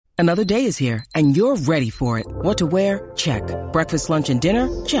Another day is here, and you're ready for it. What to wear? Check. Breakfast, lunch, and dinner?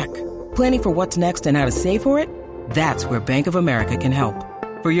 Check. Planning for what's next and how to save for it? That's where Bank of America can help.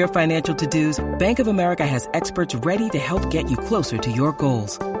 For your financial to-dos, Bank of America has experts ready to help get you closer to your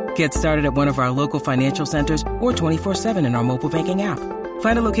goals. Get started at one of our local financial centers or 24/7 in our mobile banking app.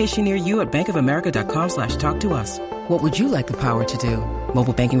 Find a location near you at bankofamerica.com/talktous. What would you like the power to do?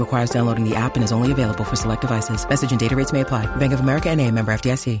 Mobile banking requires downloading the app and is only available for select devices. Message and data rates may apply. Bank of America N.A., member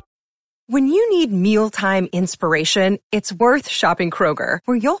FDIC. When you need mealtime inspiration, it's worth shopping Kroger,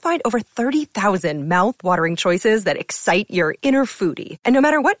 where you'll find over 30,000 mouth-watering choices that excite your inner foodie. And no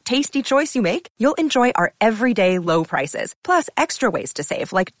matter what tasty choice you make, you'll enjoy our everyday low prices, plus extra ways to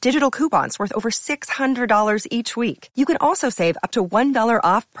save, like digital coupons worth over $600 each week. You can also save up to $1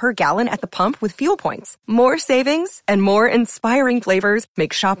 off per gallon at the pump with fuel points. More savings and more inspiring flavors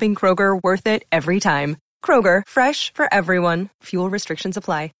make shopping Kroger worth it every time. Kroger, fresh for everyone. Fuel restrictions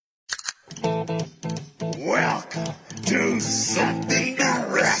apply. Welcome to Something to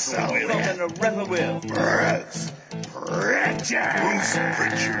Wrestle With. Bruce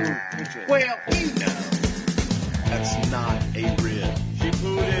Pritchard. Well, you know, that's not a rib. She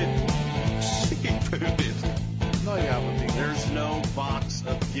pooted. She pooted. No, yeah, there's no box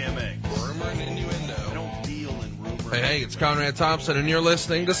of gimmicks. Rumor and innuendo. I don't deal in rumor. Hey, it's Conrad Thompson, and you're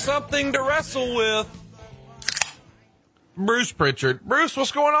listening to Something to Wrestle With. Bruce Pritchard. Bruce,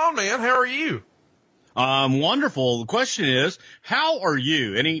 what's going on, man? How are you? Wonderful. The question is, how are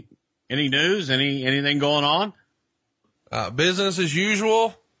you? Any news? Anything going on? Business as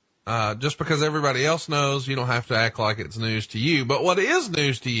usual. Just because everybody else knows, you don't have to act like it's news to you. But what is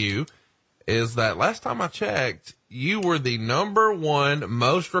news to you is that last time I checked, you were the number one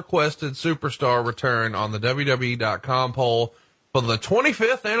most requested superstar return on the WWE.com poll for the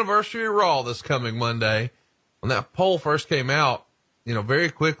 25th anniversary of Raw this coming Monday. When that poll first came out,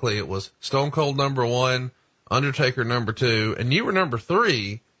 very quickly it was Stone Cold number 1, Undertaker number 2, and you were number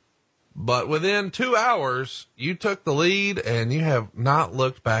 3. But within 2 hours, you took the lead and you have not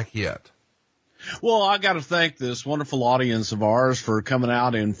looked back yet. Well, I got to thank this wonderful audience of ours for coming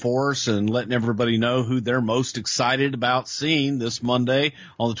out in force and letting everybody know who they're most excited about seeing this Monday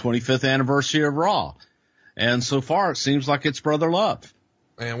on the 25th anniversary of Raw. And so far, it seems like it's Brother Love.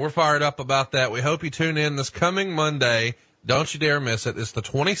 And we're fired up about that. We hope you tune in this coming Monday. Don't you dare miss it. It's the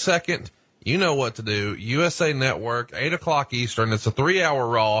 22nd. You know what to do. USA Network, 8 o'clock Eastern. It's a 3-hour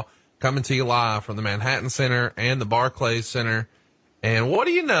Raw coming to you live from the Manhattan Center and the Barclays Center. And what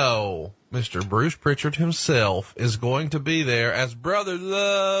do you know? Mr. Bruce Pritchard himself is going to be there as Brother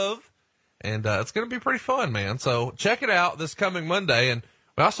Love. And it's going to be pretty fun, man. So check it out this coming Monday. And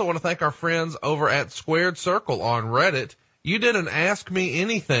we also want to thank our friends over at Squared Circle on Reddit. You did an Ask Me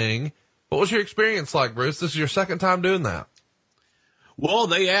Anything. What was your experience like, Bruce? This is your second time doing that. Well,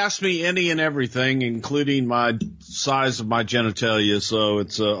 they asked me any and everything, including my size of my genitalia. So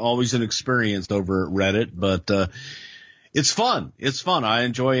it's always an experience over at Reddit, but it's fun. It's fun. I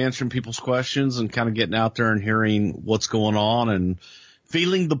enjoy answering people's questions and kind of getting out there and hearing what's going on and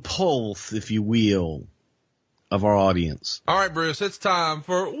feeling the pulse, if you will, of our audience. All right, Bruce, it's time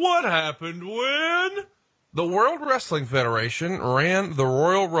for What Happened When? The World Wrestling Federation ran the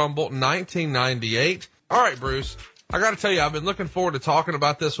Royal Rumble 1998. All right, Bruce, I got to tell you, I've been looking forward to talking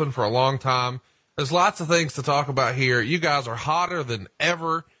about this one for a long time. There's lots of things to talk about here. You guys are hotter than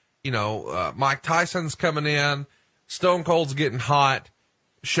ever. Mike Tyson's coming in. Stone Cold's getting hot.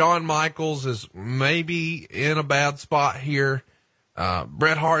 Shawn Michaels is maybe in a bad spot here.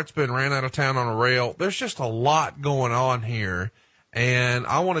 Bret Hart's been ran out of town on a rail. There's just a lot going on here, and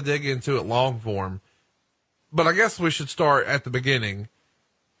I want to dig into it long form. But I guess we should start at the beginning.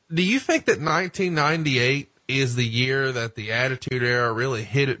 Do you think that 1998 is the year that the Attitude Era really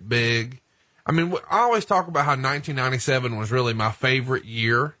hit it big? I mean, I always talk about how 1997 was really my favorite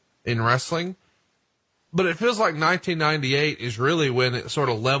year in wrestling, but it feels like 1998 is really when it sort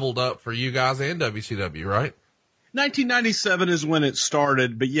of leveled up for you guys and WCW, right? 1997 is when it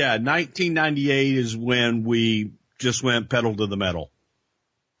started, but yeah, 1998 is when we just went pedal to the metal.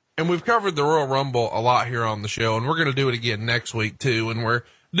 And we've covered the Royal Rumble a lot here on the show, and we're going to do it again next week too. And we're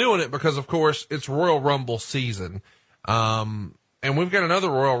doing it because, of course, it's Royal Rumble season. And we've got another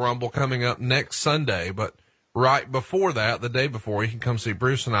Royal Rumble coming up next Sunday, but right before that, the day before, you can come see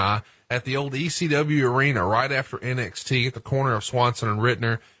Bruce and I at the old ECW arena right after NXT at the corner of Swanson and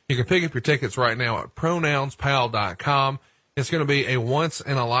Rittner. You can pick up your tickets right now at pronounspal.com. It's going to be a once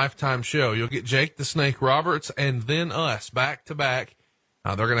in a lifetime show. You'll get Jake the Snake Roberts and then us back to back.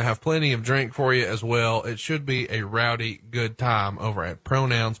 They're going to have plenty of drink for you as well. It should be a rowdy good time over at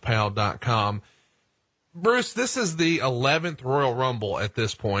pronounspal.com. Bruce, this is the 11th Royal Rumble at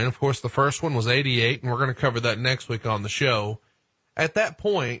this point. Of course, the first one was 88, and we're going to cover that next week on the show. At that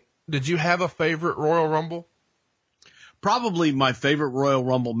point, did you have a favorite Royal Rumble? Probably my favorite Royal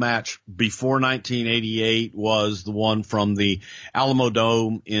Rumble match before 1988 was the one from the Alamo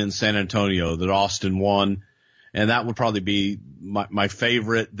Dome in San Antonio that Austin won. And that would probably be my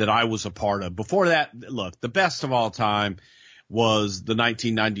favorite that I was a part of. Before that, look, the best of all time was the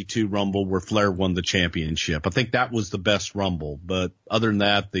 1992 Rumble where Flair won the championship. I think that was the best Rumble. But other than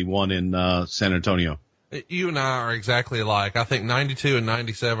that, the one in San Antonio. You and I are exactly alike. I think 92 and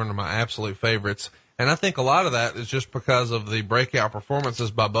 97 are my absolute favorites. And I think a lot of that is just because of the breakout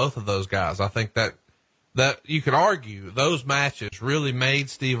performances by both of those guys. I think that you could argue those matches really made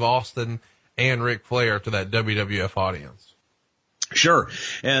Steve Austin and Ric Flair to that WWF audience. Sure.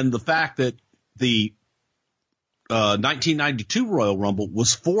 And the fact that the 1992 Royal Rumble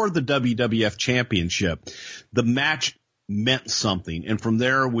was for the WWF Championship, the match meant something. And from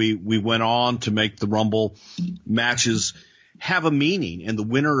there, we went on to make the Rumble matches have a meaning, and the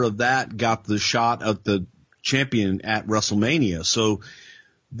winner of that got the shot of the champion at WrestleMania. So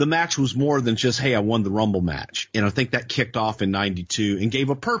the match was more than just, hey, I won the Rumble match. And I think that kicked off in 92 and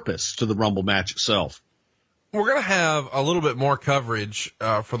gave a purpose to the Rumble match itself. We're going to have a little bit more coverage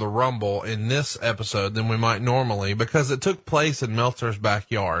for the Rumble in this episode than we might normally because it took place in Meltzer's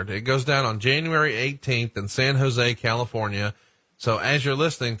backyard. It goes down on January 18th in San Jose, California. So as you're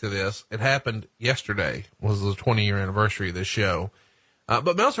listening to this, it happened yesterday, was the 20-year anniversary of this show.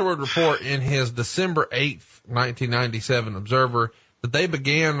 But Meltzer would report in his December 8th, 1997 Observer that they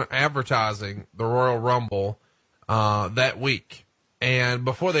began advertising the Royal Rumble that week. And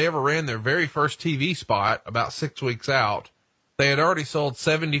before they ever ran their very first TV spot, about 6 weeks out, they had already sold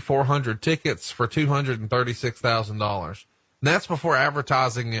 7,400 tickets for $236,000. And that's before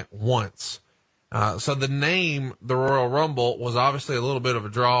advertising it once. So the name, the Royal Rumble, was obviously a little bit of a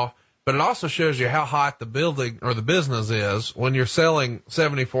draw, but it also shows you how hot the building or the business is when you're selling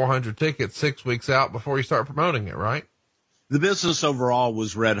 7,400 tickets 6 weeks out before you start promoting it, right? The business overall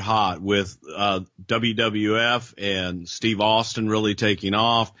was red hot with WWF and Steve Austin really taking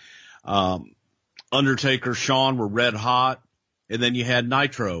off. Undertaker, Shawn were red hot. And then you had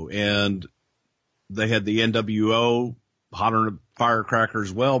Nitro, and they had the NWO, hotter than a firecracker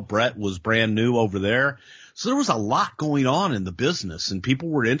as well. Brett was brand new over there. So there was a lot going on in the business, and people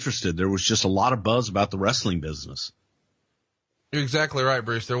were interested. There was just a lot of buzz about the wrestling business. You're exactly right,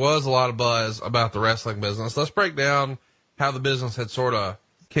 Bruce. There was a lot of buzz about the wrestling business. Let's break down how the business had sort of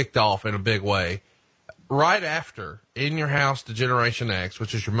kicked off in a big way. Right after In Your House to Generation X,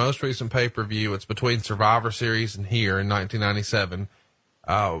 which is your most recent pay-per-view, it's between Survivor Series and here in 1997,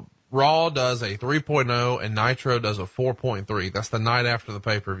 Raw does a 3.0 and Nitro does a 4.3. That's the night after the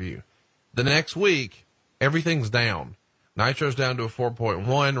pay-per-view. The next week, everything's down. Nitro's down to a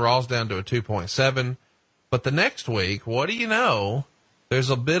 4.1, Raw's down to a 2.7. But the next week, what do you know? There's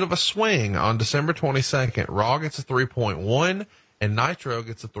a bit of a swing on December 22nd. Raw gets a 3.1 and Nitro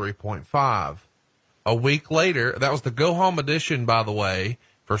gets a 3.5. A week later, that was the go-home edition, by the way,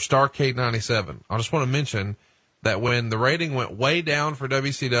 for Starrcade 97. I just want to mention that when the rating went way down for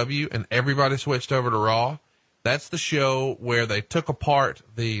WCW and everybody switched over to Raw, that's the show where they took apart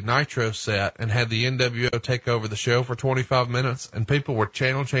the Nitro set and had the NWO take over the show for 25 minutes, and people were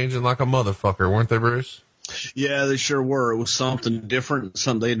channel changing like a motherfucker, weren't they, Bruce? Yeah, they sure were. It was something different,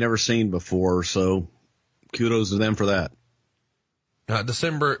 something they had never seen before, so kudos to them for that.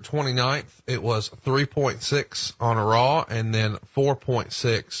 December 29th, it was 3.6 on a Raw and then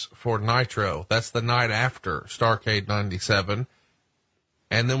 4.6 for Nitro. That's the night after Starrcade 97.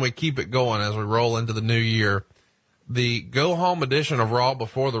 And then we keep it going as we roll into the new year. The go-home edition of Raw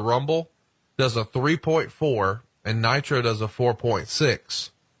before the Rumble does a 3.4 and Nitro does a 4.6.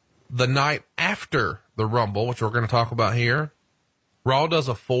 The night after the Rumble, which we're going to talk about here, Raw does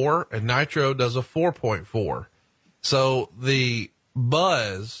a 4 and Nitro does a 4.4. So the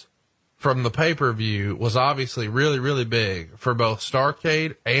buzz from the pay-per-view was obviously really, really big for both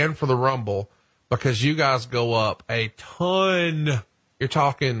Starrcade and for the Rumble because you guys go up a ton. You're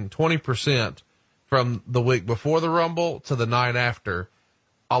talking 20% from the week before the Rumble to the night after.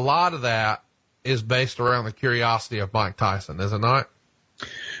 A lot of that is based around the curiosity of Mike Tyson, is it not?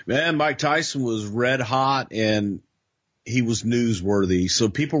 Man, Mike Tyson was red hot and he was newsworthy. So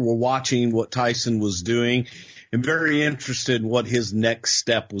people were watching what Tyson was doing and very interested in what his next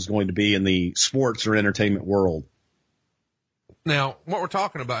step was going to be in the sports or entertainment world. Now, what we're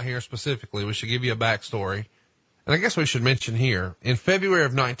talking about here specifically, we should give you a backstory. And I guess we should mention here, in February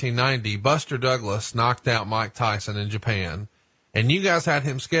of 1990, Buster Douglas knocked out Mike Tyson in Japan, and you guys had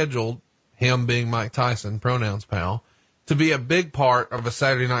him scheduled. him being Mike Tyson, pronouns pal, to be a big part of a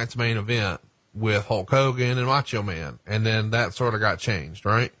Saturday night's main event with Hulk Hogan and Macho Man. And then that sort of got changed,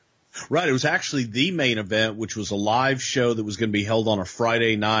 right? Right. It was actually the main event, which was a live show that was going to be held on a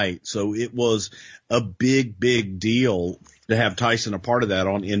Friday night. So it was a big, big deal to have Tyson a part of that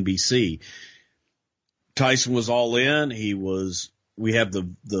on NBC. Tyson was all in. We have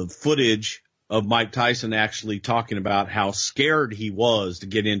the footage of Mike Tyson actually talking about how scared he was to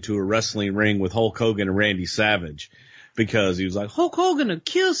get into a wrestling ring with Hulk Hogan and Randy Savage, because he was like, Hulk Hogan will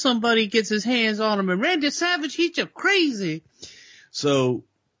kill somebody, gets his hands on him, and Randy Savage, he's just crazy. So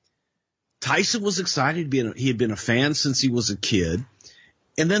Tyson was excited. He had been a fan since he was a kid.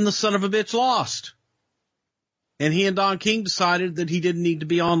 And then the son of a bitch lost. And he and Don King decided that he didn't need to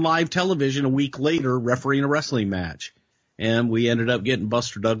be on live television a week later refereeing a wrestling match. And we ended up getting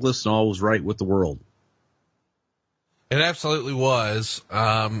Buster Douglas, and all was right with the world. It absolutely was.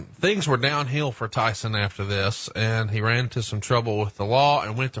 Things were downhill for Tyson after this, and he ran into some trouble with the law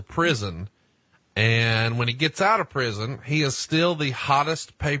and went to prison. And when he gets out of prison, he is still the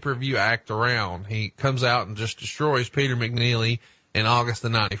hottest pay-per-view act around. He comes out and just destroys Peter McNeely in August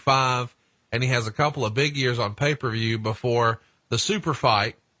of 95. And he has a couple of big years on pay-per-view before the super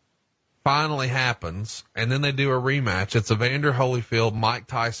fight finally happens. And then they do a rematch. It's Evander Holyfield, Mike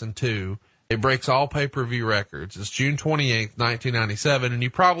Tyson 2. It breaks all pay-per-view records. It's June 28th, 1997. And you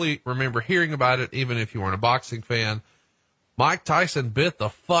probably remember hearing about it, even if you weren't a boxing fan. Mike Tyson bit the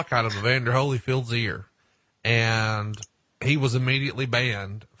fuck out of Evander Holyfield's ear, and he was immediately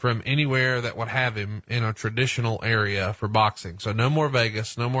banned from anywhere that would have him in a traditional area for boxing. So no more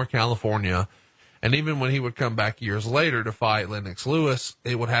Vegas, no more California. And even when he would come back years later to fight Lennox Lewis,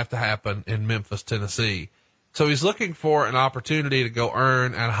 it would have to happen in Memphis, Tennessee. So he's looking for an opportunity to go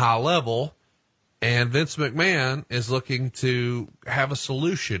earn at a high level. And Vince McMahon is looking to have a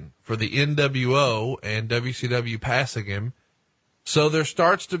solution for the NWO and WCW passing him. So there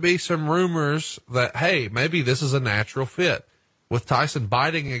starts to be some rumors that, hey, maybe this is a natural fit. With Tyson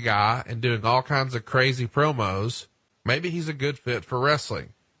biting a guy and doing all kinds of crazy promos, maybe he's a good fit for wrestling.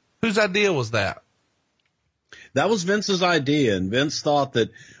 Whose idea was that? That was Vince's idea, and Vince thought that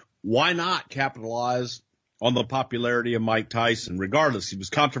why not capitalize on the popularity of Mike Tyson? Regardless, he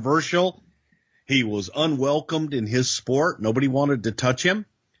was controversial. He was unwelcomed in his sport. Nobody wanted to touch him.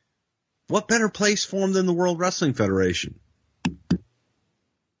 What better place for him than the World Wrestling Federation?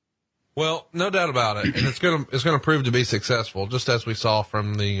 Well, no doubt about it. And it's going to prove to be successful, just as we saw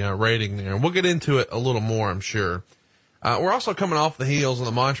from the rating there. And we'll get into it a little more, I'm sure. We're also coming off the heels of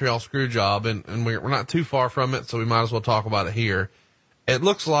the Montreal Screwjob, and we're not too far from it, so we might as well talk about it here. It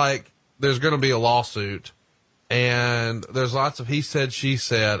looks like there's going to be a lawsuit, and there's lots of he said, she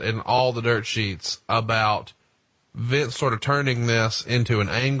said in all the dirt sheets about Vince sort of turning this into an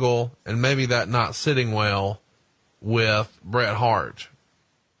angle, and maybe that not sitting well with Bret Hart.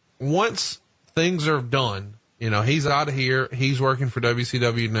 Once things are done, he's out of here, he's working for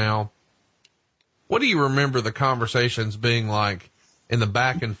WCW now. What do you remember the conversations being like in the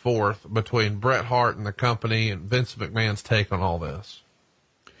back and forth between Bret Hart and the company and Vince McMahon's take on all this?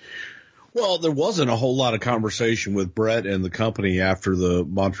 Well, there wasn't a whole lot of conversation with Bret and the company after the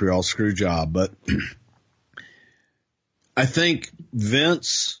Montreal Screwjob, but I think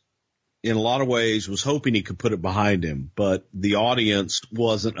Vince, in a lot of ways, was hoping he could put it behind him, but the audience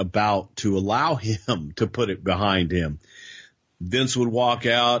wasn't about to allow him to put it behind him. Vince would walk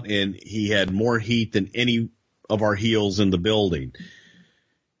out, and he had more heat than any of our heels in the building.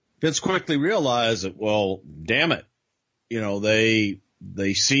 Vince quickly realized that, well, damn it,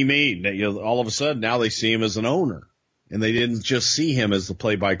 they see me. All of a sudden, now they see him as an owner, and they didn't just see him as the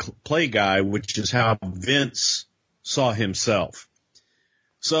play-by-play guy, which is how Vince saw himself.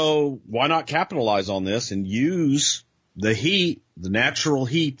 So why not capitalize on this and use the heat, the natural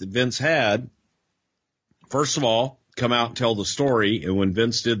heat that Vince had? First of all, come out and tell the story. And when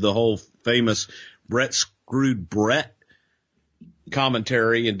Vince did the whole famous Bret screwed Bret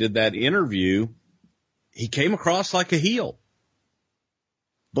commentary and did that interview, he came across like a heel.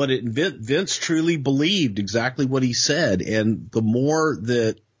 But Vince truly believed exactly what he said. And the more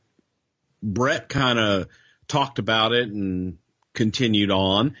that Bret kind of talked about it and continued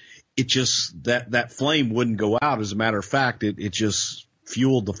on, it just, that flame wouldn't go out. As a matter of fact, it just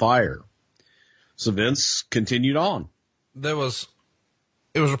fueled the fire. So Vince continued on. It was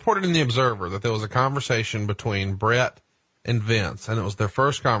reported in the Observer that there was a conversation between Bret and Vince, and it was their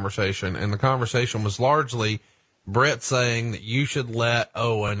first conversation, and the conversation was largely Bret saying that you should let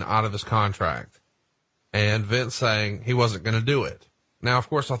Owen out of his contract, and Vince saying he wasn't going to do it. Now, of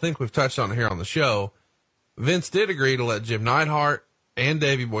course, I think we've touched on it here on the show. Vince did agree to let Jim Neidhart and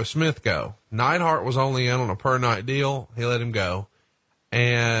Davey Boy Smith go. Neidhart was only in on a per night deal. He let him go.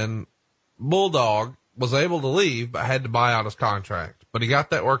 And Bulldog was able to leave, but had to buy out his contract. But he got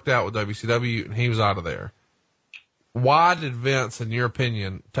that worked out with WCW, and he was out of there. Why did Vince, in your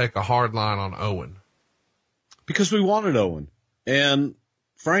opinion, take a hard line on Owen? Because we wanted Owen. And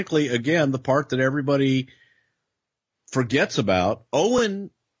frankly, again, the part that everybody forgets about,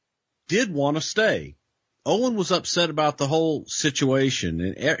 Owen did want to stay. Owen was upset about the whole situation,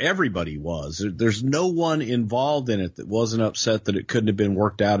 and everybody was. There's no one involved in it that wasn't upset that it couldn't have been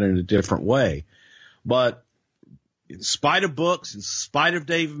worked out in a different way. But in spite of books, in spite of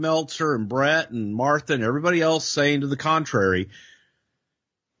Dave Meltzer and Brett and Martha and everybody else saying to the contrary,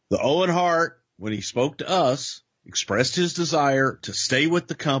 the Owen Hart, when he spoke to us, expressed his desire to stay with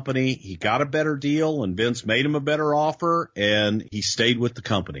the company. He got a better deal, and Vince made him a better offer, and he stayed with the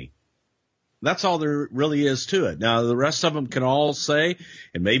company. That's all there really is to it. Now, the rest of them can all say,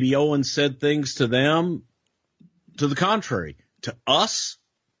 and maybe Owen said things to them to the contrary. To us,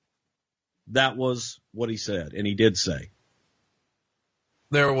 that was what he said, and he did say.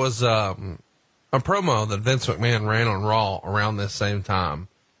 There was a promo that Vince McMahon ran on Raw around this same time,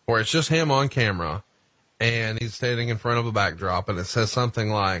 where it's just him on camera, and he's standing in front of a backdrop, and it says something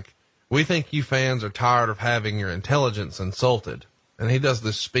like, "We think you fans are tired of having your intelligence insulted." And he does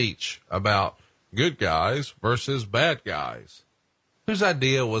this speech about good guys versus bad guys. Whose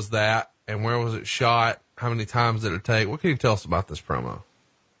idea was that, and where was it shot? How many times did it take? What can you tell us about this promo?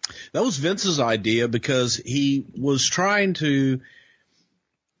 That was Vince's idea, because he was trying to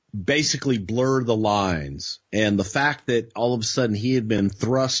basically blur the lines. And the fact that all of a sudden he had been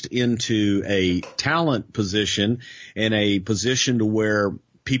thrust into a talent position and a position to where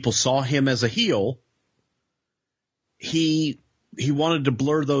people saw him as a heel, he wanted to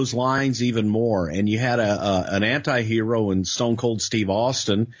blur those lines even more. And you had an anti-hero in Stone Cold Steve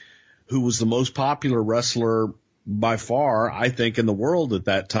Austin, who was the most popular wrestler by far, I think, in the world at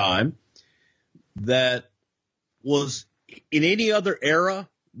that time, that was in any other era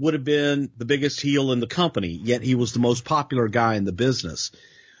would have been the biggest heel in the company, yet he was the most popular guy in the business.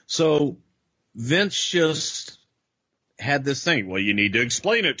 So Vince just had this thing, well, you need to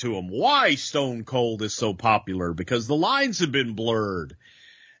explain it to him why Stone Cold is so popular, because the lines have been blurred.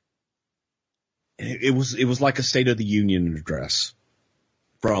 It was like a State of the Union address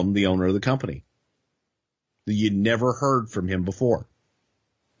from the owner of the company. You never heard from him before.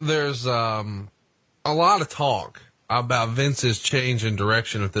 There's a lot of talk about Vince's change in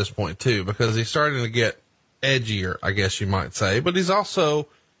direction at this point too, because he's starting to get edgier, I guess you might say, but he's also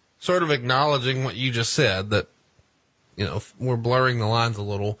sort of acknowledging what you just said, that, you know, we're blurring the lines a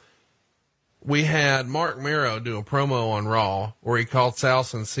little. We had Mark Miro do a promo on Raw where he called Sal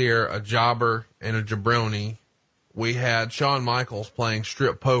Sincere a jobber and a jabroni. We had Shawn Michaels playing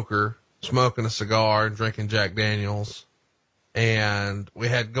strip poker, smoking a cigar and drinking Jack Daniels. And we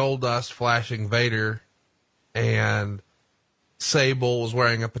had Goldust flashing Vader, and Sable was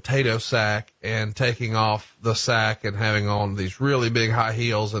wearing a potato sack and taking off the sack and having on these really big high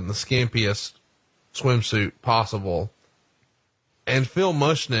heels and the skimpiest swimsuit possible. And Phil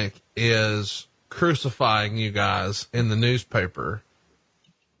Mushnick is crucifying you guys in the newspaper.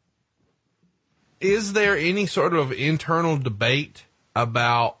 Is there any sort of internal debate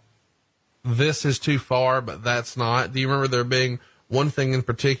about this is too far, but that's not? Do you remember there being one thing in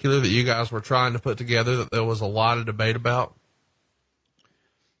particular that you guys were trying to put together that there was a lot of debate about?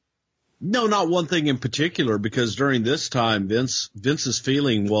 No, not one thing in particular, because during this time, Vince's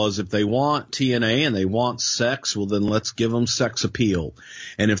feeling was if they want TNA and they want sex, well, then let's give them sex appeal.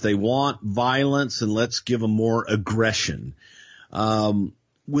 And if they want violence, then let's give them more aggression.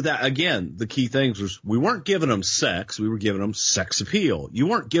 With that, again, the key things was we weren't giving them sex. We were giving them sex appeal. You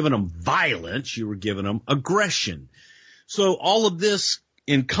weren't giving them violence. You were giving them aggression. So all of this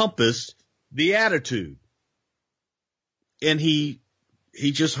encompassed the attitude. And he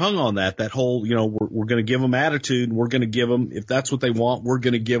just hung on that whole, you know, we're going to give them attitude, and we're going to give them, if that's what they want, we're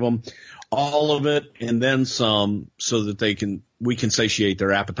going to give them all of it and then some, so that we can satiate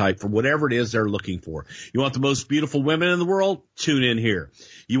their appetite for whatever it is they're looking for. You want the most beautiful women in the world? Tune in here.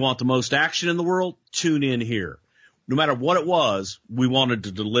 You want the most action in the world? Tune in here. No matter what it was, we wanted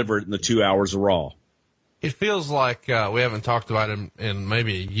to deliver it in the 2 hours of Raw. It feels like we haven't talked about him in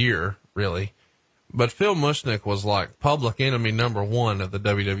maybe a year, really. But Phil Mushnick was like public enemy number one of the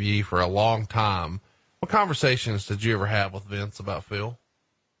WWE for a long time. What conversations did you ever have with Vince about Phil?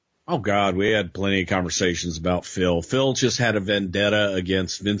 Oh, God, we had plenty of conversations about Phil. Phil just had a vendetta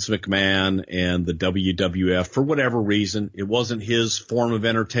against Vince McMahon and the WWF for whatever reason. It wasn't his form of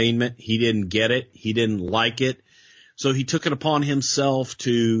entertainment. He didn't get it. He didn't like it. So he took it upon himself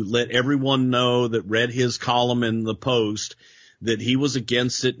to let everyone know that read his column in the Post that he was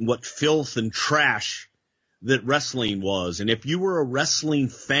against it and what filth and trash that wrestling was. And if you were a wrestling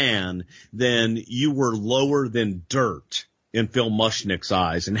fan, then you were lower than dirt in Phil Mushnick's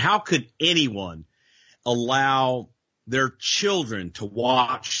eyes. And how could anyone allow their children to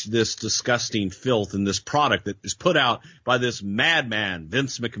watch this disgusting filth and this product that is put out by this madman,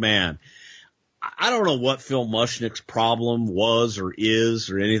 Vince McMahon? I don't know what Phil Mushnick's problem was or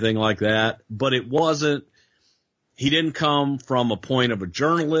is or anything like that, but it wasn't. He didn't come from a point of a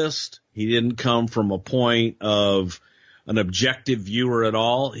journalist. He didn't come from a point of an objective viewer at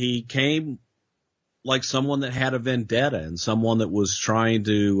all. He came like someone that had a vendetta and someone that was trying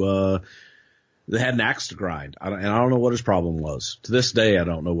to that had an axe to grind. And I don't know what his problem was. To this day, I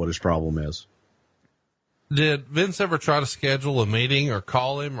don't know what his problem is. Did Vince ever try to schedule a meeting or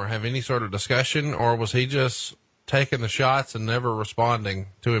call him or have any sort of discussion, or was he just taking the shots and never responding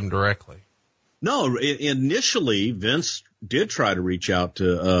to him directly? No, initially Vince did try to reach out to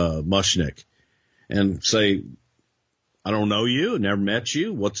Mushnick and say, I don't know you, never met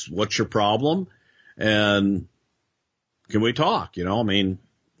you. What's your problem? And can we talk? You know, I mean,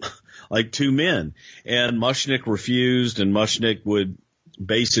 like two men. And Mushnick refused, and Mushnick would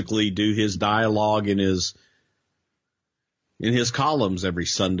basically do his dialogue in his columns every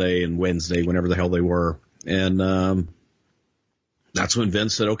Sunday and Wednesday, whenever the hell they were. And that's when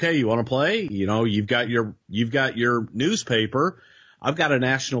Vince said, okay, you want to play? You know, you've got your newspaper. I've got a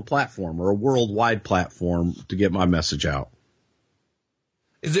national platform or a worldwide platform to get my message out.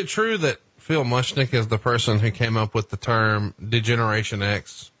 Is it true that Phil Mushnick is the person who came up with the term Degeneration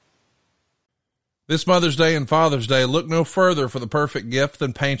X? This Mother's Day and Father's Day, look no further for the perfect gift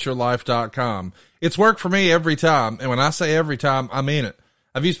than PaintYourLife.com. It's worked for me every time, and when I say every time, I mean it.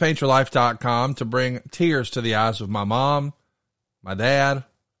 I've used PaintYourLife.com to bring tears to the eyes of my mom, my dad,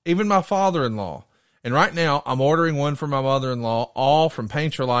 even my father-in-law. And right now, I'm ordering one for my mother-in-law, all from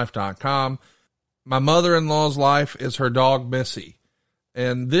PaintYourLife.com. My mother-in-law's life is her dog, Missy.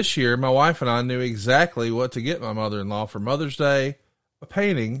 And this year, my wife and I knew exactly what to get my mother-in-law for Mother's Day, a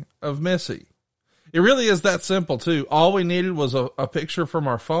painting of Missy. It really is that simple, too. All we needed was a picture from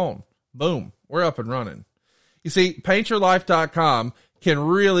our phone. Boom, we're up and running. You see, PaintYourLife.com can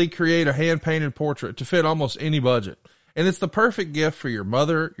really create a hand-painted portrait to fit almost any budget. And it's the perfect gift for your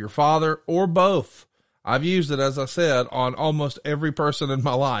mother, your father, or both. I've used it, as I said, on almost every person in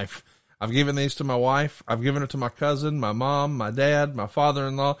my life. I've given these to my wife. I've given it to my cousin, my mom, my dad, my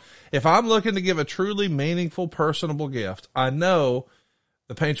father-in-law. If I'm looking to give a truly meaningful, personable gift, I know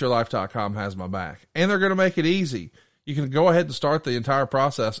the PaintYourLife.com has my back. And they're going to make it easy. You can go ahead and start the entire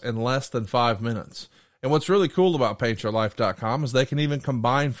process in less than 5 minutes. And what's really cool about PaintYourLife.com is they can even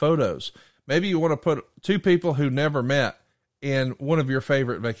combine photos. Maybe you want to put two people who never met in one of your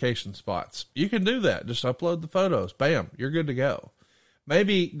favorite vacation spots. You can do that. Just upload the photos. Bam, you're good to go.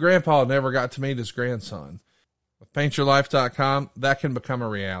 Maybe Grandpa never got to meet his grandson. With PaintYourLife.com, that can become a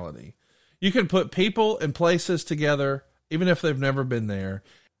reality. You can put people and places together, even if they've never been there.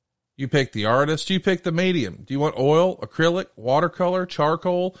 You pick the artist, you pick the medium. Do you want oil, acrylic, watercolor,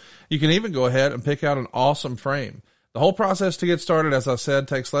 charcoal? You can even go ahead and pick out an awesome frame. The whole process to get started, as I said,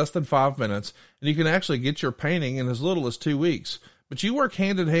 takes less than 5 minutes, and you can actually get your painting in as little as 2 weeks. But you work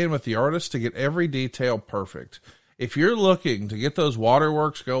hand in hand with the artist to get every detail perfect. If you're looking to get those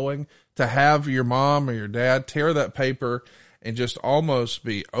waterworks going, to have your mom or your dad tear that paper and just almost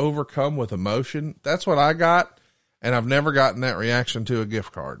be overcome with emotion, that's what I got, and I've never gotten that reaction to a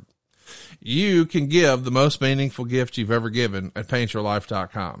gift card. You can give the most meaningful gift you've ever given at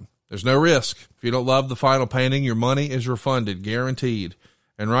PaintYourLife.com. There's no risk. If you don't love the final painting, your money is refunded, guaranteed.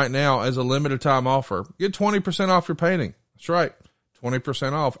 And right now, as a limited time offer, get 20% off your painting. That's right,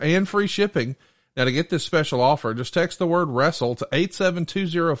 20% off and free shipping. Now, to get this special offer, just text the word WRESTLE to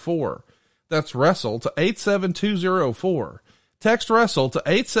 87204. That's WRESTLE to 87204. Text WRESTLE to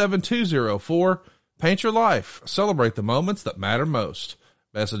 87204. Paint your life. Celebrate the moments that matter most.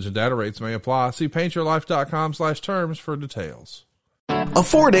 Message and data rates may apply. See PaintYourLife.com/terms for details.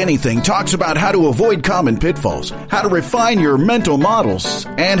 Afford Anything talks about how to avoid common pitfalls, how to refine your mental models,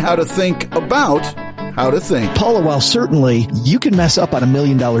 and how to think about how to think. Paula, while certainly you can mess up on $1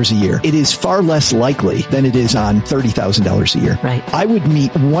 million a year, it is far less likely than it is on $30,000 a year. Right. I would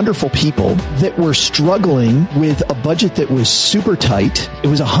meet wonderful people that were struggling with a budget that was super tight. It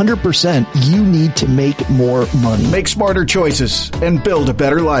was 100% you need to make more money. Make smarter choices and build a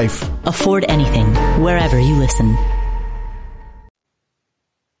better life. Afford Anything, wherever you listen.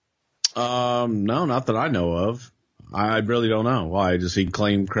 No, not that I know of. I really don't know. Why? Does he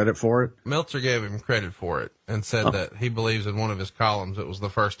claim credit for it? Meltzer gave him credit for it and said that he believes in one of his columns it was the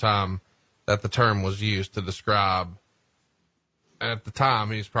first time that the term was used to describe. At the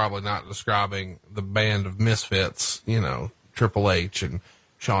time, he's probably not describing the band of misfits, you know, Triple H and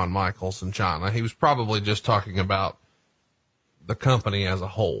Shawn Michaels and China. He was probably just talking about the company as a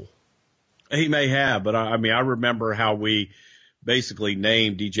whole. He may have, but I mean, I remember how we basically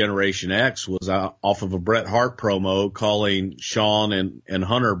named D-Generation X was off of a Bret Hart promo calling Shawn and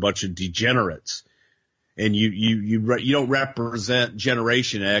Hunter a bunch of degenerates. And you don't represent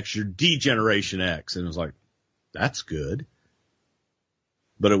Generation X, you're D-Generation X. And it was like, that's good.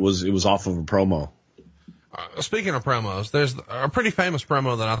 But it was off of a promo. Speaking of promos, there's a pretty famous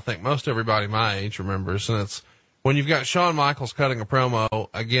promo that I think most everybody my age remembers. And it's when you've got Shawn Michaels cutting a promo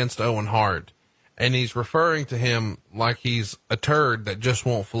against Owen Hart. And he's referring to him like he's a turd that just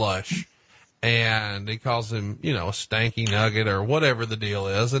won't flush. And he calls him, you know, a stanky nugget or whatever the deal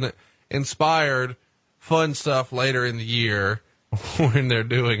is. And it inspired fun stuff later in the year when they're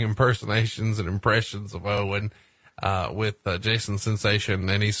doing impersonations and impressions of Owen, with Jason Sensation.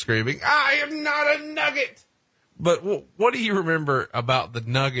 And he's screaming, I am not a nugget. But what do you remember about the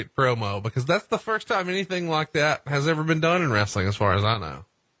nugget promo? Because that's the first time anything like that has ever been done in wrestling, as far as I know.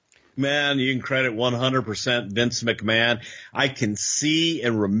 Man, you can credit 100% Vince McMahon. I can see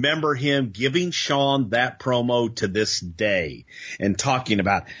and remember him giving Shawn that promo to this day and talking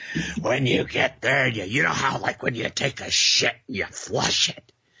about when you get there, you know how like when you take a shit, you flush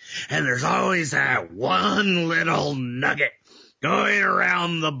it. And there's always that one little nugget going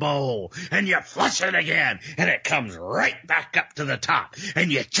around the bowl, and you flush it again, and it comes right back up to the top,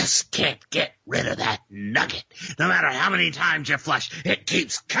 and you just can't get rid of that nugget. No matter how many times you flush, it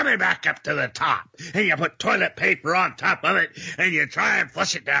keeps coming back up to the top, and you put toilet paper on top of it, and you try and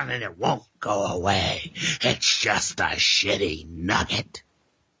flush it down, and it won't go away. It's just a shitty nugget.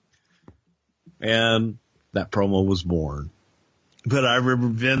 And that promo was born. But I remember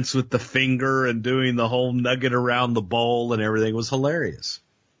Vince with the finger and doing the whole nugget around the bowl and everything was hilarious.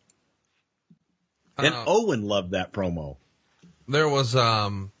 And Owen loved that promo. There was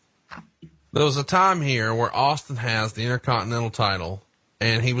a time here where Austin has the Intercontinental title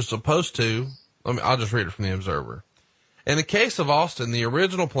and he was supposed to, I'll just read it from the Observer. In the case of Austin, the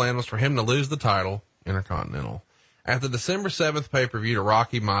original plan was for him to lose the title, Intercontinental, at the December 7th pay-per-view to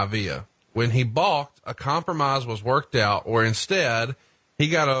Rocky Maivia. When he balked, a compromise was worked out where instead he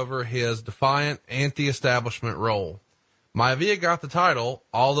got over his defiant anti-establishment role. Maivia got the title,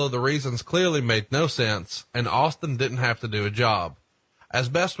 although the reasons clearly made no sense, and Austin didn't have to do a job. As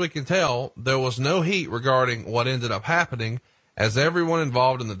best we can tell, there was no heat regarding what ended up happening, as everyone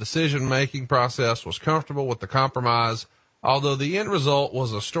involved in the decision-making process was comfortable with the compromise, although the end result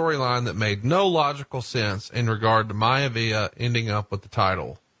was a storyline that made no logical sense in regard to Maivia ending up with the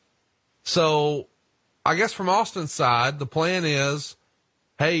title. So I guess from Austin's side, the plan is,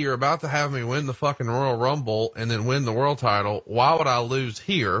 hey, you're about to have me win the fucking Royal Rumble and then win the world title. Why would I lose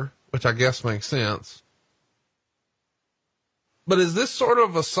here? Which I guess makes sense. But is this sort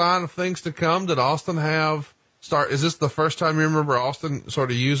of a sign of things to come? Did Austin is this the first time you remember Austin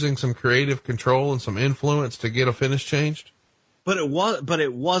sort of using some creative control and some influence to get a finish changed? But it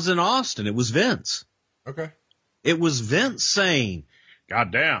wasn't Austin. It was Vince. Okay. It was Vince saying,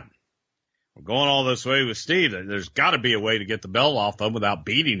 God damn. We're going all this way with Steve. There's got to be a way to get the belt off him without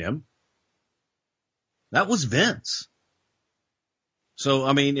beating him. That was Vince. So,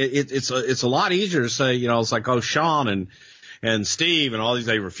 I mean, it's a lot easier to say, you know, it's like, oh, Shawn and Steve and all these,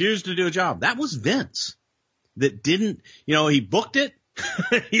 they refused to do a job. That was Vince that didn't, you know, he booked it.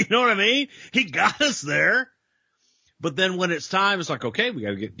 You know what I mean? He got us there. But then when it's time, it's like, okay, we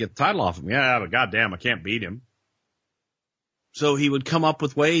got to get the title off him. Yeah, but goddamn, I can't beat him. So he would come up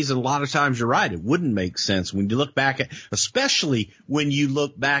with ways, and a lot of times you're right, it wouldn't make sense when you look back at, especially when you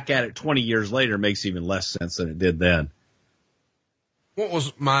look back at it 20 years later, it makes even less sense than it did then. What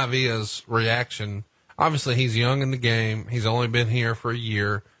was Maivia's reaction? Obviously he's young in the game. He's only been here for a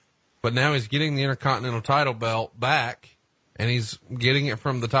year, but now he's getting the Intercontinental title belt back and he's getting it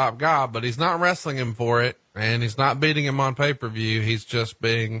from the top guy, but he's not wrestling him for it and he's not beating him on pay-per-view. He's just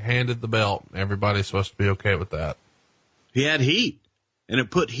being handed the belt. Everybody's supposed to be okay with that. He had heat, and it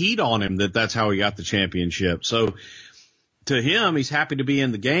put heat on him that's how he got the championship. So to him, he's happy to be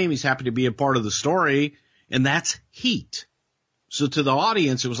in the game. He's happy to be a part of the story, and that's heat. So to the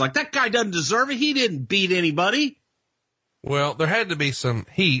audience, it was like, that guy doesn't deserve it. He didn't beat anybody. Well, there had to be some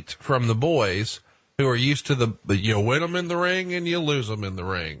heat from the boys who are used to you win them in the ring and you lose them in the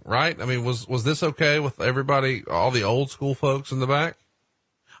ring, right? I mean, was this okay with everybody, all the old school folks in the back?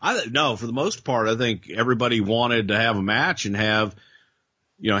 No, for the most part, I think everybody wanted to have a match and have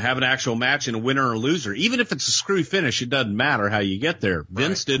an actual match and a winner or a loser. Even if it's a screw finish, it doesn't matter how you get there.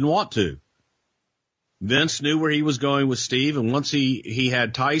 Vince didn't want to. Vince knew where he was going with Steve, and once he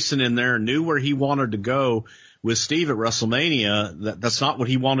had Tyson in there and knew where he wanted to go with Steve at WrestleMania, that's not what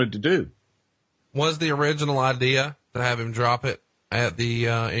he wanted to do. Was the original idea to have him drop it at the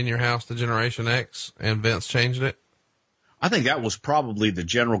In Your House to Generation X, and Vince changed it? I think that was probably the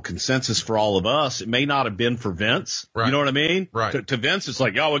general consensus for all of us. It may not have been for Vince. Right. You know what I mean? Right. To Vince, it's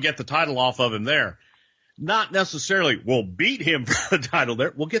like, we'll get the title off of him there. Not necessarily, we'll beat him for the title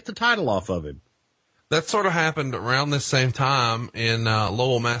there. We'll get the title off of him. That sort of happened around this same time in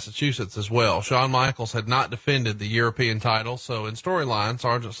Lowell, Massachusetts as well. Shawn Michaels had not defended the European title, so in storyline,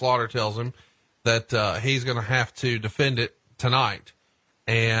 Sergeant Slaughter tells him that he's going to have to defend it tonight.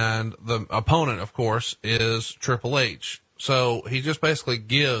 And the opponent, of course, is Triple H. So he just basically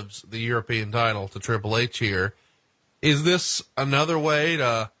gives the European title to Triple H here. Is this another way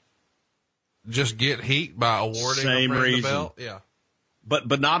to just get heat by awarding Same reason. the belt? Yeah.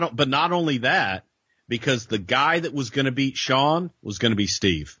 But not only that, because the guy that was going to beat Shawn was going to be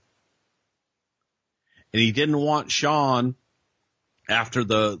Steve. And he didn't want Shawn, after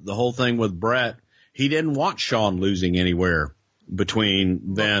the whole thing with Brett, he didn't want Shawn losing anywhere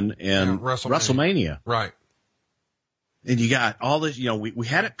between then and WrestleMania. Right. And you got all this, we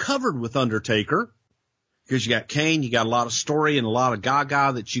had it covered with Undertaker, because you got Kane, you got a lot of story and a lot of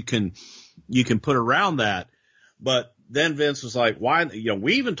gaga that you can put around that. But then Vince was like, why,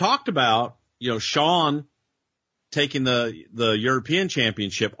 we even talked about, Shawn taking the European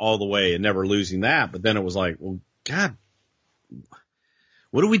Championship all the way and never losing that. But then it was like, well, God,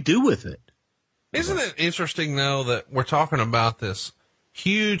 what do we do with it? Isn't it interesting, though, that we're talking about this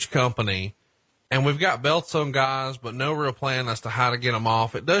huge company and we've got belts on guys, but no real plan as to how to get them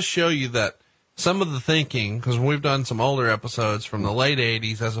off? It does show you that some of the thinking, because we've done some older episodes from the late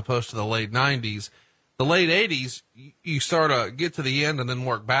 80s as opposed to the late 90s. The late 80s, you sort of get to the end and then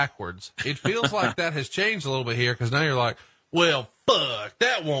work backwards. It feels like that has changed a little bit here, because now you're like, well, fuck,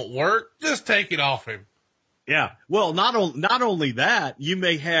 that won't work. Just take it off him. Yeah. Well, not only that, you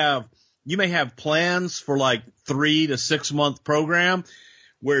may have plans for like 3 to 6 month program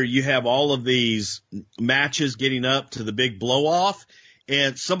where you have all of these matches getting up to the big blow off,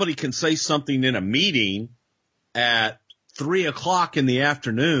 and somebody can say something in a meeting at 3:00 in the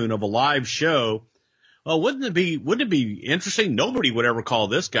afternoon of a live show. Oh, wouldn't it be interesting? Nobody would ever call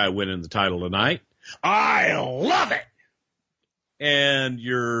this guy winning the title tonight. I love it. And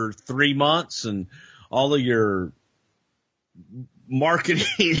your 3 months and all of your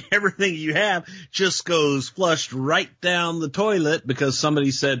marketing, everything you have just goes flushed right down the toilet because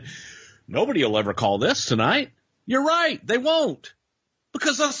somebody said, nobody will ever call this tonight. You're right. They won't,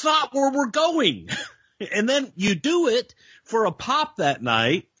 because that's not where we're going. And then you do it for a pop that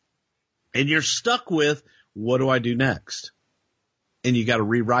night, and you're stuck with, what do I do next? And you got to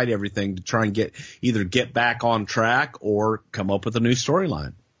rewrite everything to try and either get back on track or come up with a new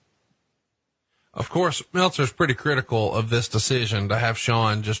storyline. Of course, Meltzer's pretty critical of this decision to have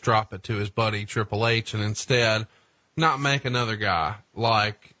Shawn just drop it to his buddy Triple H and instead not make another guy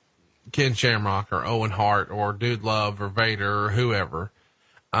like Ken Shamrock or Owen Hart or Dude Love or Vader or whoever.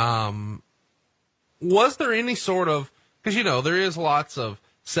 Was there any sort of, because, there is lots of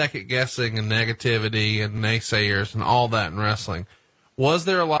second guessing and negativity and naysayers and all that in wrestling. Was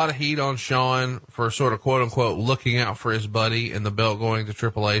there a lot of heat on Shawn for sort of quote unquote looking out for his buddy and the belt going to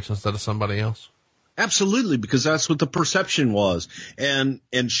Triple H instead of somebody else? Absolutely, because that's what the perception was. And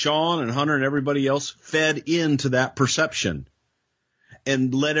Shawn and Hunter and everybody else fed into that perception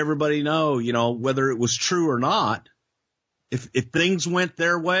and let everybody know, whether it was true or not. If things went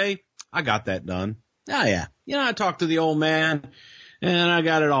their way, I got that done. Oh yeah. I talked to the old man and I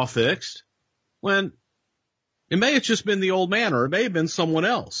got it all fixed. When it may have just been the old man, or it may have been someone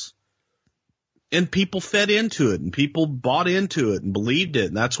else. And people fed into it, and people bought into it and believed it.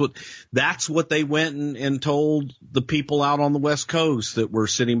 And that's what they went and told the people out on the West Coast that were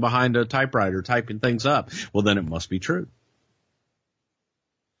sitting behind a typewriter typing things up. Well, then it must be true.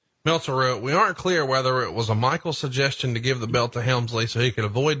 Meltzer wrote, we aren't clear whether it was a Michaels suggestion to give the belt to Helmsley so he could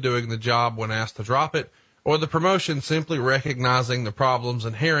avoid doing the job when asked to drop it, or the promotion simply recognizing the problems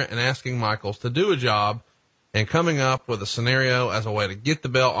inherent in asking Michaels to do a job and coming up with a scenario as a way to get the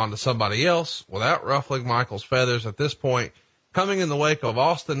belt onto somebody else without ruffling Michaels' feathers at this point, coming in the wake of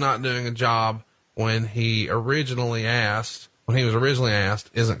Austin not doing a job when he was originally asked,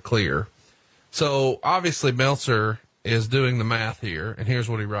 isn't clear. So obviously Meltzer is doing the math here, and here's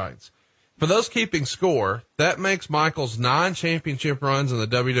what he writes. For those keeping score, that makes Michaels 9 championship runs in the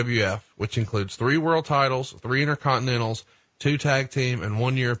WWF, which includes 3 world titles, 3 intercontinentals, 2 tag team, and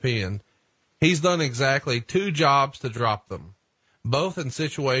 1 European. He's done exactly 2 jobs to drop them, both in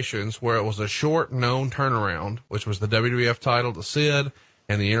situations where it was a short known turnaround, which was the WWF title to Sid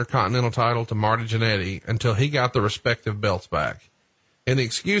and the Intercontinental title to Marty Jannetty, until he got the respective belts back. In the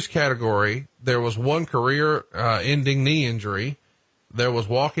excuse category, there was 1 career ending knee injury. There was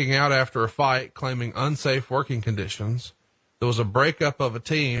walking out after a fight claiming unsafe working conditions. There was a breakup of a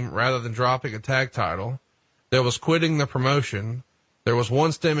team rather than dropping a tag title. There was quitting the promotion. There was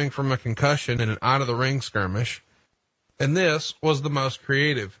 1 stemming from a concussion in an out-of-the-ring skirmish. And this was the most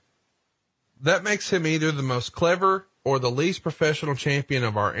creative. That makes him either the most clever or the least professional champion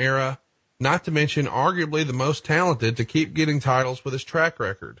of our era, not to mention arguably the most talented to keep getting titles with his track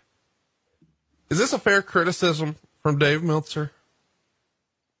record. Is this a fair criticism from Dave Meltzer?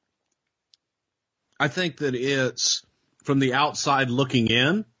 I think that it's from the outside looking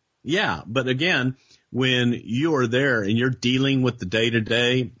in. Yeah. But again, when you are there and you're dealing with the day to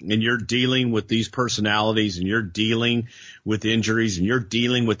day and you're dealing with these personalities and you're dealing with injuries and you're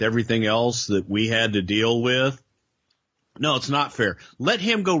dealing with everything else that we had to deal with. No, it's not fair. Let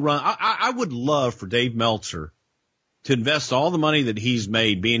him go run. I would love for Dave Meltzer to invest all the money that he's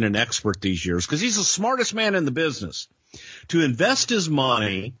made being an expert these years, because he's the smartest man in the business, to invest his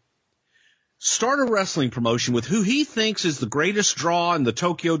money, start a wrestling promotion with who he thinks is the greatest draw in the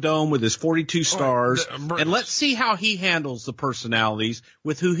Tokyo Dome with his 42 stars, and let's see how he handles the personalities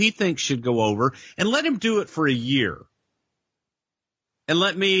with who he thinks should go over, and let him do it for a year. And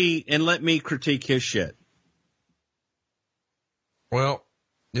let me critique his shit. Well,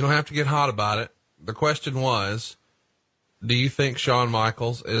 you don't have to get hot about it. The question was, do you think Shawn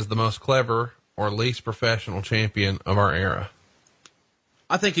Michaels is the most clever or least professional champion of our era?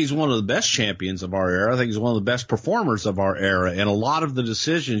 I think he's one of the best champions of our era. I think he's one of the best performers of our era. And a lot of the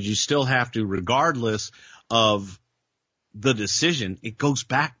decisions you still have to, regardless of the decision, it goes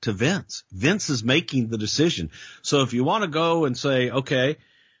back to Vince. Vince is making the decision. So if you want to go and say, okay,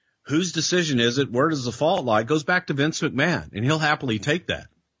 whose decision is it? Where does the fault lie? It goes back to Vince McMahon, and he'll happily take that.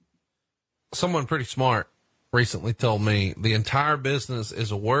 Someone pretty smart recently told me the entire business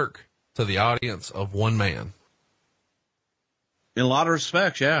is a work to the audience of one man. In a lot of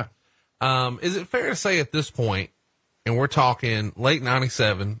respects, yeah. Is it fair to say at this point, and we're talking late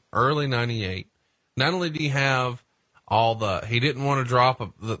 97, early 98, not only do you have he didn't want to drop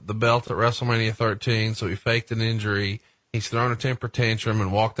the belt at WrestleMania 13, so he faked an injury. He's thrown a temper tantrum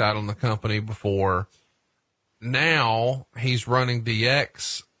and walked out on the company before. Now he's running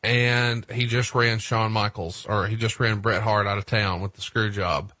DX, and he just ran Shawn Michaels, or he just ran Bret Hart out of town with the screw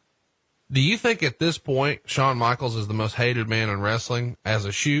job. Do you think at this point Shawn Michaels is the most hated man in wrestling as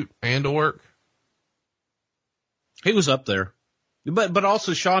a shoot and a work? He was up there. But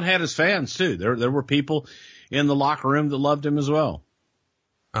also Shawn had his fans too. There were people in the locker room that loved him as well.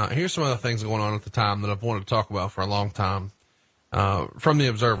 Here's some other things going on at the time that I've wanted to talk about for a long time. From the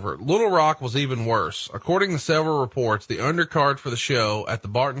Observer, Little Rock was even worse. According to several reports, the undercard for the show at the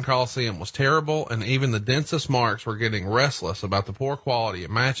Barton Coliseum was terrible, and even the densest marks were getting restless about the poor quality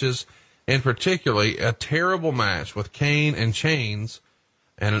of matches, and particularly a terrible match with Kane and Chains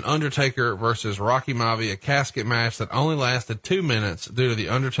and an Undertaker versus Rocky Maivia casket match that only lasted 2 minutes due to the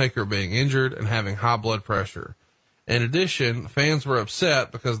Undertaker being injured and having high blood pressure. In addition, fans were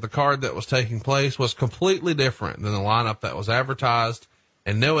upset because the card that was taking place was completely different than the lineup that was advertised,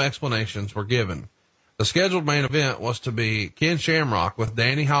 and no explanations were given. The scheduled main event was to be Ken Shamrock with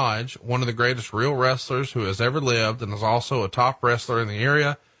Danny Hodge, one of the greatest real wrestlers who has ever lived and is also a top wrestler in the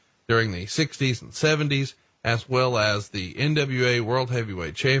area during the 60s and 70s, as well as the NWA World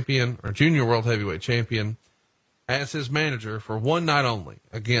Heavyweight Champion, or Junior World Heavyweight Champion, as his manager for one night only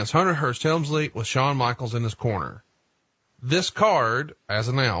against Hunter Hearst Helmsley with Shawn Michaels in his corner. This card, as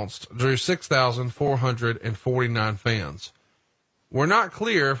announced, drew 6,449 fans. We're not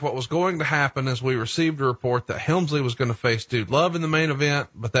clear if what was going to happen, as we received a report that Helmsley was going to face Dude Love in the main event,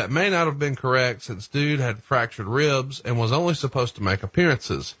 but that may not have been correct since Dude had fractured ribs and was only supposed to make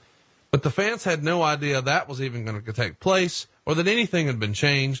appearances. But the fans had no idea that was even going to take place or that anything had been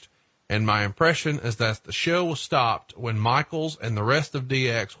changed, and my impression is that the show was stopped when Michaels and the rest of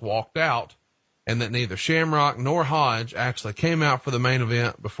DX walked out, and that neither Shamrock nor Hodge actually came out for the main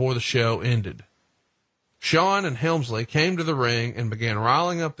event before the show ended. Shawn and Helmsley came to the ring and began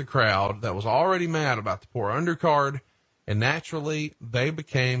riling up the crowd that was already mad about the poor undercard, and naturally they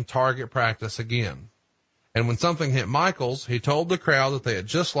became target practice again. And when something hit Michaels, he told the crowd that they had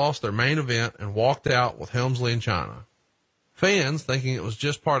just lost their main event and walked out with Helmsley and Chyna. Fans, thinking it was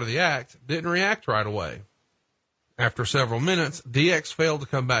just part of the act, didn't react right away. After several minutes, DX failed to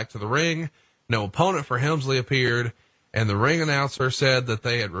come back to the ring. No opponent for Helmsley appeared, and the ring announcer said that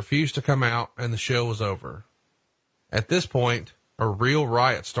they had refused to come out and the show was over. At this point, a real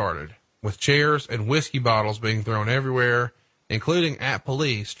riot started, with chairs and whiskey bottles being thrown everywhere, including at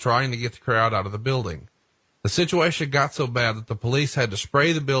police trying to get the crowd out of the building. The situation got so bad that the police had to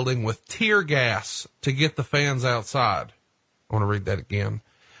spray the building with tear gas to get the fans outside. I want to read that again.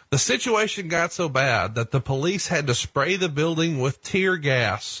 The situation got so bad that the police had to spray the building with tear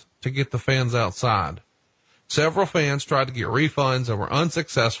gas to get the fans outside. Several fans tried to get refunds and were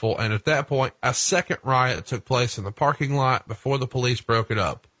unsuccessful, and at that point, a second riot took place in the parking lot before the police broke it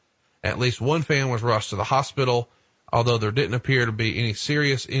up. At least one fan was rushed to the hospital, although there didn't appear to be any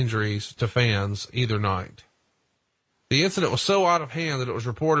serious injuries to fans either night. The incident was so out of hand that it was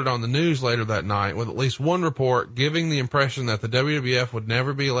reported on the news later that night, with at least one report giving the impression that the WWF would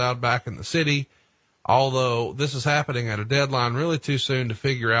never be allowed back in the city, although this is happening at a deadline really too soon to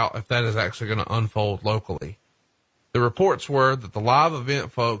figure out if that is actually going to unfold locally. The reports were that the live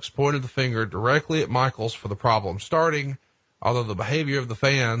event folks pointed the finger directly at Michaels for the problem starting, although the behavior of the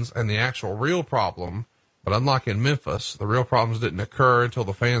fans and the actual real problem, but unlike in Memphis, the real problems didn't occur until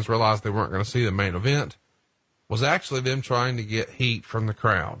the fans realized they weren't going to see the main event, was actually them trying to get heat from the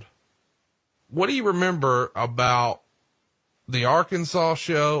crowd. What do you remember about the Arkansas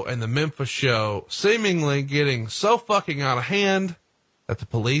show and the Memphis show seemingly getting so fucking out of hand that the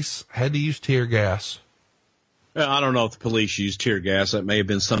police had to use tear gas? I don't know if the police used tear gas. That may have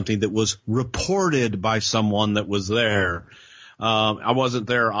been something that was reported by someone that was there. I wasn't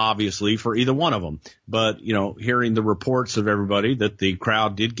there, obviously, for either one of them. But, hearing the reports of everybody that the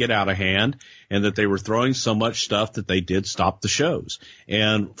crowd did get out of hand and that they were throwing so much stuff that they did stop the shows.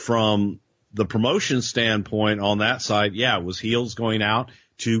 And from the promotion standpoint on that side, it was heels going out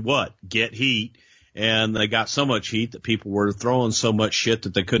to what? Get heat. And they got so much heat that people were throwing so much shit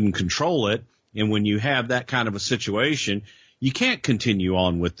that they couldn't control it. And when you have that kind of a situation, you can't continue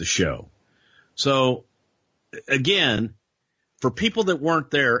on with the show. So, again, for people that weren't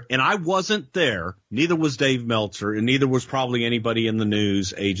there, and I wasn't there, neither was Dave Meltzer, and neither was probably anybody in the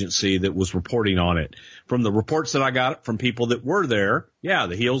news agency that was reporting on it. From the reports that I got from people that were there,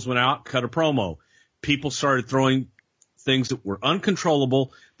 the heels went out, cut a promo. People started throwing things that were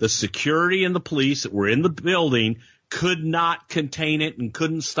uncontrollable. The security and the police that were in the building could not contain it and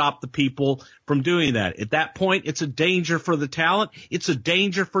couldn't stop the people from doing that. At that point, it's a danger for the talent. It's a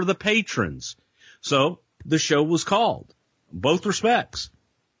danger for the patrons. So the show was called. Both respects.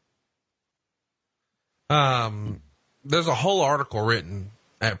 There's a whole article written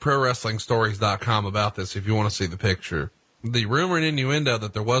at ProWrestlingStories.com about this if you want to see the picture. The rumor and innuendo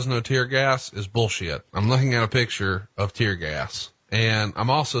that there was no tear gas is bullshit. I'm looking at a picture of tear gas, and I'm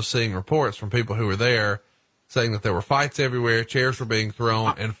also seeing reports from people who were there saying that there were fights everywhere, chairs were being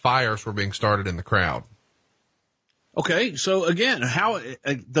thrown, and fires were being started in the crowd. Okay, so again, how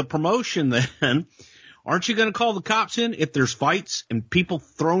the promotion then, aren't you going to call the cops in if there's fights and people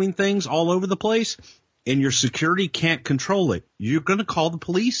throwing things all over the place and your security can't control it? You're going to call the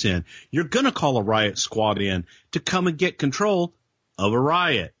police in. You're going to call a riot squad in to come and get control of a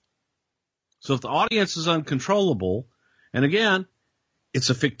riot. So if the audience is uncontrollable, and again, it's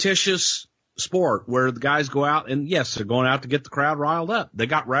a fictitious sport where the guys go out and yes, they're going out to get the crowd riled up. They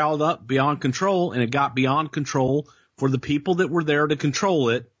got riled up beyond control, and it got beyond control for the people that were there to control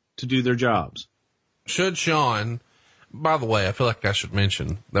it to do their jobs. Should Sean, by the way, I feel like I should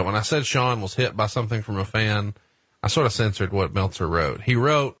mention that when I said Sean was hit by something from a fan, I sort of censored what Meltzer wrote. He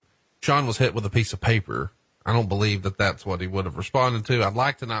wrote Sean was hit with a piece of paper. I don't believe that that's what he would have responded to. I'd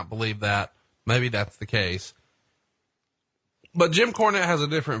like to not believe that. Maybe that's the case. But Jim Cornette has a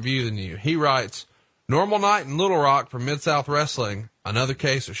different view than you. He writes, normal night in Little Rock for Mid-South Wrestling. Another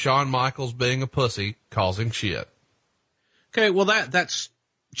case of Shawn Michaels being a pussy, causing shit. Okay, well, that's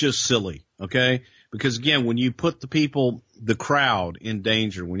just silly, okay? Because, again, when you put the crowd in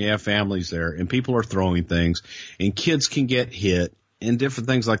danger, when you have families there and people are throwing things and kids can get hit and different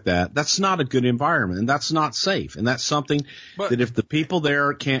things like that, that's not a good environment and that's not safe. And that's something that if the people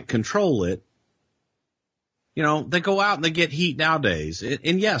there can't control it, they go out and they get heat nowadays.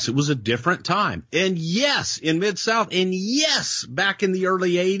 And yes, it was a different time. And yes, in Mid-South, and yes, back in the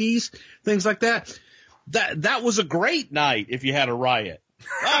early 80s, things like that. That was a great night if you had a riot.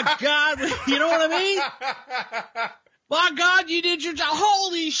 Oh, God, you know what I mean? My God, you did your job.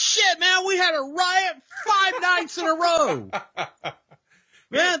 Holy shit, man, we had a riot 5 nights in a row.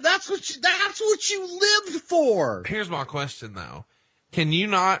 Man, that's what you lived for. Here's my question, though. Can you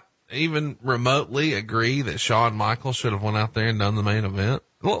not, even remotely agree that Shawn Michaels should have went out there and done the main event?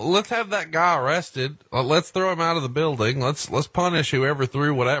 Let's have that guy arrested. Let's throw him out of the building. Let's punish whoever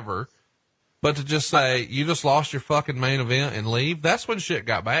threw whatever. But to just say, you just lost your fucking main event and leave, that's when shit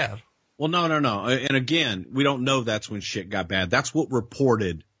got bad. Well, no. And again, we don't know that's when shit got bad. That's what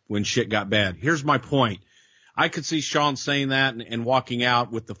reported when shit got bad. Here's my point. I could see Shawn saying that and walking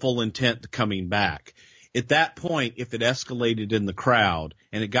out with the full intent to coming back. At that point, if it escalated in the crowd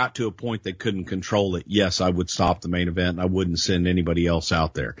and it got to a point they couldn't control it, yes, I would stop the main event and I wouldn't send anybody else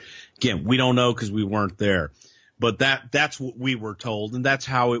out there. Again, we don't know because we weren't there. But that's what we were told, and that's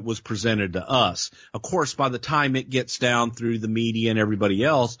how it was presented to us. Of course, by the time it gets down through the media and everybody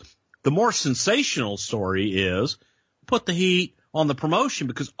else, the more sensational story is put the heat on the promotion,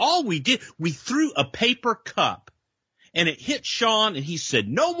 because all we did, we threw a paper cup and it hit Shawn and he said,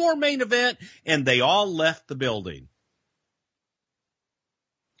 no more main event, and they all left the building.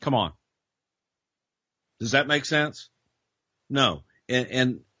 Come on. Does that make sense? No.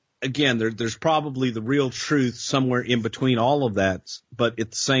 And again, there's probably the real truth somewhere in between all of that, but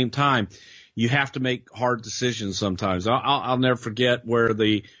at the same time, you have to make hard decisions sometimes. I'll never forget where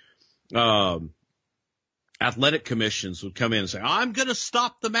the athletic commissions would come in and say, I'm going to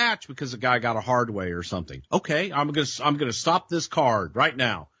stop the match because the guy got a hard way or something. Okay, I'm going to stop this card right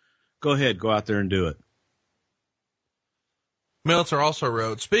now. Go ahead, go out there and do it. Meltzer also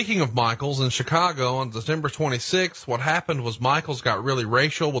wrote, speaking of Michaels, in Chicago on December 26th, what happened was Michaels got really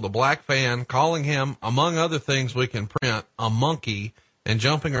racial with a black fan, calling him, among other things we can print, a monkey, and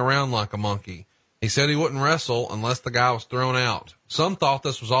jumping around like a monkey. He said he wouldn't wrestle unless the guy was thrown out. Some thought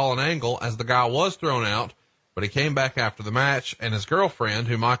this was all an angle, as the guy was thrown out, but he came back after the match, and his girlfriend,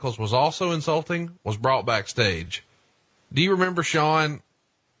 who Michaels was also insulting, was brought backstage. Do you remember Shawn,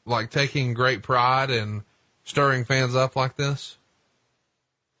 taking great pride in stirring fans up like this?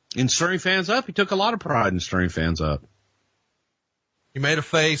 In stirring fans up? He took a lot of pride in stirring fans up. You made a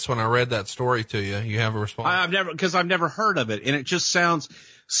face when I read that story to you. You have a response? Because I've never heard of it. And it just sounds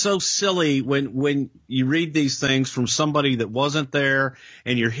so silly when you read these things from somebody that wasn't there,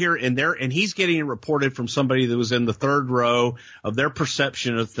 and you're here and he's getting it reported from somebody that was in the third row of their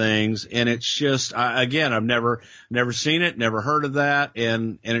perception of things. And it's just, again, I've never seen it, never heard of that.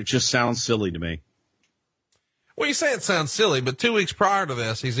 And it just sounds silly to me. Well, you say it sounds silly, but 2 weeks prior to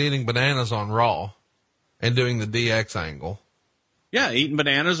this, he's eating bananas on Raw and doing the DX angle. Yeah, eating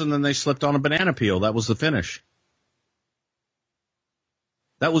bananas, and then they slipped on a banana peel. That was the finish.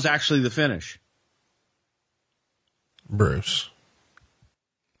 That was actually the finish. Bruce,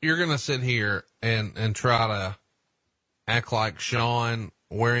 you're going to sit here and try to act like Shawn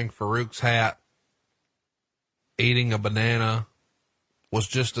wearing Farouk's hat, eating a banana, was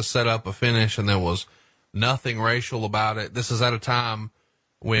just to set up a finish, and there was nothing racial about it. This is at a time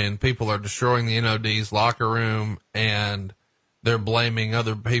when people are destroying the NOD's locker room and they're blaming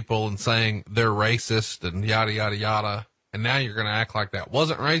other people and saying they're racist and yada, yada, yada. And now you're going to act like that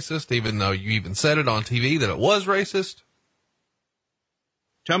wasn't racist, even though you even said it on TV that it was racist.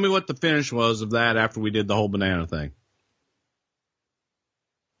 Tell me what the finish was of that after we did the whole banana thing.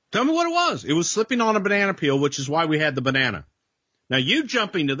 Tell me what it was. It was slipping on a banana peel, which is why we had the banana. Now, you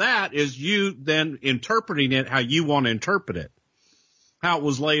jumping to that is you then interpreting it how you want to interpret it. How it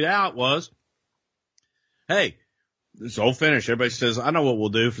was laid out was, hey, this whole finish, everybody says, I know what we'll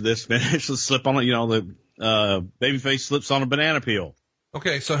do for this finish. Let's slip on it. The babyface slips on a banana peel.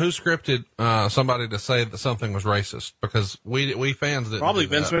 Okay, so who scripted somebody to say that something was racist? Because we fans didn't. Probably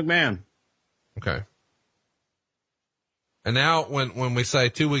Vince McMahon. Okay. And now when we say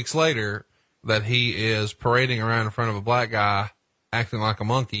 2 weeks later that he is parading around in front of a black guy acting like a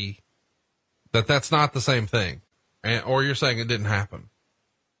monkey, that's not the same thing. Or you're saying it didn't happen.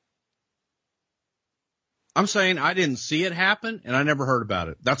 I'm saying I didn't see it happen and I never heard about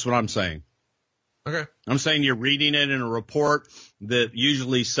it. That's what I'm saying. Okay. I'm saying you're reading it in a report that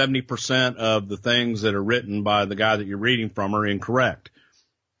usually 70% of the things that are written by the guy that you're reading from are incorrect.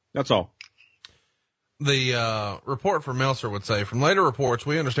 That's all. The report from Meltzer would say, from later reports,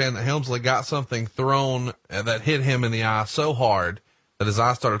 we understand that Helmsley got something thrown that hit him in the eye so hard that his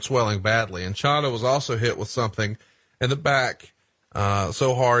eye started swelling badly. And Chanda was also hit with something in the back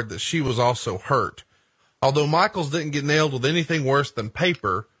so hard that she was also hurt. Although Michaels didn't get nailed with anything worse than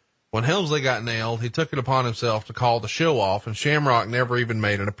paper, when Helmsley got nailed, he took it upon himself to call the show off, and Shamrock never even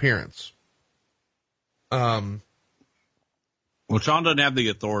made an appearance. Well, Sean doesn't have the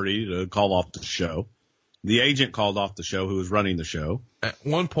authority to call off the show. The agent called off the show who was running the show. At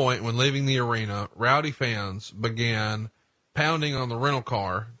one point, when leaving the arena, rowdy fans began pounding on the rental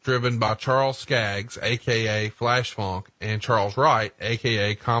car driven by Charles Skaggs, a.k.a. Flash Funk, and Charles Wright,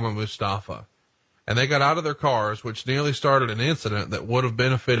 a.k.a. Kama Mustafa. And they got out of their cars, which nearly started an incident that would have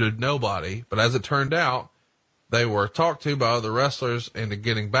benefited nobody. But as it turned out, they were talked to by other wrestlers into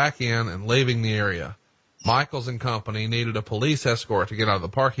getting back in and leaving the area. Michaels and company needed a police escort to get out of the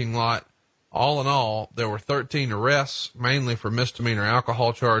parking lot. All in all, there were 13 arrests, mainly for misdemeanor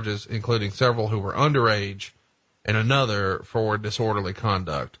alcohol charges, including several who were underage, and another for disorderly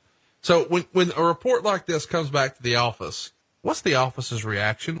conduct. So when a report like this comes back to the office, what's the office's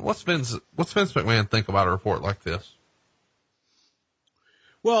reaction? What's Vince McMahon think about a report like this?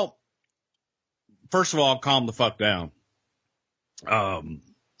 Well, first of all, calm the fuck down.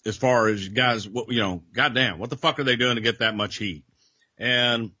 As far as guys, goddamn, what the fuck are they doing to get that much heat?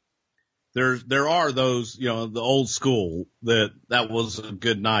 And there are those, the old school that was a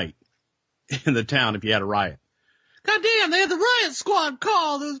good night in the town if you had a riot. Goddamn, they had the riot squad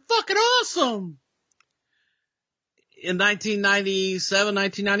called. It was fucking awesome. In 1997,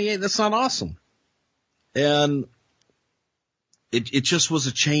 1998, that's not awesome. And it just was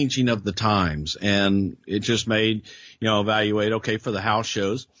a changing of the times, and it just made, evaluate, okay, for the house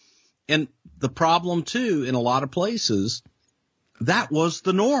shows. And the problem too, in a lot of places, that was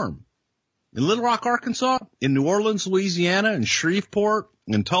the norm. In Little Rock, Arkansas, in New Orleans, Louisiana, in Shreveport,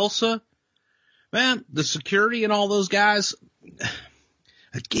 in Tulsa, man, the security and all those guys,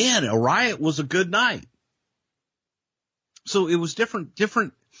 again, a riot was a good night. So it was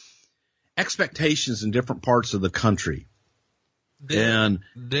different expectations in different parts of the country. Did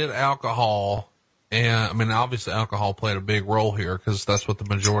alcohol, and obviously alcohol played a big role here because that's what the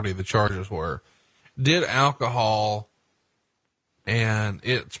majority of the charges were. Did alcohol and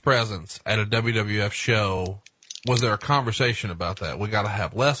its presence at a WWF show, was there a conversation about that? We got to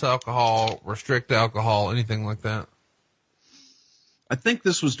have less alcohol, restrict alcohol, anything like that? I think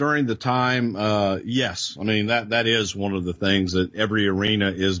this was during the time, yes. I mean, that is one of the things that every arena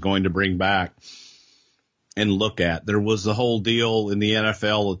is going to bring back and look at. There was the whole deal in the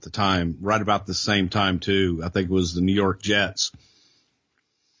NFL at the time, right about the same time too. I think it was the New York Jets,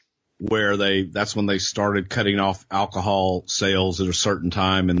 where that's when they started cutting off alcohol sales at a certain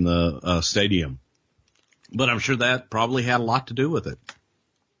time in the stadium. But I'm sure that probably had a lot to do with it.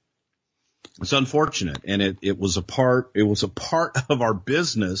 It's unfortunate. And it was a part of our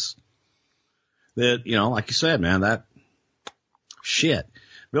business that, like you said, man, that shit.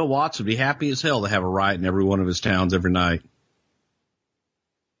 Bill Watts would be happy as hell to have a riot in every one of his towns every night.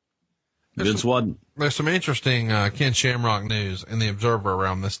 Vince wasn't. There's some interesting Ken Shamrock news in the Observer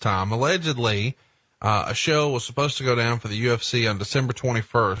around this time. Allegedly, a show was supposed to go down for the UFC on December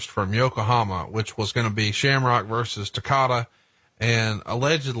 21st from Yokohama, which was going to be Shamrock versus Takada. And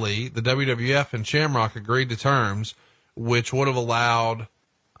allegedly, the WWF and Shamrock agreed to terms which would have allowed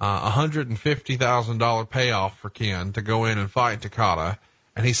 $150,000 payoff for Ken to go in and fight Takada.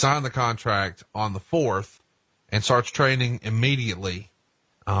 And he signed the contract on the 4th and starts training immediately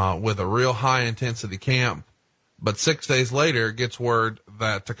with a real high-intensity camp. But 6 days later, gets word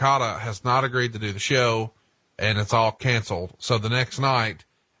that Takada has not agreed to do the show, and it's all canceled. So the next night,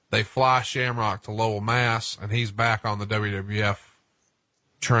 they fly Shamrock to Lowell, Mass., and he's back on the WWF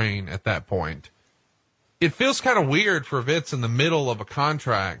train at that point. It feels kind of weird for Vince in the middle of a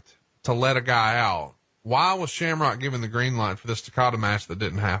contract to let a guy out. Why was Shamrock given the green light for this Takada match that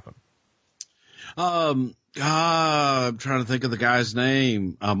didn't happen? I'm trying to think of the guy's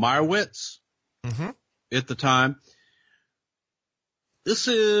name. Meyerowitz. Mm-hmm. At the time. This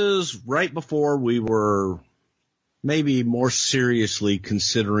is right before we were maybe more seriously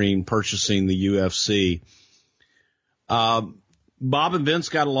considering purchasing the UFC. Bob and Vince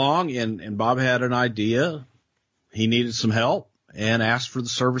got along, and Bob had an idea. He needed some help and asked for the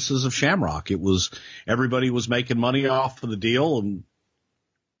services of Shamrock. Everybody was making money off of the deal, and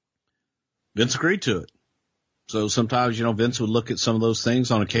Vince agreed to it. So sometimes, Vince would look at some of those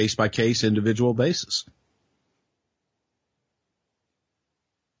things on a case-by-case individual basis.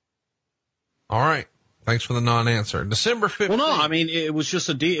 All right. Thanks for the non-answer. December 15th. Well, no, it was just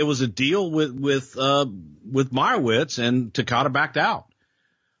a deal. It was a deal with Meyerowitz, and Takada backed out.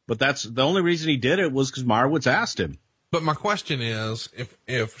 But that's the only reason he did it was because Meyerowitz asked him. But my question is,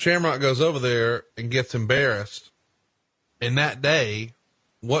 if Shamrock goes over there and gets embarrassed in that day,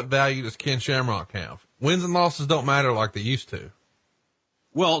 what value does Ken Shamrock have? Wins and losses don't matter like they used to.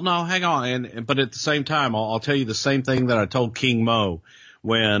 Well, no, hang on. But at the same time, I'll tell you the same thing that I told King Mo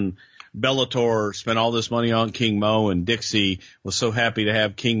when Bellator spent all this money on King Mo, and Dixie was so happy to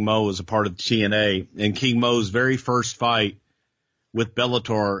have King Mo as a part of the TNA. And King Mo's very first fight with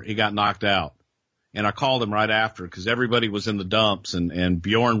Bellator, he got knocked out. And I called him right after because everybody was in the dumps, and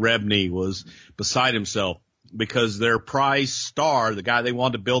Bjorn Rebney was beside himself because their prize star, the guy they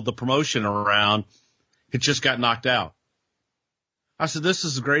wanted to build the promotion around, had just got knocked out. I said, this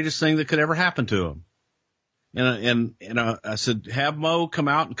is the greatest thing that could ever happen to him. And I said, have Mo come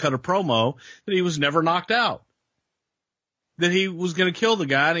out and cut a promo that he was never knocked out, that he was going to kill the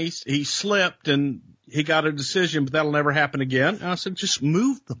guy, and he slipped and he got a decision, but that'll never happen again. And I said, just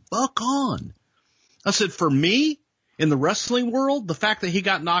move the fuck on. I said, for me, in the wrestling world, the fact that he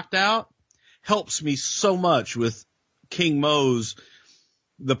got knocked out helps me so much with King Mo's,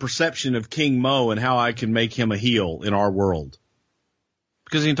 the perception of King Mo and how I can make him a heel in our world.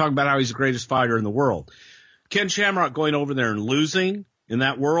 Because he can talk about how he's the greatest fighter in the world. Ken Shamrock going over there and losing in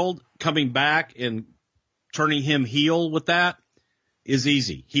that world, coming back and turning him heel with that is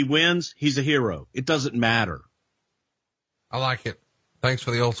easy. He wins, he's a hero. It doesn't matter. I like it. Thanks for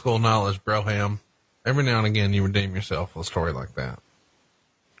the old school knowledge, Broham. Every now and again, you redeem yourself with a story like that.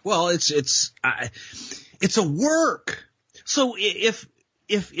 Well, it's a work. So if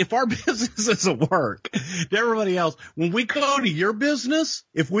our business is a work to everybody else, when we go to your business,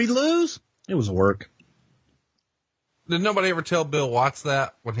 if we lose, it was a work. Did nobody ever tell Bill Watts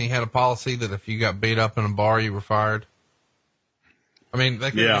that when he had a policy that if you got beat up in a bar, you were fired? I mean,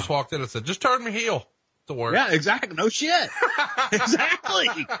 they could have just walked in and said, just turn me heel. To work. Yeah, exactly. No shit. Exactly.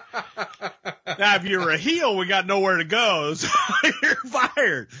 Now, if you're a heel, we got nowhere to go, so you're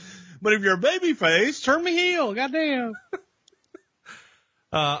fired. But if you're a baby face, turn me heel. Goddamn.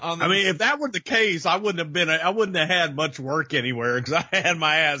 I mean, if that were the case, I wouldn't have had much work anywhere because I had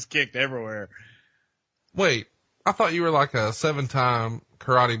my ass kicked everywhere. Wait, I thought you were like a 7-time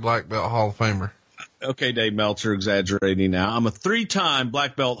karate black belt Hall of Famer. Okay, Dave Meltzer exaggerating now. I'm a 3-time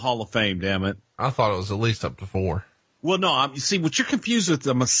black belt Hall of Fame, damn it. I thought it was at least up to 4. Well, no, you see, what you're confused with,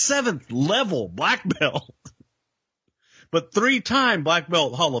 I'm a 7th level black belt, but 3-time black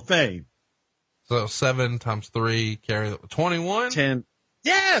belt Hall of Fame. So 7 times 3, carry 21? 10.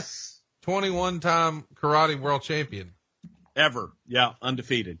 Yes! 21-time karate world champion. Ever. Yeah,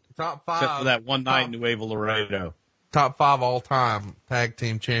 undefeated. Top 5. Except for that one night in Nuevo Laredo. Top 5 all-time tag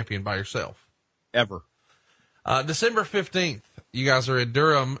team champion by yourself. Ever. December 15th, you guys are at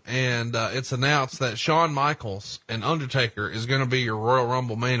Durham, and it's announced that Shawn Michaels and Undertaker is going to be your Royal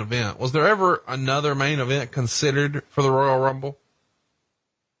Rumble main event. Was there ever another main event considered for the Royal Rumble?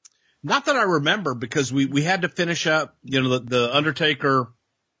 Not that I remember, because we had to finish up, the Undertaker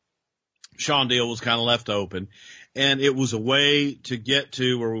Shawn deal was kind of left open, and it was a way to get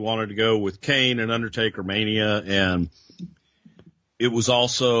to where we wanted to go with Kane and Undertaker Mania, and it was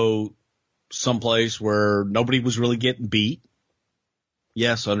also someplace where nobody was really getting beat.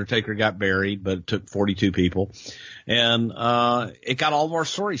 Yes, Undertaker got buried, but it took 42 people, and it got all of our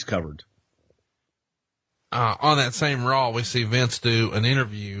stories covered. On that same Raw, we see Vince do an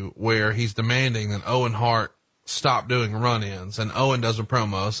interview where he's demanding that Owen Hart stop doing run-ins, and Owen does a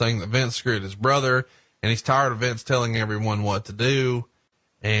promo saying that Vince screwed his brother, and he's tired of Vince telling everyone what to do,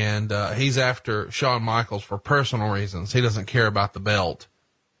 and he's after Shawn Michaels for personal reasons. He doesn't care about the belt.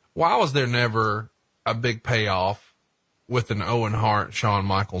 Why was there never a big payoff with an Owen Hart, Shawn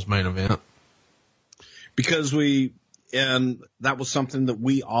Michaels main event? Because and that was something that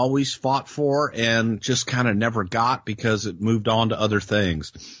we always fought for and just kind of never got because it moved on to other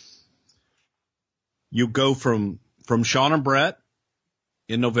things. You go from Shawn and Brett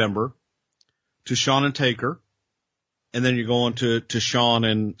in November to Shawn and Taker, and then you're going to Shawn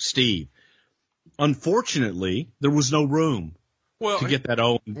and Steve. Unfortunately, there was no room to get that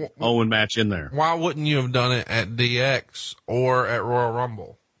Owen match in there. Why wouldn't you have done it at DX or at Royal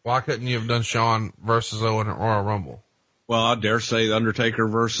Rumble? Why couldn't you have done Shawn versus Owen at Royal Rumble? Well, I dare say the Undertaker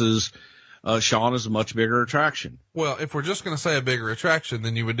versus Shawn is a much bigger attraction. Well, if we're just going to say a bigger attraction,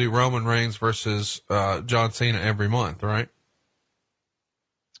 then you would do Roman Reigns versus John Cena every month, right?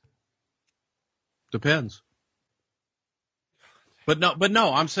 Depends. But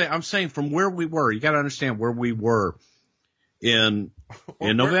no, I'm saying from where we were, you got to understand where we were in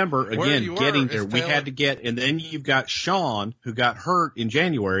November. Again, getting there, we had to get, and then you've got Shawn who got hurt in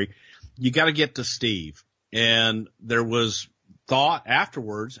January. You got to get to Steve. And there was thought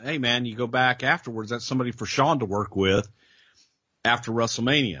afterwards, hey man, you go back afterwards, that's somebody for Shawn to work with after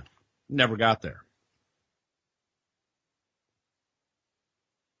WrestleMania. Never got there.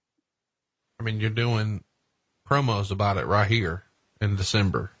 I mean, you're doing promos about it right here in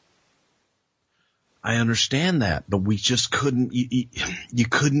December. I understand that, but we just couldn't, you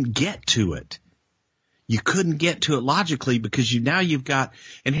couldn't get to it. You couldn't get to it logically because you've got,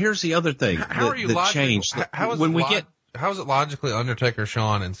 and here's the other thing that changed. How is when it we get, how is it logically Undertaker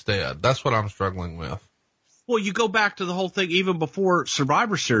Shawn instead? That's what I'm struggling with. Well, you go back to the whole thing even before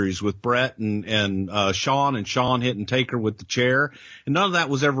Survivor Series with Brett and Shawn hitting Taker with the chair, and none of that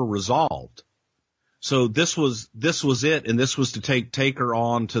was ever resolved. So this was it, and this was to take Taker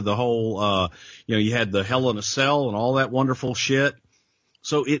on to the whole, you had the Hell in a Cell and all that wonderful shit.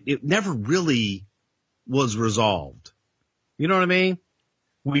 So it never really was resolved. You know what I mean?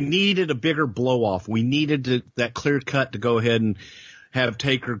 We needed a bigger blow off. We needed that clear cut to go ahead and have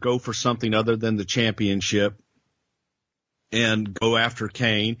Taker go for something other than the championship and go after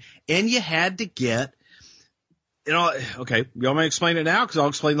Kane. And you had to get, okay, you want me to explain it now? Because I'll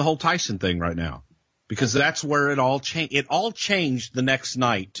explain the whole Tyson thing right now. Because that's where it all changed. It all changed the next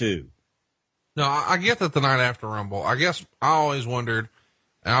night, too. No, I get that the night after Rumble. I guess I always wondered,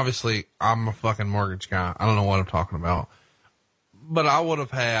 and obviously I'm a fucking mortgage guy. I don't know what I'm talking about. But I would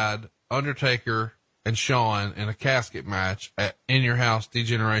have had Undertaker and Shawn in a casket match at In Your House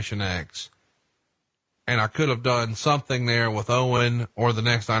D-Generation X. And I could have done something there with Owen or the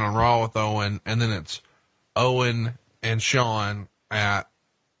next night on Raw with Owen. And then it's Owen and Shawn at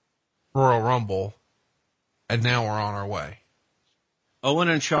Royal Rumble. And now we're on our way. Owen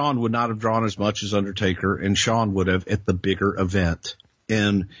and Shawn would not have drawn as much as Undertaker, and Shawn would have at the bigger event.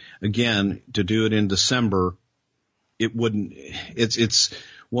 And again, to do it in December, it wouldn't, it's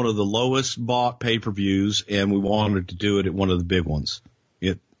one of the lowest bought pay-per-views, and we wanted to do it at one of the big ones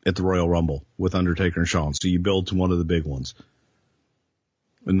at the Royal Rumble with Undertaker and Shawn. So you build to one of the big ones.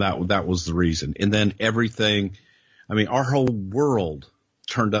 And that was the reason. And then everything, our whole world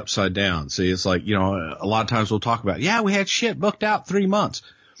turned upside down. See, it's like, a lot of times we'll talk about, we had shit booked out 3 months.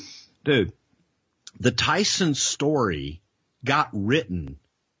 Dude, the Tyson story got written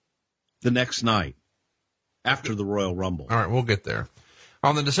the next night after the Royal Rumble. All right, we'll get there.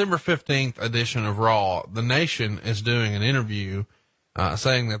 On the December 15th edition of Raw, The Nation is doing an interview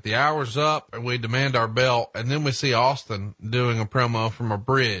saying that the hour's up and we demand our belt. And then we see Austin doing a promo from a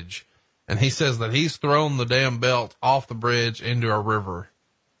bridge. And he says that he's thrown the damn belt off the bridge into a river.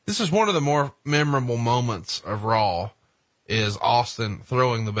 This is one of the more memorable moments of Raw, is Austin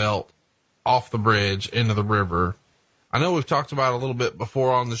throwing the belt off the bridge into the river. I know we've talked about it a little bit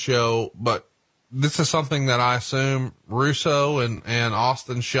before on the show, but this is something that I assume Russo and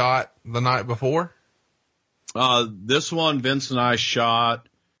Austin shot the night before. This one, Vince and I shot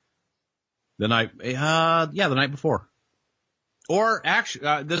the night before. Or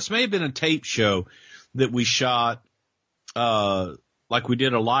actually, this may have been a tape show that we shot, like we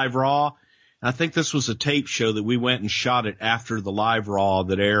did a live Raw. And I think this was a tape show that we went and shot it after the live Raw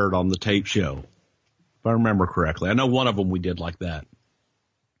that aired on the tape show, if I remember correctly. I know one of them we did like that.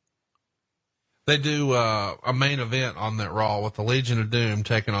 They do a main event on that Raw with the Legion of Doom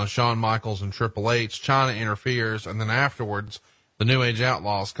taking on Shawn Michaels and Triple H. Chyna interferes, and then afterwards, the New Age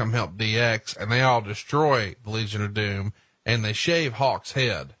Outlaws come help DX, and they all destroy the Legion of Doom, and they shave Hawk's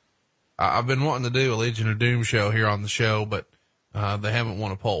head. I've been wanting to do a Legion of Doom show here on the show, but they haven't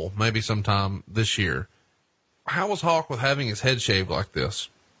won a poll. Maybe sometime this year. How was Hawk with having his head shaved like this?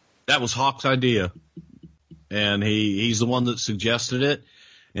 That was Hawk's idea. And he's the one that suggested it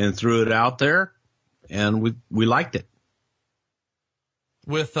and threw it out there, and we liked it.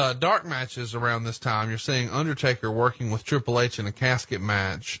 With dark matches around this time, you're seeing Undertaker working with Triple H in a casket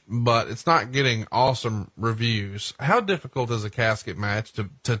match, but it's not getting awesome reviews. How difficult is a casket match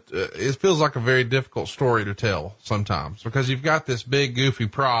it feels like a very difficult story to tell sometimes, because you've got this big goofy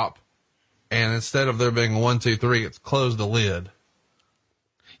prop, and instead of there being a 1, 2, 3, it's closed the lid.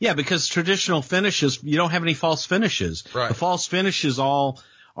 Yeah, because traditional finishes, you don't have any false finishes. Right. The false finishes all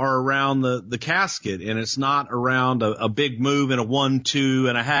are around the casket, and it's not around a big move in a 1,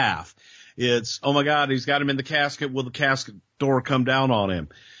 2.5. It's, oh my God, he's got him in the casket. Will the casket door come down on him?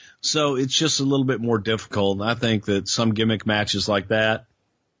 So it's just a little bit more difficult. And I think that some gimmick matches like that,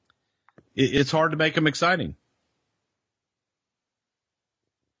 it's hard to make them exciting.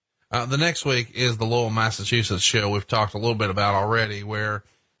 The next week is the Lowell, Massachusetts show we've talked a little bit about already, where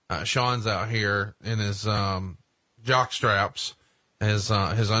Shawn's out here in his jock straps, his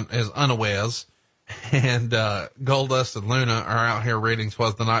unawares, and Goldust and Luna are out here reading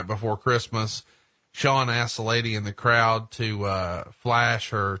 'Twas the Night Before Christmas. Shawn asks a lady in the crowd to flash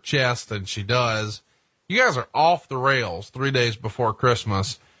her chest, and she does. You guys are off the rails 3 days before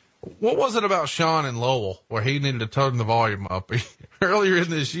Christmas. What was it about Shawn and Lowell where he needed to turn the volume up? Earlier in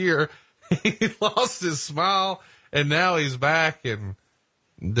this year, he lost his smile, and now he's back and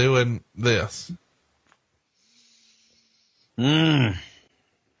doing this.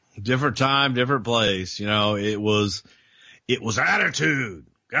 Different time, different place. It was attitude.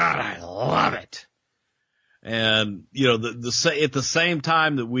 God, I love it. And, you know, at the same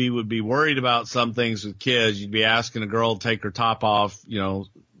time that we would be worried about some things with kids, you'd be asking a girl to take her top off, you know,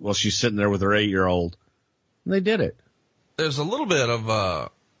 while she's sitting there with her 8-year-old. And they did it. There's a little bit of a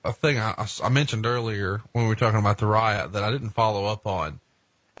thing I mentioned earlier when we were talking about the riot that I didn't follow up on.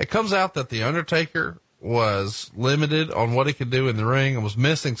 It comes out that The Undertaker was limited on what he could do in the ring and was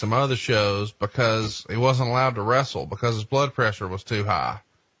missing some other shows because he wasn't allowed to wrestle because his blood pressure was too high.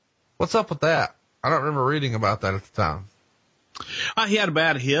 What's up with that? I don't remember reading about that at the time. He had a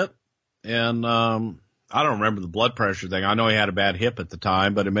bad hip, and I don't remember the blood pressure thing. I know he had a bad hip at the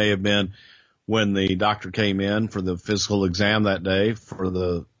time, but it may have been when the doctor came in for the physical exam that day for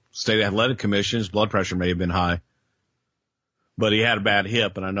the State Athletic Commission. His blood pressure may have been high, but he had a bad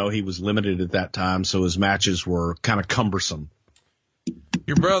hip, and I know he was limited at that time, so his matches were kind of cumbersome.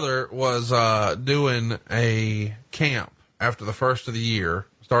 Your brother was doing a camp after the first of the year,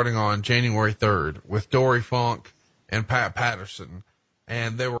 starting on January 3rd, with Dory Funk and Pat Patterson.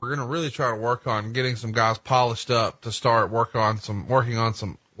 And they were going to really try to work on getting some guys polished up to start working on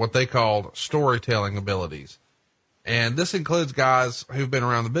some what they called storytelling abilities. And this includes guys who've been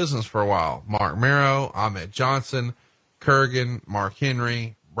around the business for a while. Mark Mero, Ahmed Johnson, Kurgan, Mark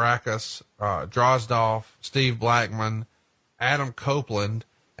Henry, Brackus, Drozdoff, Steve Blackman, Adam Copeland,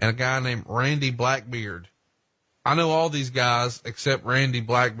 and a guy named Randy Blackbeard. I know all these guys except Randy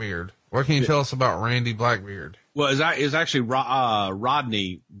Blackbeard. What can you tell us about Randy Blackbeard? Well, is actually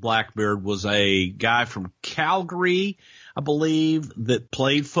Rodney Blackbeard was a guy from Calgary, I believe, that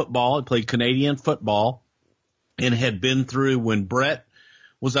played football. He played Canadian football and had been through when Brett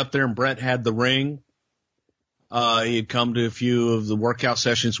was up there and Brett had the ring. He had come to a few of the workout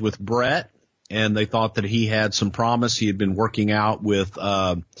sessions with Brett, and they thought that he had some promise. He had been working out with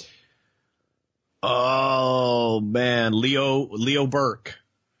Leo Burke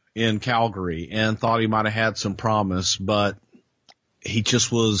in Calgary, and thought he might have had some promise, but he just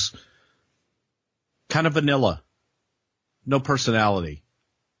was kind of vanilla, no personality.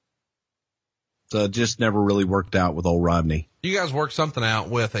 So it just never really worked out with old Rodney. You guys worked something out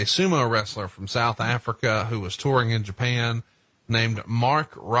with a sumo wrestler from South Africa who was touring in Japan named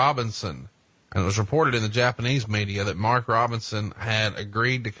Mark Robinson. And it was reported in the Japanese media that Mark Robinson had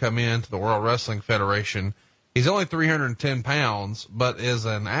agreed to come into the World Wrestling Federation. He's only 310 pounds, but is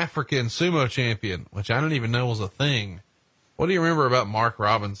an African sumo champion, which I didn't even know was a thing. What do you remember about Mark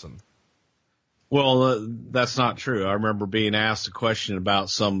Robinson? Well, that's not true. I remember being asked a question about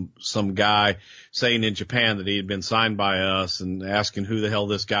some guy saying in Japan that he had been signed by us and asking who the hell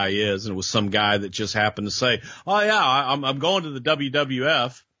this guy is. And it was some guy that just happened to say, oh yeah, I'm going to the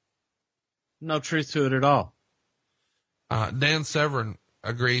WWF. No truth to it at all. Dan Severn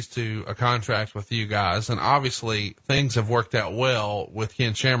agrees to a contract with you guys. And obviously things have worked out well with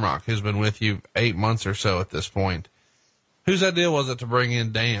Ken Shamrock, who's been with you 8 months or so at this point. Whose idea was it to bring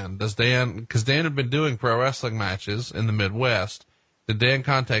in Dan? Because Dan had been doing pro wrestling matches in the Midwest. Did Dan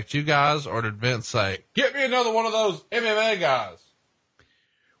contact you guys, or did Vince say, get me another one of those MMA guys?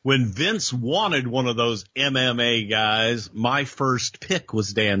 When Vince wanted one of those MMA guys, my first pick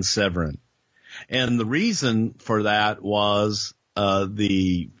was Dan Severn. And the reason for that was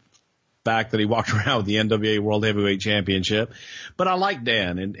the fact that he walked around with the NWA World Heavyweight Championship. But I like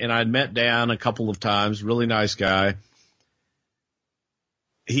Dan, and I'd met Dan a couple of times, really nice guy.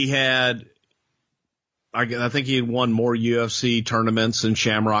 He had, I think he had won more UFC tournaments than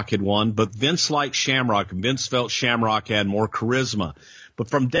Shamrock had won, but Vince liked Shamrock, and Vince felt Shamrock had more charisma. But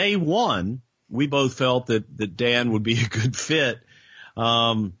from day one, we both felt that Dan would be a good fit.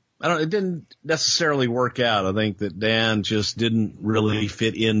 It didn't necessarily work out. I think that Dan just didn't really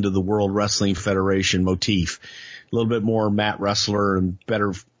fit into the World Wrestling Federation motif. A little bit more mat wrestler and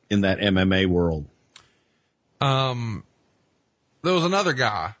better in that MMA world. There was another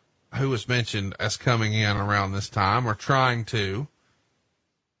guy who was mentioned as coming in around this time, or trying to.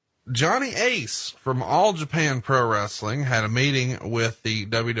 Johnny Ace from All Japan Pro Wrestling had a meeting with the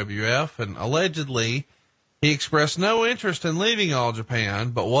WWF, and allegedly he expressed no interest in leaving All Japan,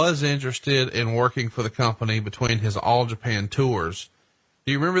 but was interested in working for the company between his All Japan tours.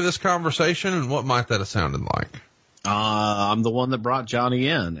 Do you remember this conversation, and what might that have sounded like? I'm the one that brought Johnny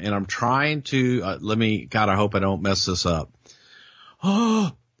in, and I'm trying to, God, I hope I don't mess this up.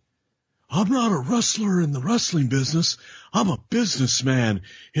 I'm not a wrestler in the wrestling business. I'm a businessman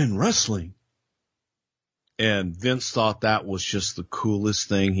in wrestling. And Vince thought that was just the coolest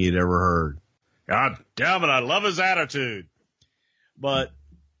thing he had ever heard. God damn it, I love his attitude. But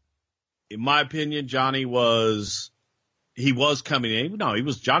in my opinion, Johnny was coming in. No,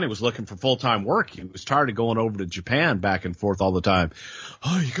 Johnny was looking for full-time work. He was tired of going over to Japan back and forth all the time.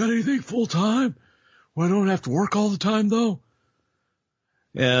 Oh, you got anything full-time? Well, I don't have to work all the time though.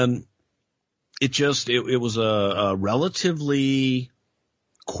 And it was a relatively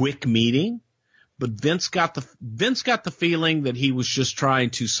quick meeting, but Vince got the feeling that he was just trying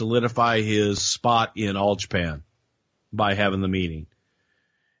to solidify his spot in All Japan by having the meeting.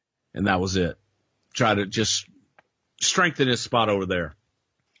 And that was it. Try to just strengthen his spot over there.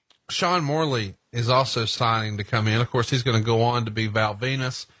 Sean Morley is also signing to come in. Of course, he's going to go on to be Val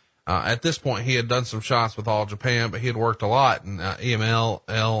Venus. At this point, he had done some shots with All Japan, but he had worked a lot in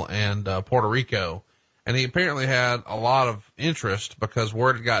EML and Puerto Rico. And he apparently had a lot of interest because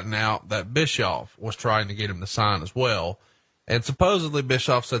word had gotten out that Bischoff was trying to get him to sign as well. And supposedly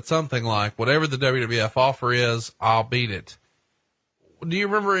Bischoff said something like, whatever the WWF offer is, I'll beat it. Do you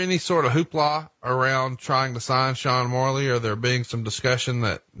remember any sort of hoopla around trying to sign Sean Morley, or there being some discussion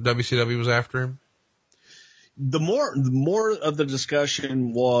that WCW was after him? The more of the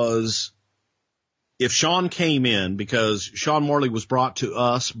discussion was if Sean came in, because Sean Morley was brought to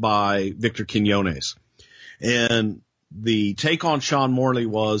us by Victor Quinones. And the take on Sean Morley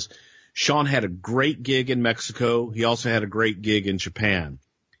was Sean had a great gig in Mexico. He also had a great gig in Japan.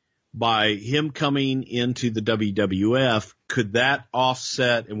 By him coming into the WWF, could that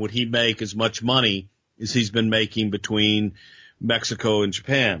offset, and would he make as much money as he's been making between Mexico and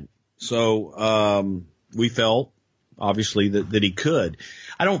Japan? So we felt, obviously, that he could.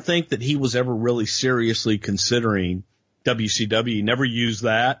 I don't think that he was ever really seriously considering WCW. He never used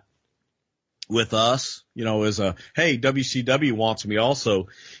that with us, as a, hey, WCW wants me also.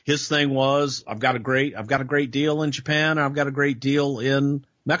 His thing was, I've got a great deal in Japan, I've got a great deal in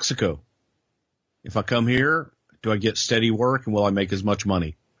Mexico. If I come here, do I get steady work, and will I make as much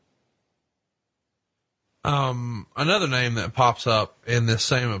money? Another name that pops up in this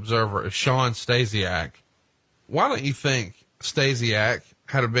same Observer is Shawn Stasiak. Why don't you think Stasiak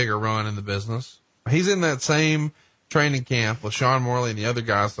had a bigger run in the business? He's in that same training camp with Sean Morley and the other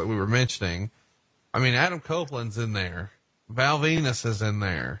guys that we were mentioning. I mean, Adam Copeland's in there. Val Venus is in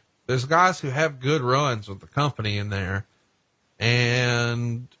there. There's guys who have good runs with the company in there.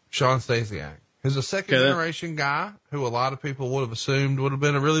 And Shawn Stasiak, who's a second generation guy who a lot of people would have assumed would have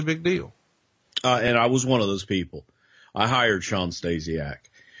been a really big deal. And I was one of those people. I hired Shawn Stasiak.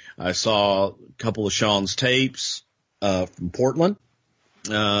 I saw a couple of Sean's tapes, from Portland.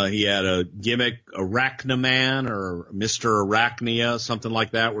 He had a gimmick, Arachnaman or Mr. Arachnia, something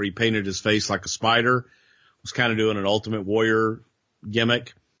like that, where he painted his face like a spider. Was kind of doing an Ultimate Warrior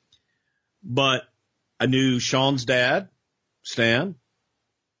gimmick. But I knew Sean's dad, Stan.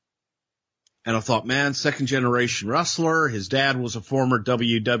 And I thought, man, second generation wrestler. His dad was a former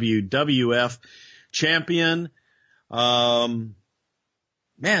WWF champion. Man,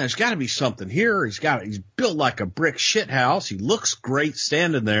 there's got to be something here. He's built like a brick shithouse. He looks great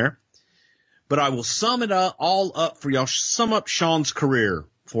standing there. But I will sum it all up for y'all. Sum up Sean's career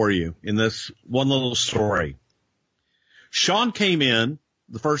for you in this one little story. Sean came in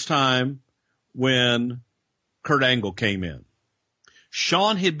the first time when Kurt Angle came in.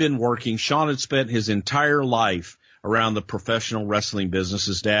 Sean had been working. Sean had spent his entire life around the professional wrestling business.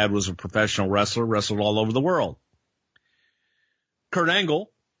 His dad was a professional wrestler, wrestled all over the world. Kurt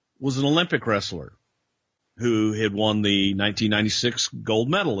Angle was an Olympic wrestler who had won the 1996 gold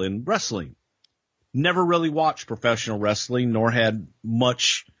medal in wrestling. Never really watched professional wrestling, nor had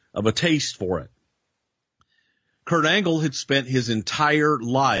much of a taste for it. Kurt Angle had spent his entire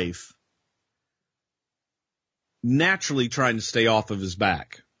life naturally trying to stay off of his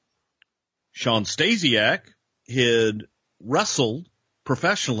back. Shawn Stasiak had wrestled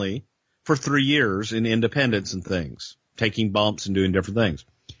professionally for 3 years in independents and things, taking bumps and doing different things.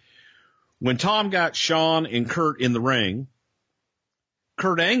 When Tom got Sean and Kurt in the ring,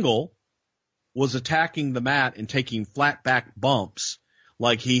 Kurt Angle was attacking the mat and taking flat back bumps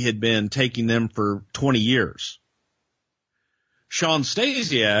like he had been taking them for 20 years. Shawn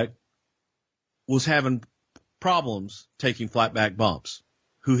Stasiak was having problems taking flat back bumps,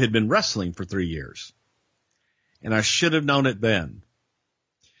 who had been wrestling for 3 years. And I should have known it then.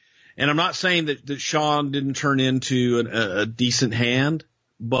 And I'm not saying that Sean didn't turn into a decent hand,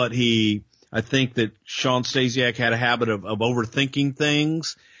 but I think that Shawn Stasiak had a habit of overthinking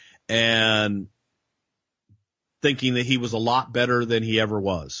things and thinking that he was a lot better than he ever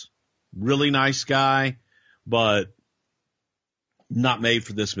was. Really nice guy, but not made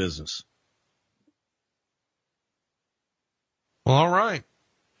for this business. Well, all right.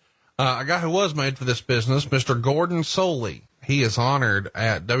 A guy who was made for this business, Mr. Gordon Soley. He is honored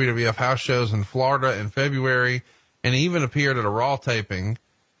at WWF house shows in Florida in February, and he even appeared at a Raw taping.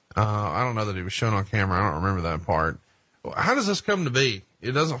 I don't know that he was shown on camera. I don't remember that part. How does this come to be?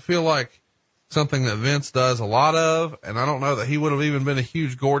 It doesn't feel like something that Vince does a lot of. And I don't know that he would have even been a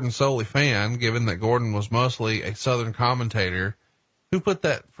huge Gordon Solie fan, given that Gordon was mostly a Southern commentator. Who put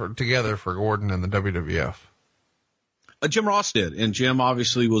that together for Gordon and the WWF? Jim Ross did. And Jim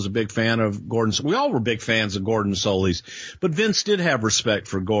obviously was a big fan of Gordon. We all were big fans of Gordon Solie's, but Vince did have respect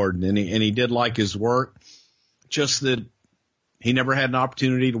for Gordon, and he did like his work. Just that he never had an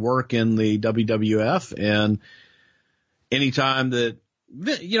opportunity to work in the WWF. And anytime that,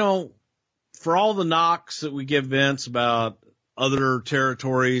 you know, for all the knocks that we give Vince about other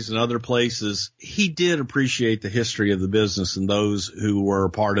territories and other places, he did appreciate the history of the business and those who were a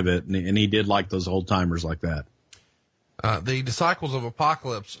part of it. And he did like those old timers like that. The Disciples of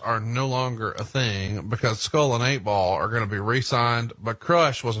Apocalypse are no longer a thing because Skull and 8-Ball are going to be re-signed, but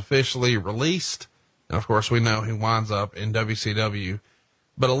Crush was officially released. And of course, we know he winds up in WCW,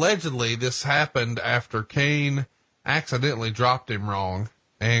 but allegedly this happened after Kane accidentally dropped him wrong,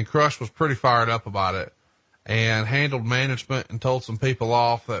 and Crush was pretty fired up about it and handled management and told some people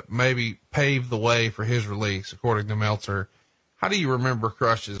off that maybe paved the way for his release, according to Meltzer. How do you remember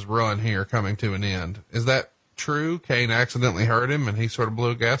Crush's run here coming to an end? Is that true? Kane accidentally hurt him and he sort of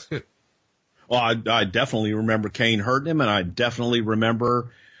blew a gasket? Well, I definitely remember Kane hurting him, and I definitely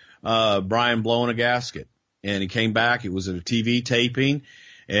remember Brian blowing a gasket. And he came back. It was at a TV taping,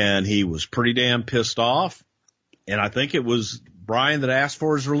 and he was pretty damn pissed off. And I think it was Brian that asked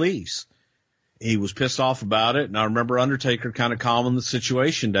for his release. He was pissed off about it, and I remember Undertaker kind of calming the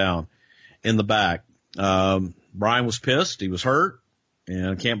situation down in the back. Brian was pissed. He was hurt, and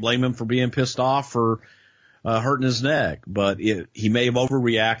I can't blame him for being pissed off for hurting his neck. But he may have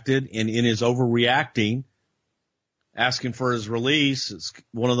overreacted, and in his overreacting, asking for his release, it's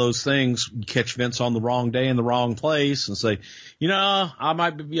one of those things, you catch Vince on the wrong day in the wrong place and say, you know,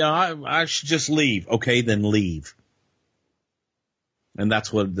 I should just leave. Okay, then leave. And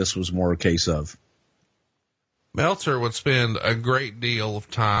that's what this was more a case of. Meltzer would spend a great deal of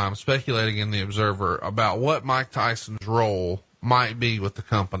time speculating in the Observer about what Mike Tyson's role might be with the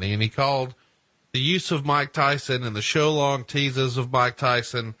company. And he called the use of Mike Tyson and the show-long teases of Mike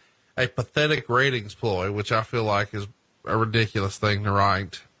Tyson a pathetic ratings ploy, which I feel like is a ridiculous thing to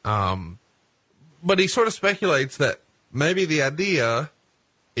write. But he sort of speculates that maybe the idea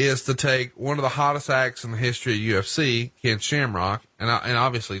is to take one of the hottest acts in the history of UFC, Ken Shamrock, and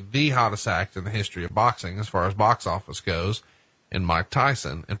obviously the hottest act in the history of boxing as far as box office goes, and Mike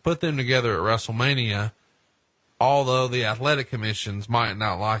Tyson, and put them together at WrestleMania, although the athletic commissions might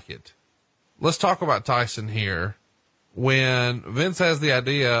not like it. Let's talk about Tyson here. When Vince has the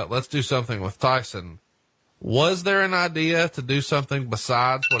idea, let's do something with Tyson, was there an idea to do something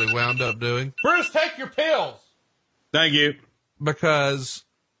besides what he wound up doing? Bruce, take your pills! Thank you. Because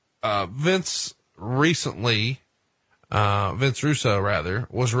Vince Russo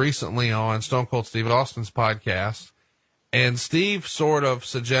was recently on Stone Cold Steve Austin's podcast, and Steve sort of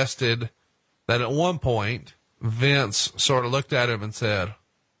suggested that at one point Vince sort of looked at him and said,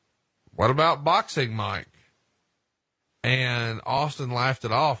 "What about boxing, Mike?" And Austin laughed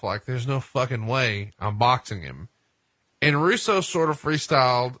it off like, there's no fucking way I'm boxing him. And Russo sort of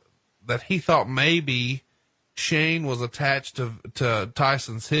freestyled that he thought maybe Shane was attached to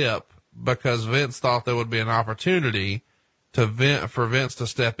Tyson's hip because Vince thought there would be an opportunity for Vince to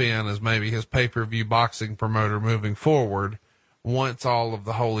step in as maybe his pay-per-view boxing promoter moving forward once all of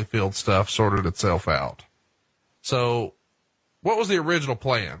the Holyfield stuff sorted itself out. So what was the original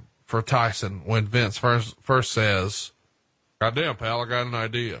plan for Tyson when Vince first says, "Goddamn, pal, I got an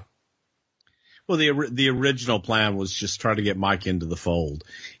idea"? Well, the original plan was just try to get Mike into the fold.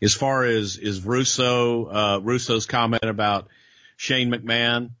 As far as Russo's comment about Shane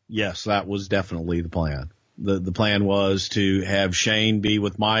McMahon, yes, that was definitely the plan. The plan was to have Shane be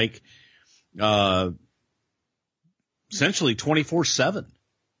with Mike, essentially 24/7.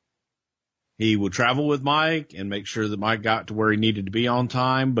 He would travel with Mike and make sure that Mike got to where he needed to be on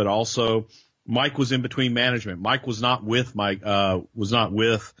time, but also Mike was in between management. Mike was not with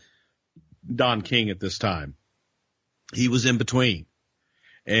Don King at this time. He was in between,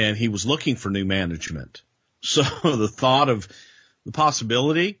 and he was looking for new management. So the thought of the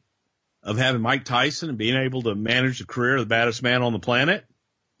possibility of having Mike Tyson and being able to manage the career of the baddest man on the planet,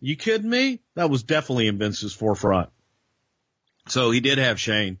 you kidding me? That was definitely in Vince's forefront. So he did have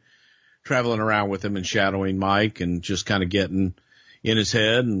Shane traveling around with him and shadowing Mike and just kind of getting in his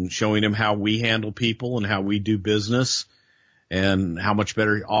head and showing him how we handle people and how we do business and how much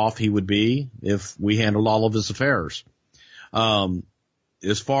better off he would be if we handled all of his affairs.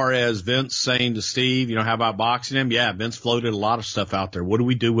 As far as Vince saying to Steve, how about boxing him? Yeah, Vince floated a lot of stuff out there. What do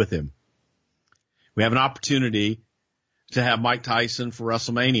we do with him? We have an opportunity to have Mike Tyson for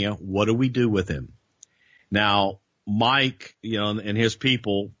WrestleMania. What do we do with him? Now, Mike, and his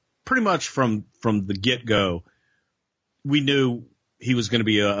people, pretty much from the get-go, we knew he was going to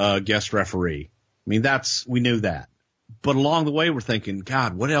be a guest referee. I mean, we knew that. But along the way, we're thinking,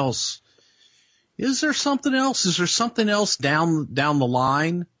 God, what else? Is there something else? Is there something else down the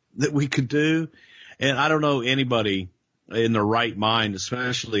line that we could do? And I don't know anybody in their right mind,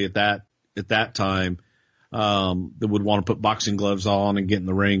 especially at that time, that would want to put boxing gloves on and get in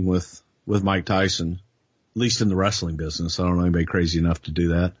the ring with Mike Tyson, at least in the wrestling business. I don't know anybody crazy enough to do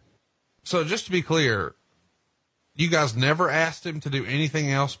that. So just to be clear, you guys never asked him to do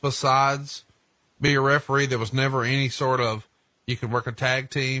anything else besides be a referee? There was never any sort of, you could work a tag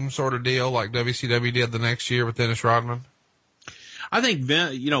team sort of deal like WCW did the next year with Dennis Rodman? I think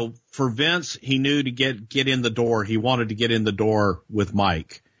for Vince, he knew to get in the door. He wanted to get in the door with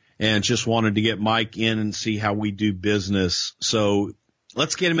Mike and just wanted to get Mike in and see how we do business. So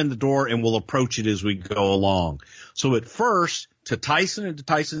let's get him in the door and we'll approach it as we go along. So at first, to Tyson and to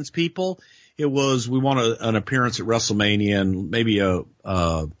Tyson's people, it was, we want an appearance at WrestleMania and maybe a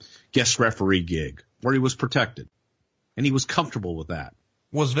guest referee gig where he was protected. And he was comfortable with that.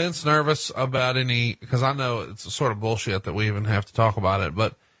 Was Vince nervous about because I know it's a sort of bullshit that we even have to talk about it,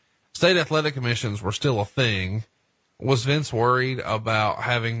 but state athletic commissions were still a thing. Was Vince worried about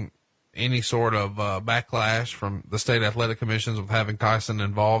having any sort of backlash from the state athletic commissions with having Tyson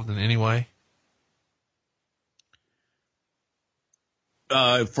involved in any way?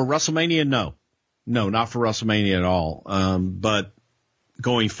 For WrestleMania, no. No, not for WrestleMania at all. But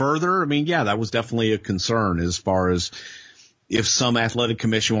going further, I mean, yeah, that was definitely a concern as far as if some athletic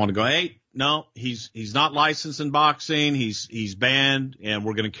commission want to go, hey, no, he's not licensed in boxing. He's banned and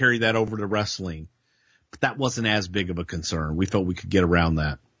we're going to carry that over to wrestling. But that wasn't as big of a concern. We felt we could get around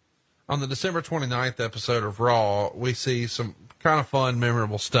that. On the December 29th episode of Raw, we see some kind of fun,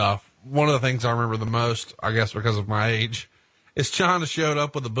 memorable stuff. One of the things I remember the most, I guess because of my age, is China showed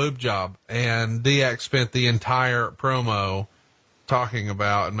up with a boob job and DX spent the entire promo talking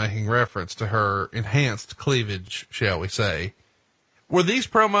about and making reference to her enhanced cleavage, shall we say. Were these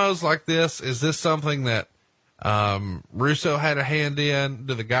promos like this? Is this something that Russo had a hand in?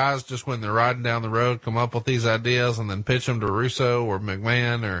 Do the guys just when they're riding down the road come up with these ideas and then pitch them to Russo or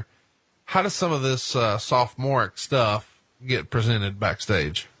McMahon? Or how does some of this sophomoric stuff get presented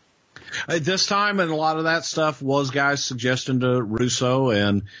backstage? At this time, and a lot of that stuff was guys suggesting to Russo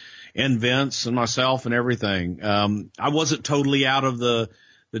and Vince and myself and everything. I wasn't totally out of the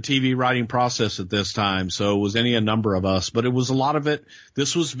TV writing process at this time, so it was a number of us, but it was a lot of it.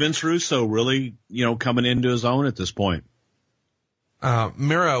 This was Vince Russo really, coming into his own at this point.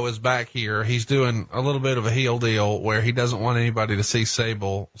 Miro is back here. He's doing a little bit of a heel deal where he doesn't want anybody to see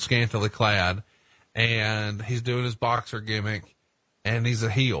Sable scantily clad, and he's doing his boxer gimmick, and he's a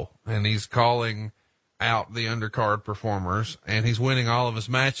heel, and he's calling out the undercard performers, and he's winning all of his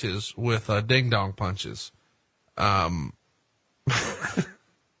matches with ding dong punches.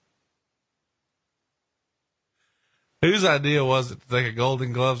 Whose idea was it to take a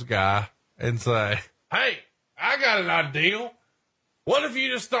Golden Gloves guy and say, hey, I got an idea. What if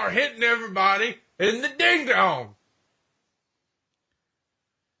you just start hitting everybody in the ding dong?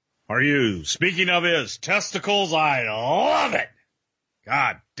 Are you speaking of his testicles? I love it.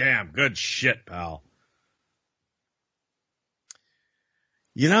 God damn, good shit, pal.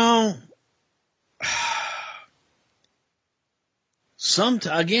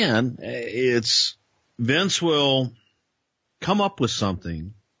 Again, it's Vince will come up with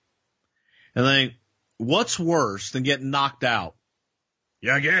something and think, what's worse than getting knocked out?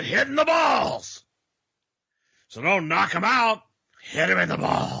 You get hit in the balls. So don't knock him out. Hit him in the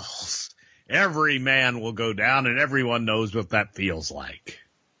balls. Every man will go down and everyone knows what that feels like.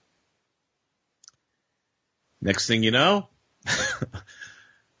 Next thing you know,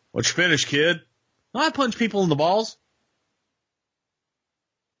 what's your finish, kid? I punch people in the balls.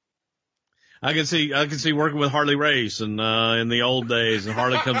 I can see working with Harley Race and in the old days, and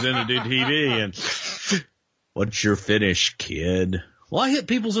Harley comes in to do TV and what's your finish, kid? Well, I hit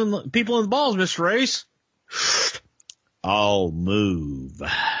people in the balls, Mr. Race. I'll move.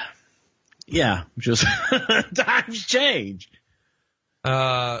 Yeah, just times change.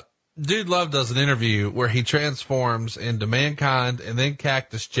 Dude Love does an interview where he transforms into Mankind and then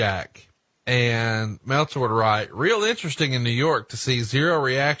Cactus Jack. And Meltzer would write, real interesting in New York to see zero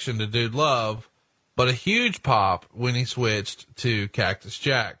reaction to Dude Love, but a huge pop when he switched to Cactus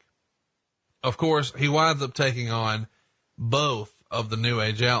Jack. Of course, he winds up taking on both of the New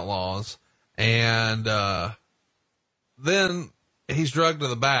Age Outlaws, and then he's drugged to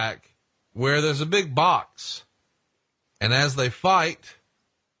the back where there's a big box. And as they fight,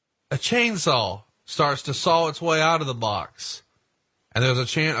 a chainsaw starts to saw its way out of the box. And there's a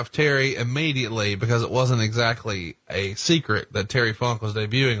chant of Terry immediately, because it wasn't exactly a secret that Terry Funk was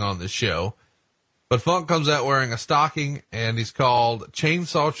debuting on this show. But Funk comes out wearing a stocking, and he's called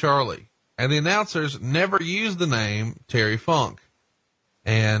Chainsaw Charlie. And the announcers never used the name Terry Funk.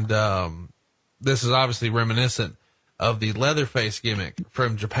 And this is obviously reminiscent of the Leatherface gimmick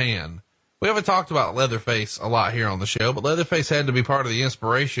from Japan. We haven't talked about Leatherface a lot here on the show, but Leatherface had to be part of the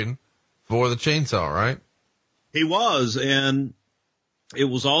inspiration for the chainsaw, right? He was, and it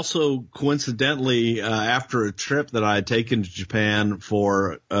was also coincidentally after a trip that I had taken to Japan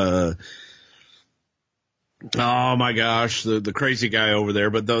for oh my gosh, the crazy guy over there,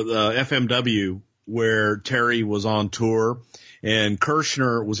 but the FMW, where Terry was on tour, and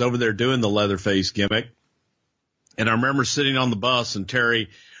Kirshner was over there doing the Leatherface gimmick. And I remember sitting on the bus, and Terry,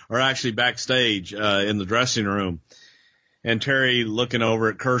 or actually backstage in the dressing room, and Terry looking over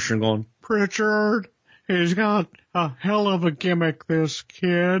at Kirshner going, "Pritchard, he's got a hell of a gimmick, this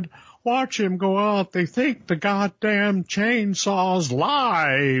kid. Watch him go out. They think the goddamn chainsaw's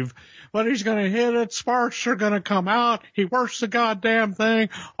live. But he's going to hit it. Sparks are going to come out. He works the goddamn thing.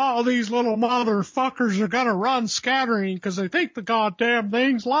 All these little motherfuckers are going to run scattering because they think the goddamn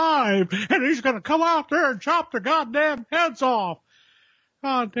thing's live. And he's going to come out there and chop their goddamn heads off.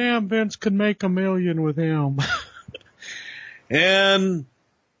 Goddamn, Vince could make $1 million with him." And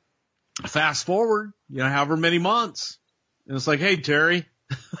fast forward, however many months. And it's like, "Hey, Terry,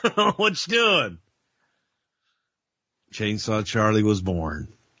 what you doing?" Chainsaw Charlie was born.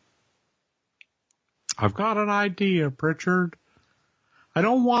 "I've got an idea, Pritchard. I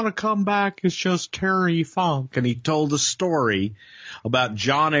don't want to come back as just Terry Funk." And he told a story about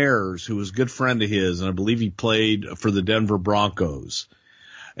John Ayers, who was a good friend of his, and I believe he played for the Denver Broncos.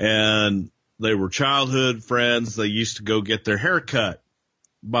 And they were childhood friends. They used to go get their hair cut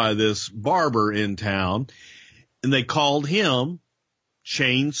by this barber in town, and they called him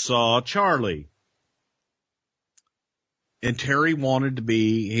Chainsaw Charlie. And Terry wanted to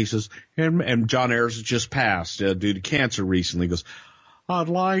be, he says, and John Ayers has just passed due to cancer recently. He goes, "I'd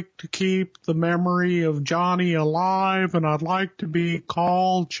like to keep the memory of Johnny alive, and I'd like to be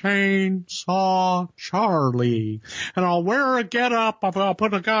called Chainsaw Charlie. And I'll wear a get-up. I'll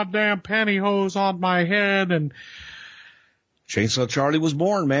put a goddamn pantyhose on my head." And Chainsaw Charlie was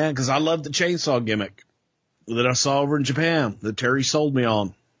born, man, because I loved the chainsaw gimmick that I saw over in Japan that Terry sold me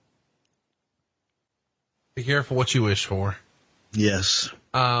on. Be careful what you wish for. Yes.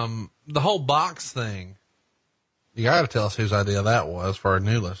 The whole box thing. You got to tell us whose idea that was for our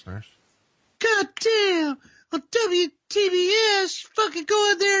new listeners. God damn. On WTBS, fucking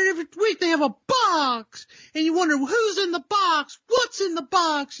go in there every week. They have a box. And you wonder who's in the box, what's in the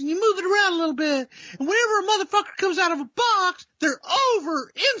box, and you move it around a little bit. And whenever a motherfucker comes out of a box, they're over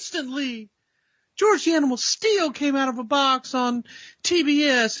instantly. George the Animal Steel came out of a box on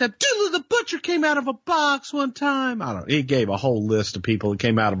TBS. Abdullah the Butcher came out of a box one time. I don't know. He gave a whole list of people that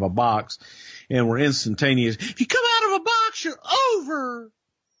came out of a box and were instantaneous. If you come out of a box, you're over.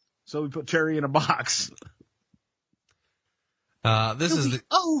 So we put Terry in a box. This is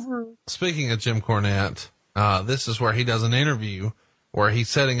over. Speaking of Jim Cornette, this is where he does an interview where he's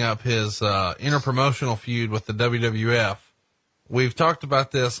setting up his interpromotional feud with the WWF. We've talked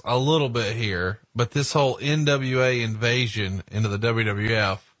about this a little bit here, but this whole NWA invasion into the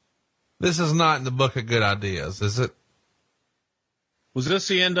WWF, this is not in the book of good ideas, is it? Was this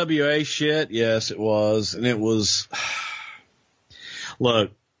the NWA shit? Yes, it was. And it was,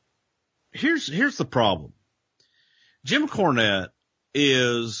 look, here's the problem. Jim Cornette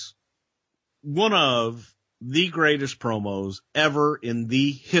is one of the greatest promos ever in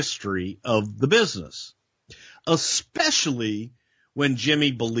the history of the business, especially when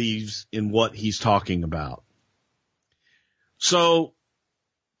Jimmy believes in what he's talking about. So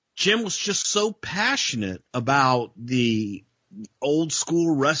Jim was just so passionate about the old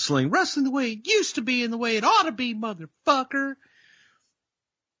school wrestling the way it used to be and the way it ought to be, motherfucker,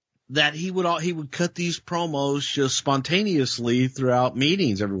 that he would cut these promos just spontaneously throughout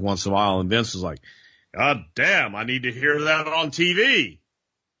meetings every once in a while. And Vince was like, "God damn, I need to hear that on TV."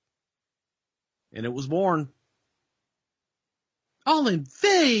 And it was born. I'll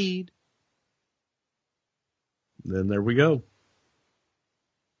invade. Then there we go.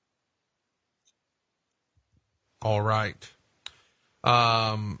 All right.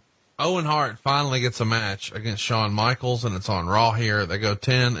 Owen Hart finally gets a match against Shawn Michaels, and it's on Raw here. They go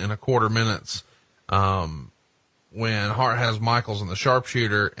 10 1/4 minutes. When Hart has Michaels in the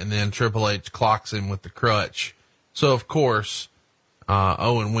sharpshooter, and then Triple H clocks him with the crutch. So of course,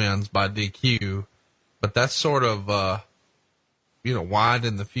 Owen wins by DQ, but that's sort of,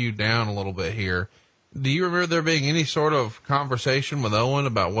 widen the feud down a little bit here. Do you remember there being any sort of conversation with Owen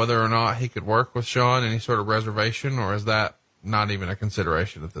about whether or not he could work with Shawn, any sort of reservation, or is that not even a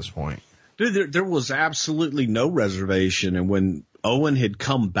consideration at this point? Dude, there was absolutely no reservation. And when Owen had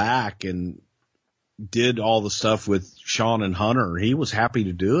come back and did all the stuff with Shawn and Hunter, he was happy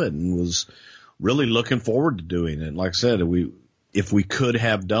to do it and was really looking forward to doing it. Like I said, if we could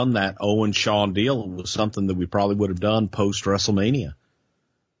have done that Owen-Shawn deal, it was something that we probably would have done post-WrestleMania.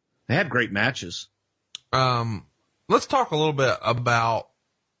 They had great matches. Let's talk a little bit about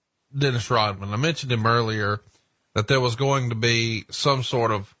Dennis Rodman. I mentioned him earlier that there was going to be some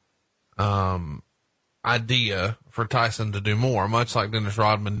sort of idea for Tyson to do more, much like Dennis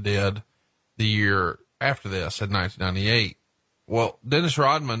Rodman did the year after this in 1998. Well, Dennis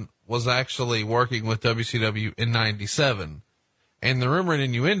Rodman was actually working with WCW in 97. And the rumor and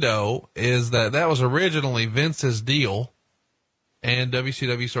innuendo is that that was originally Vince's deal and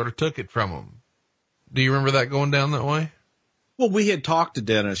WCW sort of took it from him. Do you remember that going down that way? Well, we had talked to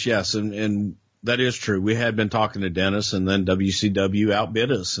Dennis, yes, and that is true. We had been talking to Dennis, and then WCW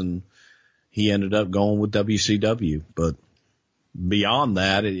outbid us, and he ended up going with WCW. But beyond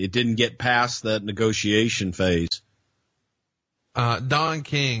that, it didn't get past that negotiation phase. Don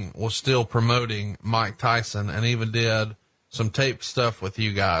King was still promoting Mike Tyson and even did some tape stuff with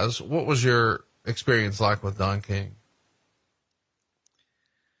you guys. What was your experience like with Don King?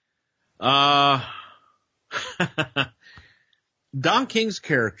 Don King's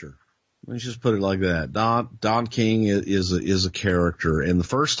character. Let's just put it like that. Don King is a character. And the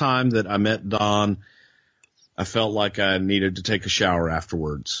first time that I met Don, I felt like I needed to take a shower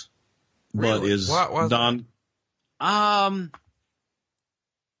afterwards. Really? But Don,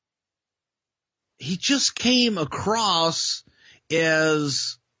 he just came across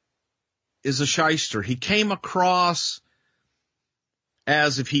as a shyster. He came across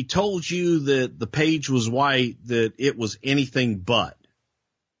as if he told you that the page was white, that it was anything but.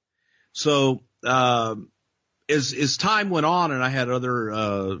 So, as time went on and I had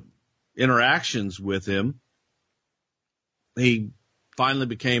other, interactions with him, he finally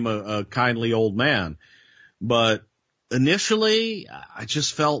became a kindly old man. But initially, I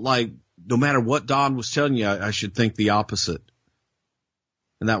just felt like no matter what Don was telling you, I should think the opposite.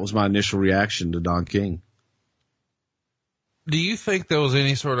 And that was my initial reaction to Don King. Do you think there was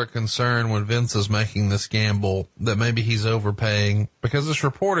any sort of concern when Vince is making this gamble that maybe he's overpaying? Because it's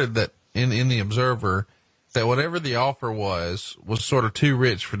reported that in the Observer that whatever the offer was sort of too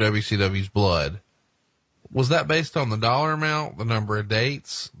rich for WCW's blood. Was that based on the dollar amount, the number of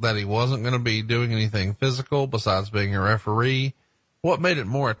dates, that he wasn't going to be doing anything physical besides being a referee? What made it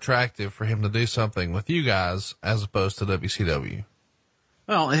more attractive for him to do something with you guys as opposed to WCW?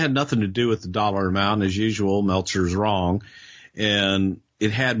 Well, it had nothing to do with the dollar amount. As usual, Meltzer's wrong. And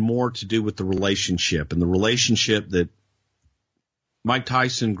it had more to do with the relationship, and the relationship that Mike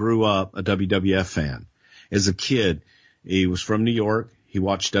Tyson grew up a WWF fan. As a kid, he was from New York. He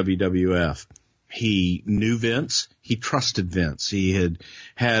watched WWF. He knew Vince. He trusted Vince. He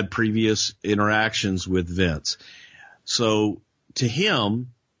had previous interactions with Vince. So to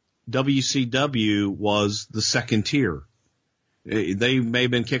him, WCW was the second tier. They may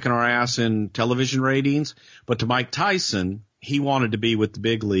have been kicking our ass in television ratings, but to Mike Tyson, he wanted to be with the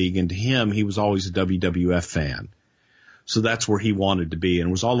big league, and to him, he was always a WWF fan. So that's where he wanted to be, and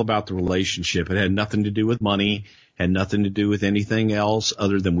it was all about the relationship. It had nothing to do with money, had nothing to do with anything else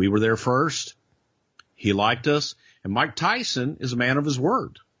other than we were there first. He liked us, and Mike Tyson is a man of his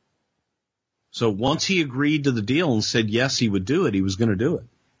word. So once he agreed to the deal and said yes, he would do it, he was going to do it.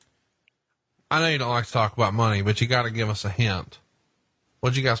 I know you don't like to talk about money, but you got to give us a hint.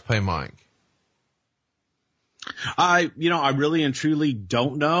 What'd you guys pay Mike? I really and truly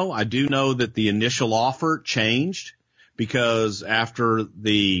don't know. I do know that the initial offer changed because after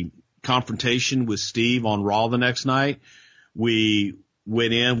the confrontation with Steve on Raw the next night, we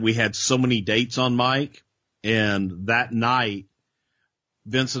went in, we had so many dates on Mike, and that night,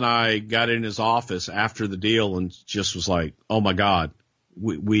 Vince and I got in his office after the deal and just was like, oh my God,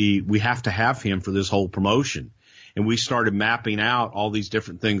 we have to have him for this whole promotion. And we started mapping out all these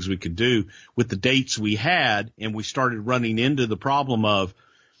different things we could do with the dates we had. And we started running into the problem of,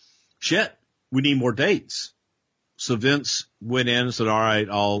 shit, we need more dates. So Vince went in and said, all right,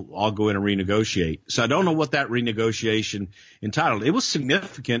 I'll go in and renegotiate. So I don't know what that renegotiation entitled. It was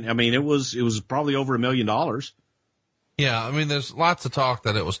significant. I mean, it was probably over $1 million. Yeah. I mean, there's lots of talk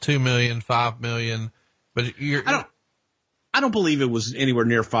that it was 2 million, 5 million, but I don't believe it was anywhere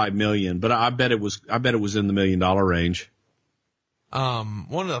near 5 million, but I bet it was in the $1 million range. One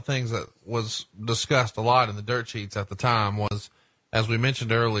of the things that was discussed a lot in the dirt sheets at the time was as we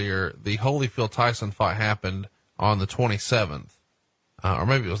mentioned earlier, the Holyfield Tyson fight happened on the 27th, or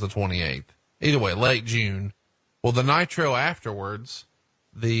maybe it was the 28th. Either way, late June. Well, the Nitro afterwards,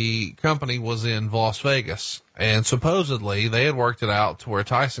 the company was in Las Vegas, and supposedly they had worked it out to where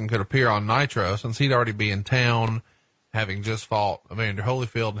Tyson could appear on Nitro since he'd already be in town, having just fought Evander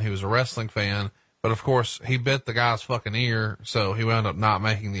Holyfield, and he was a wrestling fan. But of course, he bit the guy's fucking ear, so he wound up not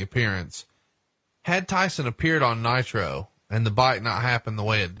making the appearance. Had Tyson appeared on Nitro and the bite not happened the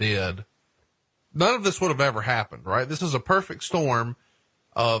way it did, none of this would have ever happened, right? This is a perfect storm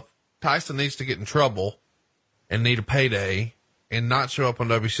of Tyson needs to get in trouble and need a payday and not show up on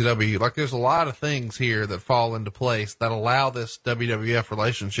WCW. Like, there's a lot of things here that fall into place that allow this WWF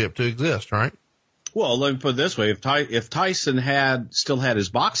relationship to exist, right? Well, let me put it this way. If Tyson still had his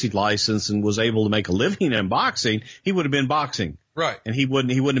boxing license and was able to make a living in boxing, he would have been boxing. Right. And he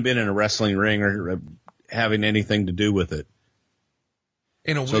wouldn't have been in a wrestling ring or having anything to do with it.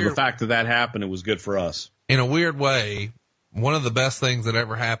 So the fact that happened, it was good for us. In a weird way, one of the best things that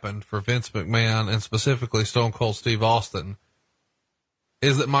ever happened for Vince McMahon and specifically Stone Cold Steve Austin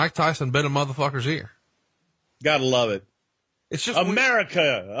is that Mike Tyson bit a motherfucker's ear. Gotta love it. It's just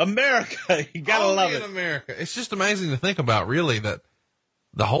America. You gotta love it. America. It's just amazing to think about, really, that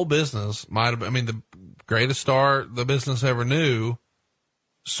the whole business might have been, I mean, the greatest star the business ever knew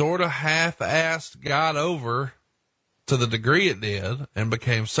sort of half-assed got over to the degree it did and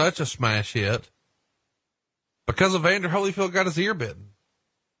became such a smash hit because Evander Holyfield got his ear bitten.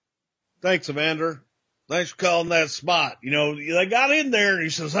 Thanks, Evander. Thanks for calling that spot. You know, they got in there and he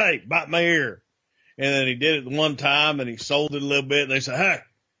says, hey, bite my ear. And then he did it one time and he sold it a little bit. And they said, hey,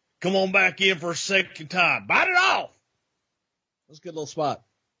 come on back in for a second time. Bite it off. That's a good little spot.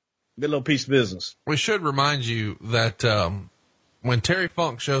 Good little piece of business. We should remind you that when Terry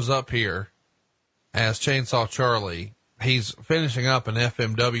Funk shows up here as Chainsaw Charlie, he's finishing up an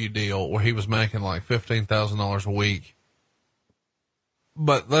FMW deal where he was making like $15,000 a week.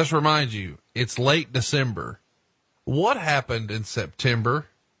 But let's remind you, it's late December. What happened in September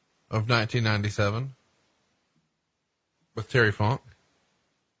of 1997 with Terry Funk?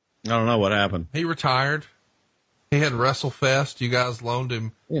 I don't know what happened. He retired. He had WrestleFest. You guys loaned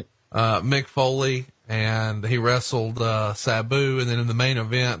him Mick Foley, and he wrestled Sabu. And then in the main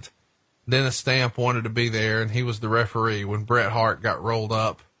event, Dennis Stamp wanted to be there, and he was the referee when Bret Hart got rolled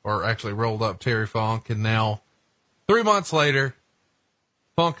up Terry Funk. And now 3 months later,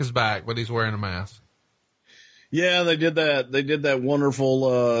 Funk is back, but he's wearing a mask. Yeah, they did that. They did that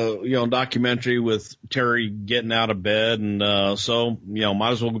wonderful, documentary with Terry getting out of bed. And, so,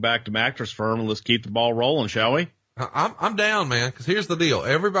 might as well go back to Mattress Firm and let's keep the ball rolling, shall we? I'm down, man. Cause here's the deal.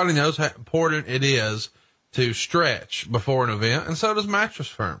 Everybody knows how important it is to stretch before an event. And so does Mattress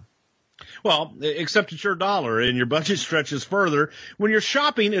Firm. Well, except it's your dollar and your budget stretches further when you're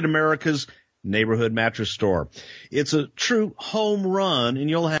shopping at America's neighborhood mattress store. It's a true home run and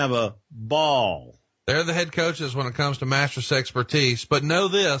you'll have a ball. They're the head coaches when it comes to mattress expertise, but know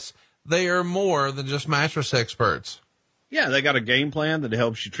this, they are more than just mattress experts. Yeah, they got a game plan that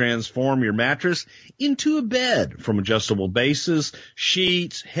helps you transform your mattress into a bed. From adjustable bases,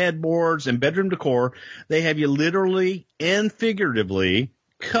 sheets, headboards, and bedroom decor, they have you literally and figuratively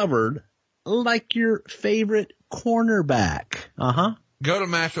covered like your favorite cornerback. Uh-huh. Go to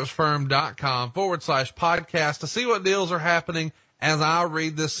mattressfirm.com/podcast to see what deals are happening as I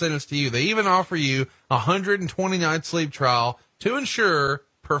read this sentence to you. They even offer you a 120-night sleep trial to ensure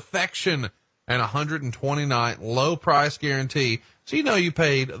perfection and a 120-night low price guarantee. So you know you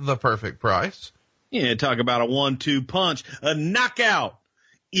paid the perfect price. Yeah, talk about a 1-2 punch, a knockout,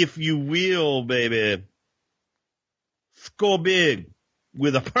 if you will, baby. Score big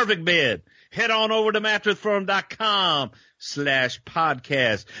with a perfect bed. Head on over to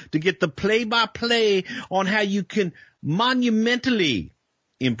mattressfirm.com/podcast to get the play-by-play on how you can monumentally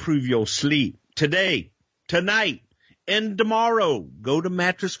improve your sleep today, tonight, and tomorrow. Go to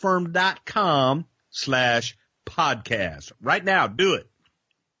mattressfirm.com/podcast right now. Do it.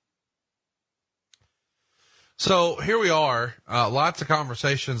 So here we are, lots of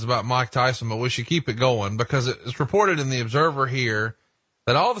conversations about Mike Tyson, but we should keep it going because it's reported in the Observer here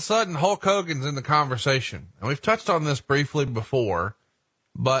that all of a sudden Hulk Hogan's in the conversation. And we've touched on this briefly before,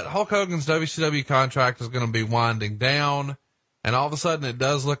 but Hulk Hogan's WCW contract is going to be winding down. And all of a sudden it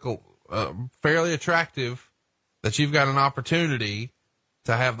does look fairly attractive that you've got an opportunity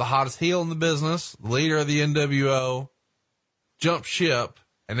to have the hottest heel in the business, the leader of the NWO, jump ship.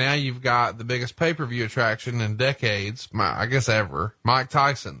 And now you've got the biggest pay-per-view attraction in decades, I guess ever, Mike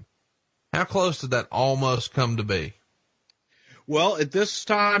Tyson. How close did that almost come to be? Well, at this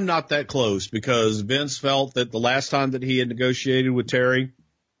time, not that close, because Vince felt that the last time that he had negotiated with Terry,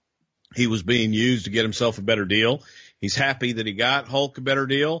 he was being used to get himself a better deal. He's happy that he got Hulk a better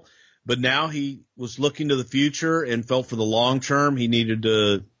deal, but now he was looking to the future and felt for the long term he needed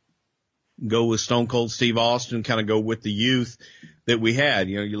to go with Stone Cold Steve Austin, kind of go with the youth that we had.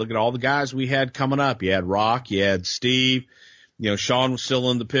 You know, you look at all the guys we had coming up. You had Rock, you had Steve, you know, Shawn was still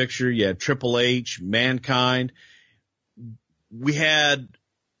in the picture. You had Triple H, Mankind. We had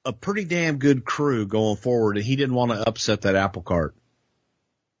a pretty damn good crew going forward, and he didn't want to upset that apple cart.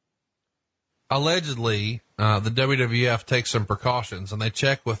 Allegedly, the WWF takes some precautions, and they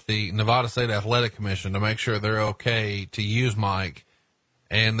check with the Nevada State Athletic Commission to make sure they're okay to use Mike.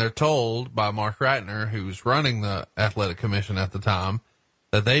 And they're told by Mark Ratner, who's running the Athletic Commission at the time,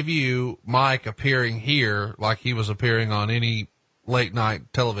 that they view Mike appearing here like he was appearing on any late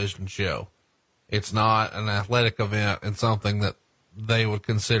night television show. It's not an athletic event and something that they would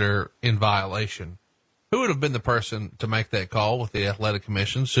consider in violation. Who would have been the person to make that call with the athletic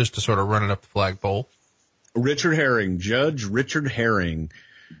commissions, just to sort of run it up the flagpole? Richard Herring, Judge Richard Herring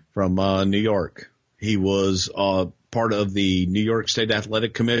from New York. He was part of the New York State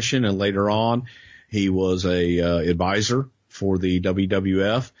Athletic Commission, and later on he was a advisor for the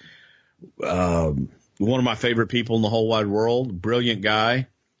WWF. One of my favorite people in the whole wide world, brilliant guy.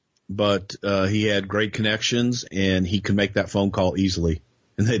 But he had great connections, and he could make that phone call easily,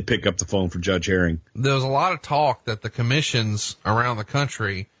 and they'd pick up the phone for Judge Herring. There was a lot of talk that the commissions around the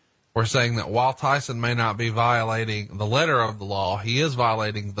country were saying that while Tyson may not be violating the letter of the law, he is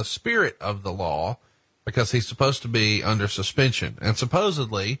violating the spirit of the law because he's supposed to be under suspension. And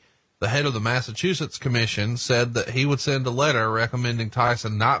supposedly, the head of the Massachusetts Commission said that he would send a letter recommending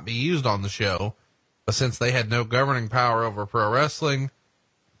Tyson not be used on the show, but since they had no governing power over pro wrestling,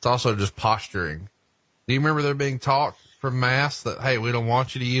 it's also just posturing. Do you remember there being talk from Mass that, hey, we don't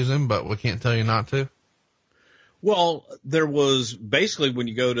want you to use him, but we can't tell you not to? Well, there was basically, when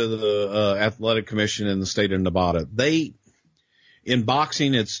you go to the Athletic Commission in the state of Nevada, in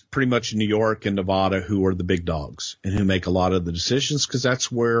boxing, it's pretty much New York and Nevada who are the big dogs and who make a lot of the decisions because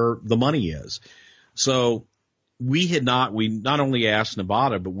that's where the money is. So we not only asked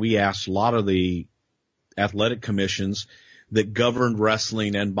Nevada, but we asked a lot of the athletic commissions that governed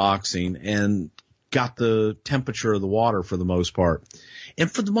wrestling and boxing and got the temperature of the water for the most part. And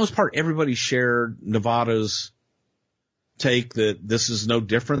for the most part, everybody shared Nevada's take that this is no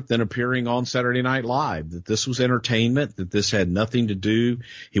different than appearing on Saturday Night Live, that this was entertainment, that this had nothing to do.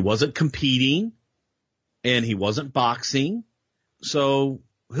 He wasn't competing and he wasn't boxing. So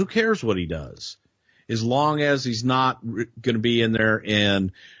who cares what he does? As long as he's not going to be in there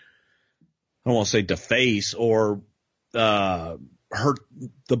and, I don't want to say deface or hurt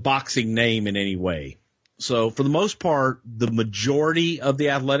the boxing name in any way. So for the most part, the majority of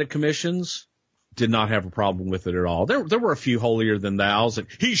the athletic commissions did not have a problem with it at all. There were a few holier than thous that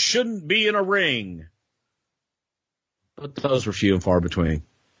he shouldn't be in a ring, but those were few and far between.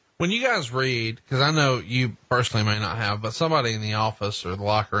 When you guys read, because I know you personally may not have, but somebody in the office or the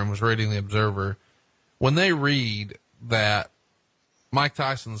locker room was reading the Observer, when they read that Mike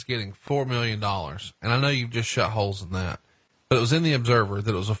Tyson's getting $4 million, and I know you've just shut holes in that, but it was in the Observer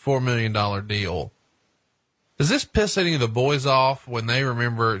that it was a $4 million deal. Does this piss any of the boys off when they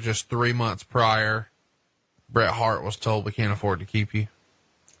remember just 3 months prior, Bret Hart was told we can't afford to keep you?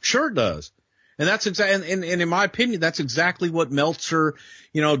 Sure it does. And that's exactly, and in my opinion, that's exactly what Meltzer,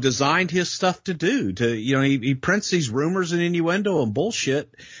 designed his stuff to do. He prints these rumors and innuendo and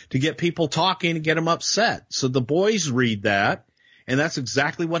bullshit to get people talking and get them upset. So the boys read that. And that's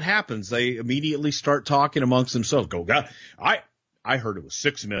exactly what happens. They immediately start talking amongst themselves. Go, God, I heard it was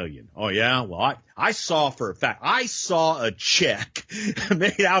 $6 million. Oh yeah. Well, I saw for a fact, I saw a check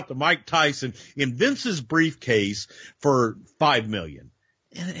made out to Mike Tyson in Vince's briefcase for $5 million.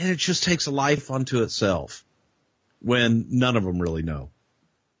 And it just takes a life unto itself when none of them really know.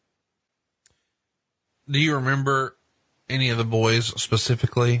 Do you remember any of the boys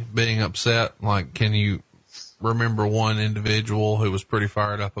specifically being upset? Like, can you remember one individual who was pretty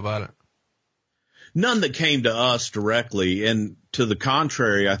fired up about it? None that came to us directly. And to the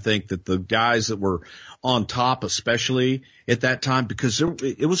contrary, I think that the guys that were on top, especially at that time, because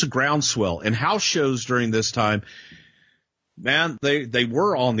it was a groundswell, and house shows during this time, man, they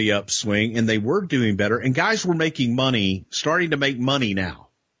were on the upswing and they were doing better, and guys were making money, starting to make money now,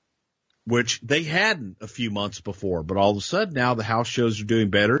 which they hadn't a few months before. But all of a sudden now the house shows are doing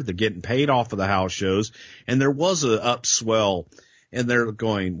better. They're getting paid off of the house shows, and there was a upswell, and they're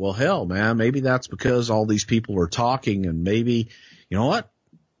going, well, hell, man, maybe that's because all these people are talking, and maybe, you know what?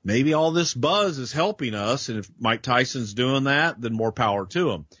 maybe all this buzz is helping us. And if Mike Tyson's doing that, then more power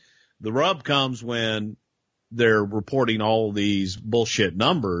to him. The rub comes when they're reporting all these bullshit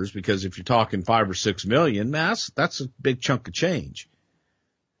numbers, because if you're talking 5 or 6 million, man, that's a big chunk of change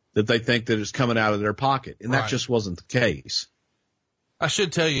that they think that is coming out of their pocket. And that just wasn't the case. I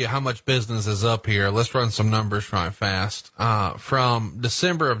should tell you how much business is up here. Let's run some numbers right fast. From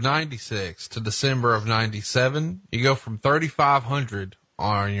December of 96 to December of 97, you go from 3,500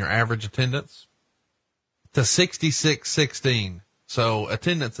 on your average attendance to 6,616. So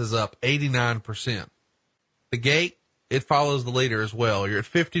attendance is up 89%. The gate, it follows the leader as well. You're at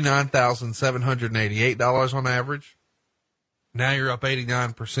 $59,788 on average. Now you're up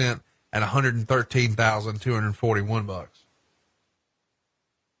 89% at $113,241.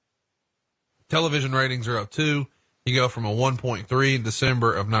 Television ratings are up too. You go from a 1.3 in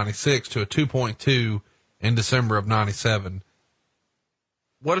December of 96 to a 2.2 in December of 97.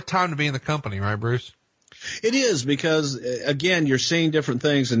 What a time to be in the company, right, Bruce? It is, because again, you're seeing different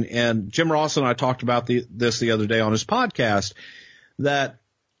things. And Jim Ross and I talked about this the other day on his podcast, that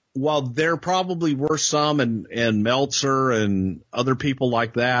while there probably were some and Meltzer and other people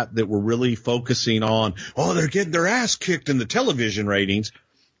like that were really focusing on, oh, they're getting their ass kicked in the television ratings.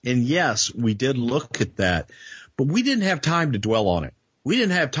 And yes, we did look at that, but we didn't have time to dwell on it. We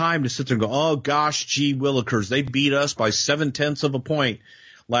didn't have time to sit there and go, oh gosh, gee willikers, they beat us by 0.7 of a point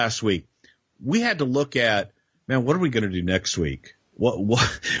last week. We had to look at, man, what are we going to do next week?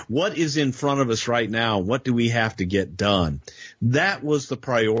 What is in front of us right now? What do we have to get done? That was the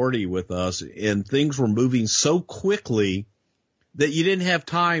priority with us, and things were moving so quickly that you didn't have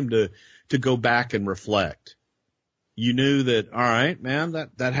time to go back and reflect. You knew that, all right, man,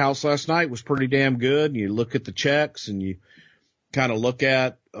 that house last night was pretty damn good. And you look at the checks and you kind of look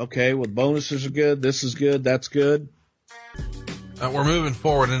at, okay, well, bonuses are good. This is good. That's good. We're moving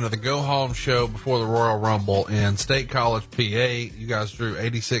forward into the go home show before the Royal Rumble in State College, PA. You guys drew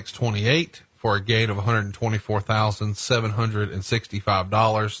 86-28 for a gate of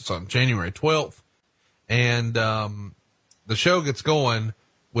 $124,765. It's on January 12th. And, the show gets going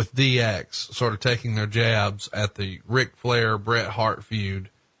with DX sort of taking their jabs at the Ric Flair, Bret Hart feud.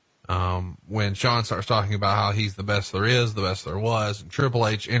 When Shawn starts talking about how he's the best there is, the best there was, and Triple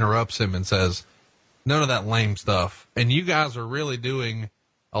H interrupts him and says, none of that lame stuff. And you guys are really doing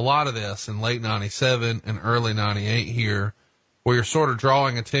a lot of this in late 97 and early 98 here, where you're sort of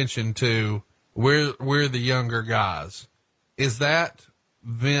drawing attention to we're the younger guys. Is that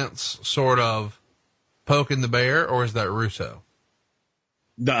Vince sort of poking the bear, or is that Russo?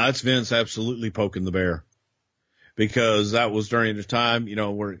 No, that's Vince absolutely poking the bear, because that was during the time,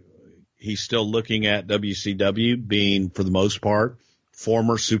 where he's still looking at WCW being, for the most part,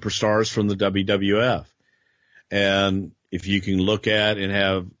 former superstars from the WWF. And if you can look at and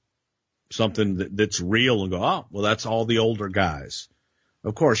have something that's real and go, oh, well, that's all the older guys.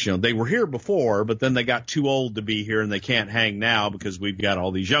 Of course, they were here before, but then they got too old to be here and they can't hang now because we've got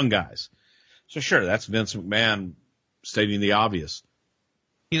all these young guys. So sure, that's Vince McMahon stating the obvious.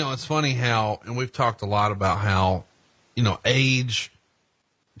 It's funny how, and we've talked a lot about how, age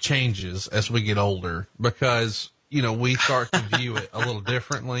changes as we get older, because, we start to view it a little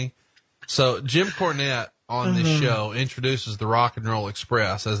differently. So Jim Cornette on this show introduces the Rock and Roll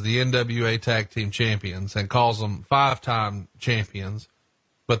Express as the NWA Tag Team Champions and calls them 5-time champions,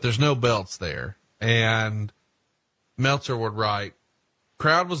 but there's no belts there. And Meltzer would write,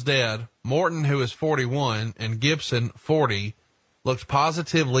 crowd was dead. Morton, who is 41, and Gibson, 40, looked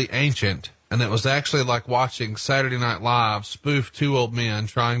positively ancient, and it was actually like watching Saturday Night Live spoof two old men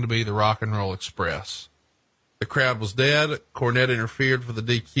trying to be the Rock and Roll Express. The crowd was dead. Cornette interfered for the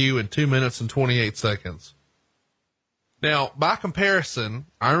DQ in 2 minutes and 28 seconds. Now, by comparison,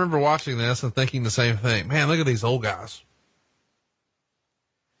 I remember watching this and thinking the same thing. Man, look at these old guys.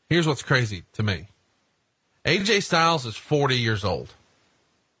 Here's what's crazy to me. AJ Styles is 40 years old.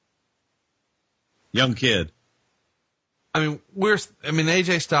 Young kid.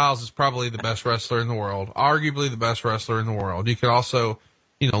 AJ Styles is probably the best wrestler in the world, arguably the best wrestler in the world. You could also,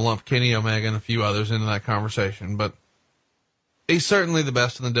 lump Kenny Omega and a few others into that conversation, but he's certainly the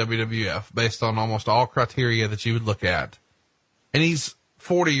best in the WWF based on almost all criteria that you would look at. And he's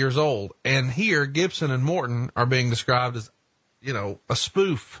 40 years old. And here, Gibson and Morton are being described as, a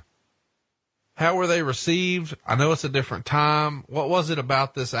spoof. How were they received? I know it's a different time. What was it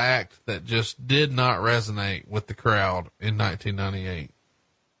about this act that just did not resonate with the crowd in 1998?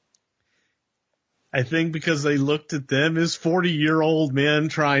 I think because they looked at them as 40-year-old men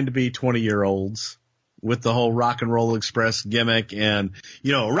trying to be 20-year-olds with the whole Rock and Roll Express gimmick and,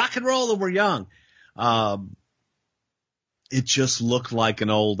 rock and roll and we're young. And it just looked like an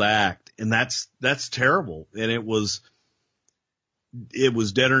old act. And that's terrible. And it was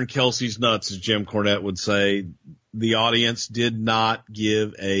deader than Kelsey's nuts, as Jim Cornette would say. The audience did not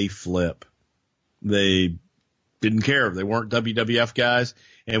give a flip. They didn't care. They weren't WWF guys,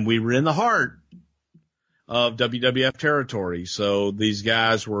 and we were in the heart of WWF territory. So these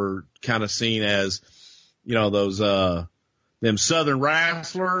guys were kind of seen as, you know, those, them Southern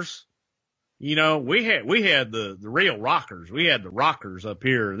wrestlers. You know, we had the real rockers. We had the rockers up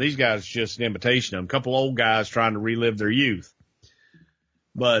here. These guys just an imitation of them. A couple old guys trying to relive their youth.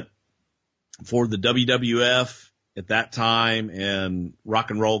 But for the WWF at that time and rock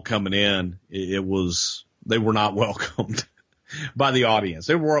and roll coming in, they were not welcomed by the audience.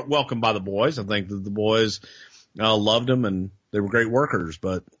 They were welcomed by the boys. I think that the boys loved them and they were great workers,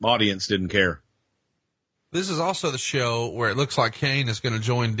 but audience didn't care. This is also the show where it looks like Kane is going to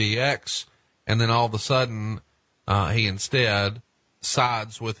join DX, and then all of a sudden, he instead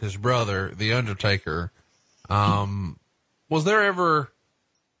sides with his brother, The Undertaker. Was there ever,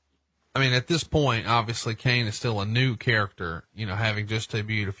 I mean, at this point, obviously Kane is still a new character, you know, having just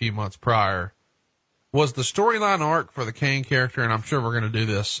debuted a few months prior. Was the storyline arc for the Kane character, and I'm sure we're going to do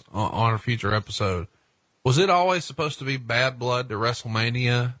this on a future episode, was it always supposed to be bad blood to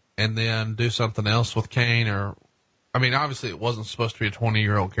WrestleMania and then do something else with Kane? Or, I mean, obviously it wasn't supposed to be a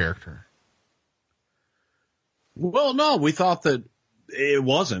 20-year-old character. Well, no, we thought that it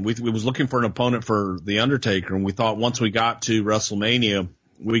wasn't. We was looking for an opponent for The Undertaker, and we thought once we got to WrestleMania,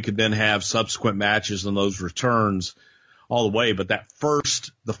 we could then have subsequent matches and those returns all the way. But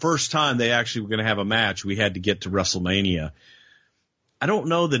the first time they actually were going to have a match, we had to get to WrestleMania. I don't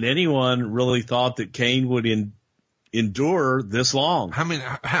know that anyone really thought that Kane would endure this long. I mean,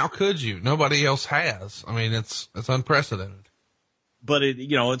 how could you? Nobody else has. I mean, it's unprecedented. But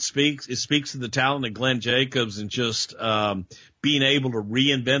it speaks to the talent of Glenn Jacobs and just being able to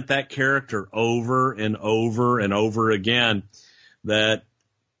reinvent that character over and over and over again, that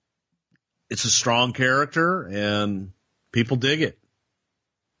it's a strong character and people dig it.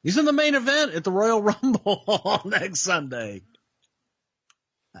 He's in the main event at the Royal Rumble next Sunday.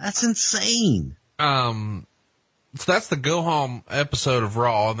 That's insane. So that's the go home episode of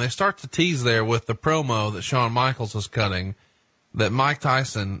Raw, and they start to tease there with the promo that Shawn Michaels is cutting, that Mike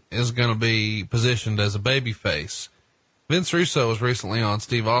Tyson is going to be positioned as a babyface. Vince Russo was recently on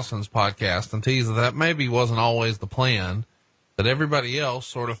Steve Austin's podcast and teased that maybe wasn't always the plan, that everybody else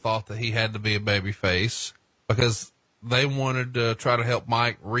sort of thought that he had to be a babyface because they wanted to try to help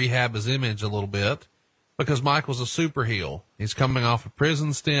Mike rehab his image a little bit, because Mike was a super heel. He's coming off a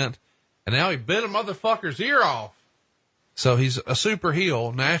prison stint, and now he bit a motherfucker's ear off. So he's a super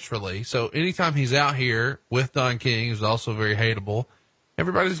heel naturally. So anytime he's out here with Don King, who's also very hateable,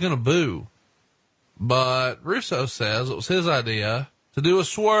 everybody's going to boo. But Russo says it was his idea to do a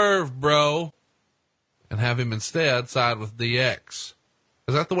swerve, bro, and have him instead side with DX.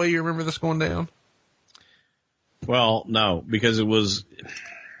 Is that the way you remember this going down? Well, no, because it was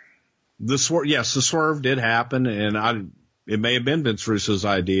the swerve. Yes, the swerve did happen, and it may have been Vince Russo's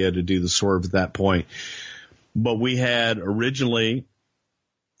idea to do the swerve at that point. But we had originally,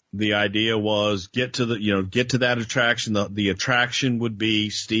 the idea was get to that attraction. The attraction would be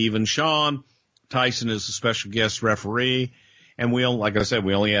Steve and Shawn. Tyson is a special guest referee. And like I said,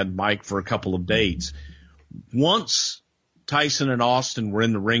 we only had Mike for a couple of dates. Once Tyson and Austin were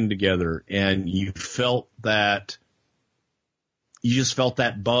in the ring together and you just felt that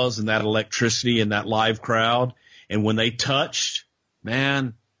buzz and that electricity and that live crowd. And when they touched,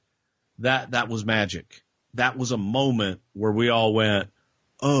 man, that was magic. That was a moment where we all went,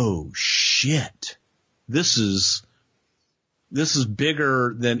 oh shit, this is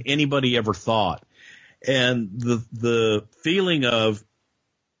bigger than anybody ever thought. And the feeling of,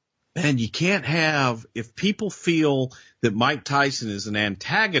 man, you can't have, if people feel that Mike Tyson is an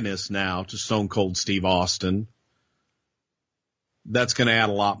antagonist now to Stone Cold Steve Austin, that's going to add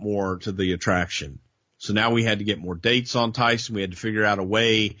a lot more to the attraction. So now we had to get more dates on Tyson. We had to figure out a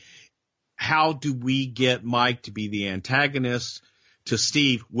way. How do we get Mike to be the antagonist to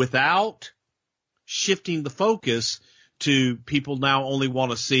Steve without shifting the focus to people now only want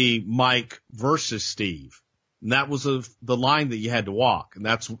to see Mike versus Steve? And that was the line that you had to walk. And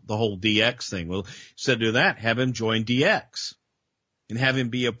that's the whole DX thing. Well, instead of doing that, have him join DX and have him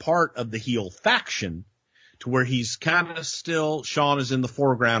be a part of the heel faction to where he's kind of still, Shawn is in the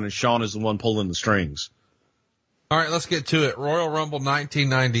foreground and Shawn is the one pulling the strings. All right, let's get to it. Royal Rumble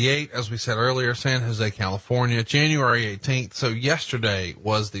 1998, as we said earlier, San Jose, California, January 18th. So yesterday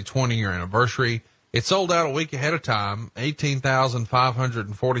was the 20-year anniversary. It sold out a week ahead of time.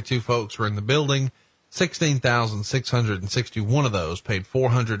 18,542 folks were in the building. 16,661 of those paid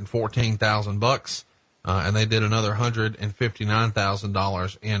 $414,000. And they did another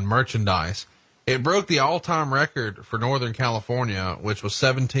 $159,000 in merchandise. It broke the all-time record for Northern California, which was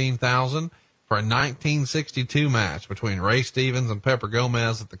 17,000 for a 1962 match between Ray Stevens and Pepper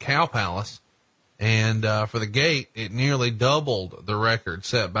Gomez at the Cow Palace. And, for the gate, it nearly doubled the record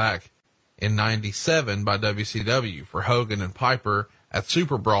set back in 97 by WCW for Hogan and Piper at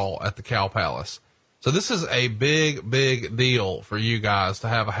Super Brawl at the Cow Palace. So this is a big, big deal for you guys to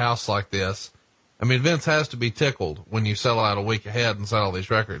have a house like this. I mean, Vince has to be tickled when you sell out a week ahead and set all these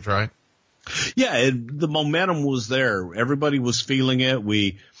records, right? Yeah, the momentum was there. Everybody was feeling it.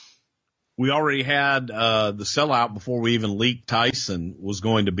 We already had the sellout before we even leaked Tyson was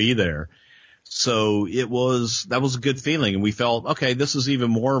going to be there. So that was a good feeling. And we felt, okay, this is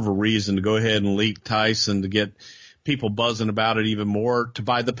even more of a reason to go ahead and leak Tyson to get people buzzing about it even more, to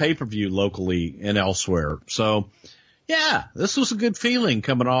buy the pay-per-view locally and elsewhere. So, yeah, this was a good feeling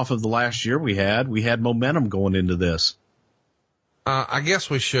coming off of the last year we had. We had momentum going into this. I guess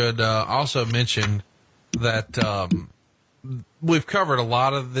we should also mention that we've covered a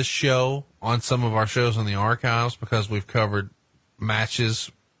lot of this show on some of our shows in the archives because we've covered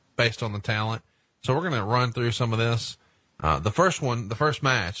matches based on the talent. So we're going to run through some of this. The first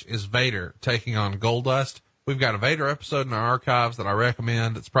match is Vader taking on Goldust. We've got a Vader episode in our archives that I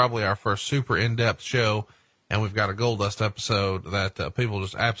recommend. It's probably our first super in-depth show. And we've got a Goldust episode that people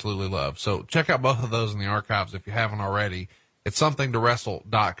just absolutely love. So check out both of those in the archives if you haven't already. It's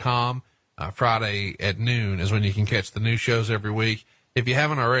somethingtowrestle.com. Friday at noon is when you can catch the new shows every week. If you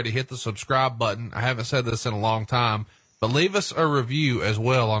haven't already, hit the subscribe button. I haven't said this in a long time, but leave us a review as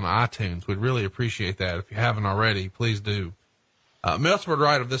well on iTunes. We'd really appreciate that. If you haven't already, please do. Meltzer would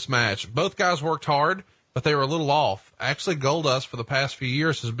write of this match. Both guys worked hard, but they were a little off. Actually, Goldust for the past few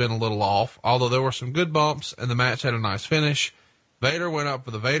years has been a little off, although there were some good bumps and the match had a nice finish. Vader went up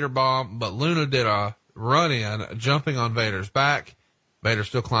for the Vader bomb, but Luna did a run in, jumping on Vader's back. Vader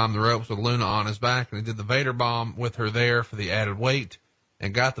still climbed the ropes with Luna on his back, and he did the Vader bomb with her there for the added weight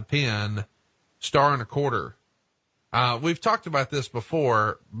and got the pin. Star and a quarter. We've talked about this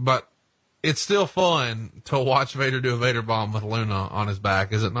before, but it's still fun to watch Vader do a Vader bomb with Luna on his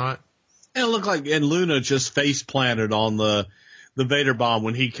back, is it not? And it looked like, and Luna just face planted on the Vader bomb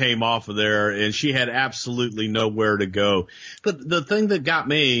when he came off of there, and she had absolutely nowhere to go. But the thing that got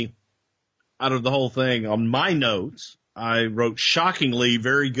me out of the whole thing, on my notes, I wrote, shockingly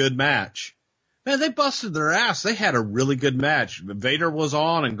very good match. Man, they busted their ass. They had a really good match. Vader was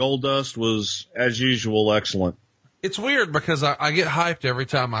on, and Goldust was, as usual, excellent. It's weird because I get hyped every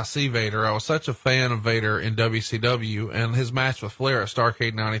time I see Vader. I was such a fan of Vader in WCW, and his match with Flair at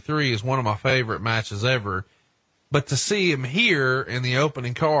Starrcade 93 is one of my favorite matches ever. But to see him here in the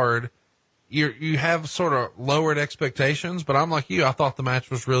opening card, you have sort of lowered expectations, but I'm like you, I thought the match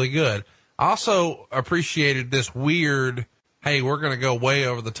was really good. I also appreciated this weird, hey, we're going to go way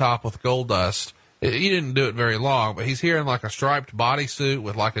over the top with Goldust. He didn't do it very long, but he's here in like a striped bodysuit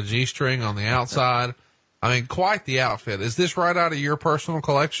with like a G-string on the outside. I mean, quite the outfit. Is this right out of your personal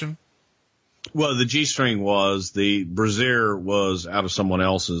collection? Well, the G-string was. The brassiere was out of someone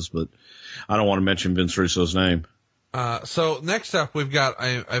else's, but I don't want to mention Vince Russo's name. So next up, we've got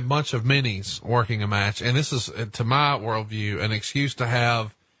a bunch of minis working a match, and this is, to my worldview, an excuse to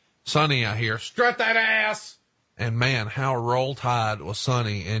have Sonny out here. Strut that ass! And man, how Roll Tide was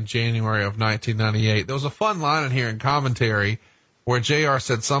Sonny in January of 1998. There was a fun line in here in commentary where JR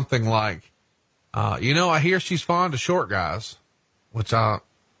said something like, I hear she's fond of short guys, which I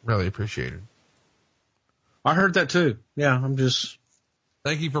really appreciated. I heard that too. Yeah, Thank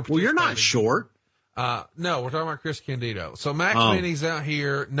you for participating. Well, you're not short. No, we're talking about Chris Candido. So Max Mini's out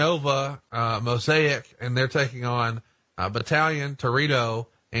here, Nova, Mosaic, and they're taking on, Battalion, Torito,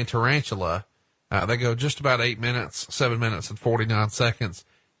 and Tarantula. They go just about 7 minutes and 49 seconds.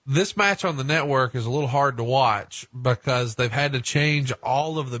 This match on the network is a little hard to watch because they've had to change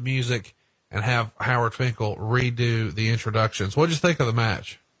all of the music and have Howard Finkel redo the introductions. What'd you think of the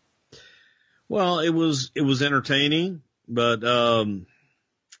match? Well, it was entertaining, but,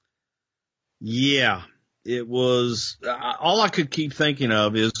 yeah, it was, all I could keep thinking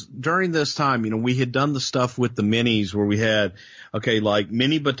of is during this time, we had done the stuff with the minis where we had, like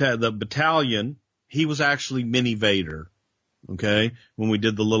the Battalion, he was actually Mini Vader. Okay. When we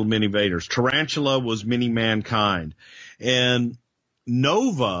did the little Mini Vaders, Tarantula was Mini Mankind, and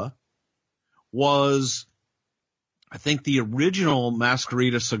Nova was, I think, the original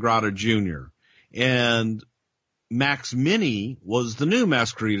Masquerita Sagrada Jr. And Max Mini was the new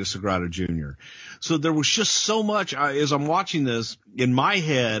Mascarita Sagrada Jr. So there was just so much. As I'm watching this, in my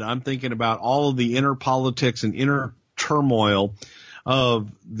head, I'm thinking about all of the inner politics and inner turmoil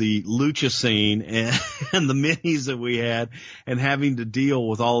of the lucha scene and the minis that we had, and having to deal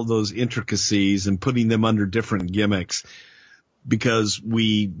with all of those intricacies and putting them under different gimmicks because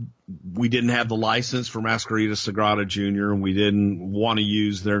we didn't have the license for Mascarita Sagrada Jr. and we didn't want to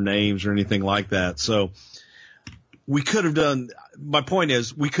use their names or anything like that. So we could have done, my point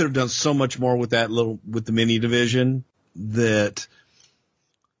is, we could have done so much more with with the mini division that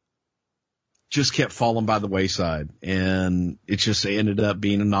just kept falling by the wayside. And it just ended up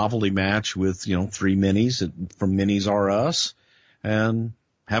being a novelty match with, 3 minis from Minis R Us, and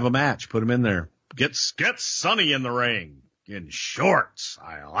have a match, put them in there. Get Sonny in the ring in shorts.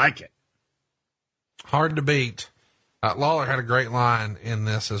 I like it. Hard to beat. Lawler had a great line in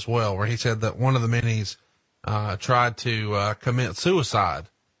this as well, where he said that one of the minis tried to commit suicide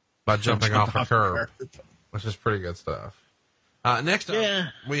by jumping off a curb, which is pretty good stuff. Next up,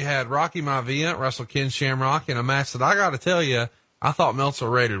 we had Rocky Maivia wrestle Ken Shamrock in a match that I got to tell you, I thought Meltzer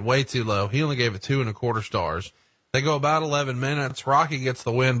rated way too low. He only gave it 2.25 stars. They go about 11 minutes. Rocky gets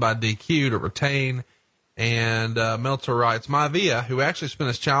the win by DQ to retain. And Meltzer writes, Maivia, who actually spent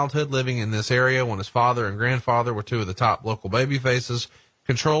his childhood living in this area when his father and grandfather were 2 of the top local baby faces,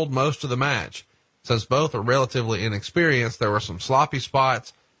 controlled most of the match. Since both are relatively inexperienced, there were some sloppy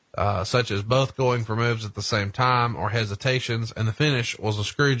spots, such as both going for moves at the same time or hesitations, and the finish was a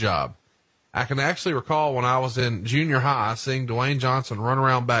screw job. I can actually recall when I was in junior high seeing Dwayne Johnson run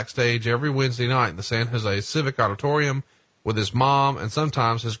around backstage every Wednesday night in the San Jose Civic Auditorium with his mom and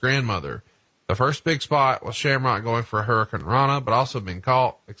sometimes his grandmother. The first big spot was Shamrock going for a Hurricane Rana, but also being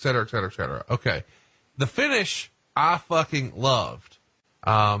caught, et cetera, et cetera, et cetera. Okay. The finish I fucking loved.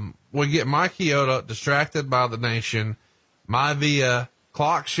 We get Mike Chioda distracted by the nation. Maivia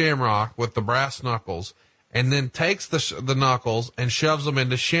clocks Shamrock with the brass knuckles and then takes the knuckles and shoves them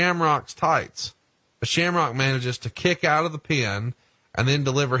into Shamrock's tights. But Shamrock manages to kick out of the pin and then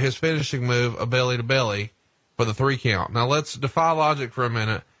deliver his finishing move, a belly to belly, for the 3 count. Now let's defy logic for a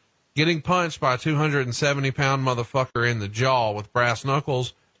minute. Getting punched by a 270-pound motherfucker in the jaw with brass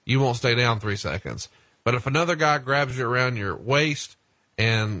knuckles, you won't stay down 3 seconds. But if another guy grabs you around your waist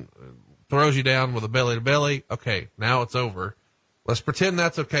and throws you down with a belly to belly, okay, now it's over. Let's pretend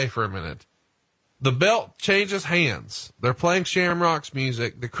that's okay for a minute. The belt changes hands. They're playing Shamrock's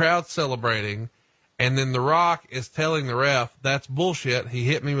music. The crowd's celebrating. And then The Rock is telling the ref, that's bullshit. He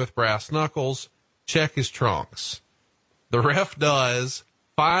hit me with brass knuckles. Check his trunks. The ref does,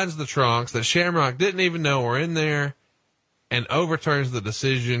 finds the trunks that Shamrock didn't even know were in there, and overturns the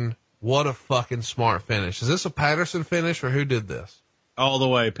decision. What a fucking smart finish. Is this a Patterson finish, or who did this? All the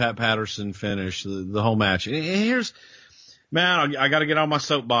way, Pat Patterson finish, the whole match. And here's, man, I got to get on my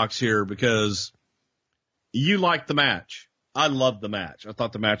soapbox here because you liked the match. I loved the match. I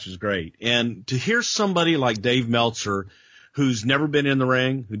thought the match was great. And to hear somebody like Dave Meltzer, who's never been in the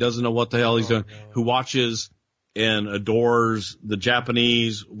ring, who doesn't know what the hell he's doing, who watches and adores the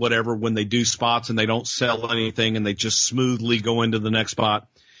Japanese, whatever, when they do spots and they don't sell anything and they just smoothly go into the next spot.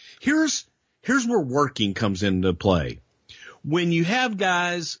 Here's where working comes into play. When you have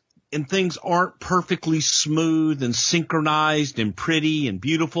guys and things aren't perfectly smooth and synchronized and pretty and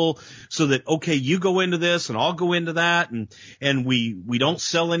beautiful, so that, okay, you go into this and I'll go into that, and we don't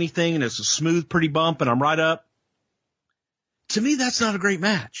sell anything and it's a smooth, pretty bump and I'm right up. To me, that's not a great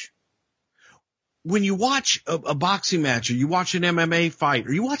match. When you watch a boxing match, or you watch an MMA fight,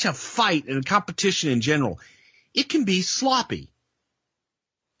 or you watch a fight and a competition in general, it can be sloppy.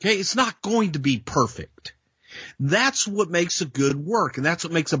 Okay, it's not going to be perfect. That's what makes a good work, and that's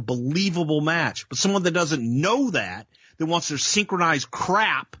what makes a believable match. But someone that doesn't know that wants their synchronized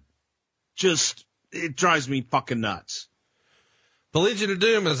crap, it drives me fucking nuts. The Legion of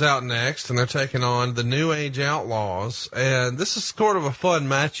Doom is out next, and they're taking on the New Age Outlaws. And this is sort of a fun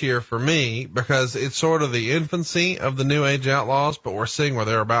match here for me because it's sort of the infancy of the New Age Outlaws, but we're seeing where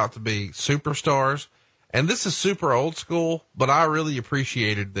they're about to be superstars. And this is super old school, but I really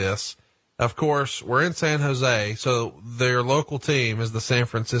appreciated this. Of course, we're in San Jose, so their local team is the San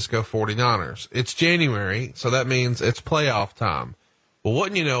Francisco 49ers. It's January, so that means it's playoff time. Well,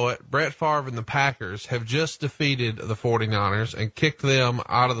 wouldn't you know it, Brett Favre and the Packers have just defeated the 49ers and kicked them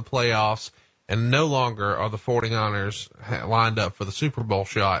out of the playoffs, and no longer are the 49ers lined up for the Super Bowl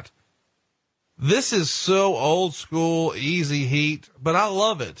shot. This is so old school, easy heat, but I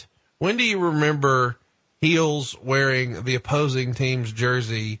love it. When do you remember heels wearing the opposing team's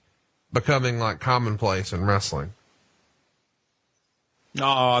jersey becoming like commonplace in wrestling?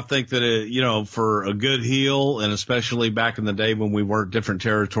 Oh, I think that, for a good heel, and especially back in the day when we worked different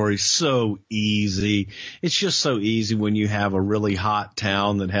territories, so easy. It's just so easy when you have a really hot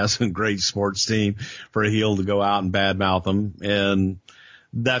town that has a great sports team for a heel to go out and badmouth them. And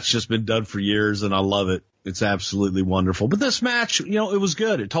that's just been done for years, and I love it. It's absolutely wonderful. But this match, it was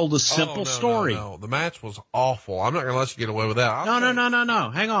good. It told a simple story. No. The match was awful. I'm not going to let you get away with that. No.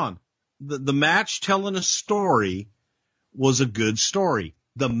 Hang on. The match telling a story was a good story.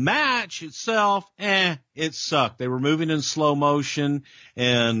 The match itself, it sucked. They were moving in slow motion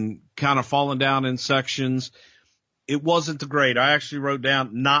and kind of falling down in sections. It wasn't the great. I actually wrote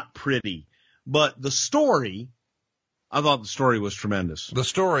down not pretty, but the story, I thought the story was tremendous. The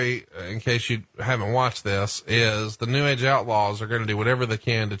story, in case you haven't watched this, is the New Age Outlaws are going to do whatever they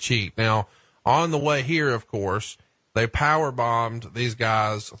can to cheat. Now, on the way here, of course, they power bombed these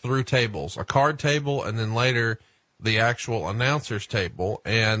guys through tables, a card table, and then later the actual announcer's table,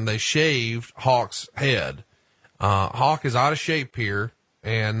 and they shaved Hawk's head. Hawk is out of shape here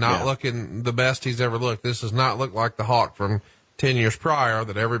and not looking the best he's ever looked. This does not look like the Hawk from 10 years prior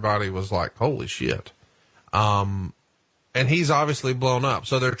that everybody was like, holy shit. And he's obviously blown up.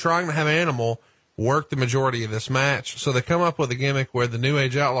 So they're trying to have Animal work the majority of this match. So they come up with a gimmick where the New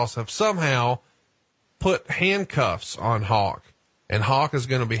Age Outlaws have somehow put handcuffs on Hawk, and Hawk is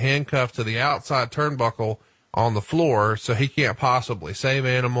going to be handcuffed to the outside turnbuckle on the floor, so he can't possibly save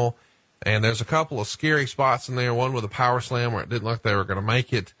Animal. And there's a couple of scary spots in there, one with a power slam where it didn't look they were going to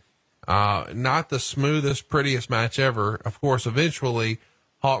make it. Not the smoothest, prettiest match ever. Of course, eventually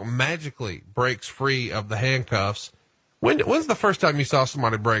Hawk magically breaks free of the handcuffs. When's the first time you saw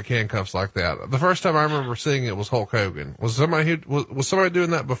somebody break handcuffs like that? The first time I remember seeing it was Hulk Hogan. Was somebody doing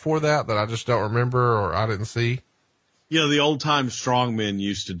that before that I just don't remember or I didn't see? The old time strongmen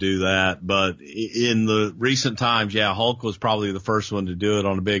used to do that, but in the recent times, Hulk was probably the first one to do it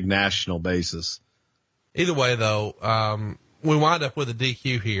on a big national basis. Either way, though, we wind up with a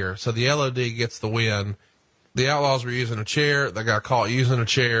DQ here. So the LOD gets the win. The Outlaws were using a chair. They got caught using a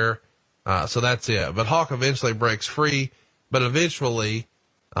chair. So that's it. But Hawk eventually breaks free, but eventually,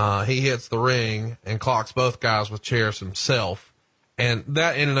 he hits the ring and clocks both guys with chairs himself. And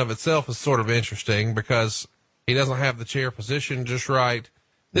that in and of itself is sort of interesting because he doesn't have the chair position just right.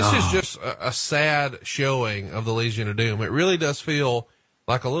 This is just a sad showing of the Legion of Doom. It really does feel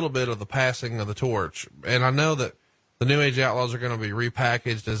like a little bit of the passing of the torch. And I know that the New Age Outlaws are going to be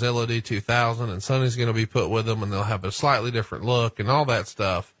repackaged as LOD 2000 and Sonny's going to be put with them and they'll have a slightly different look and all that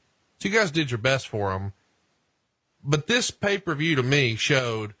stuff. So you guys did your best for them. But this pay-per-view to me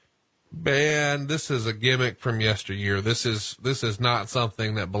showed, man, this is a gimmick from yesteryear. This is not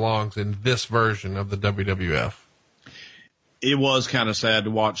something that belongs in this version of the WWF. It was kind of sad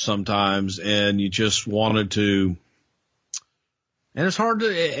to watch sometimes, and you just wanted to, and it's hard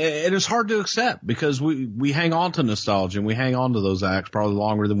to accept because we hang on to nostalgia and we hang on to those acts probably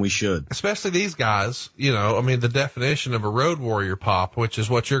longer than we should. Especially these guys, the definition of a Road Warrior pop, which is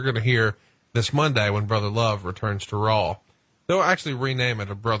what you're going to hear this Monday when Brother Love returns to Raw. They'll actually rename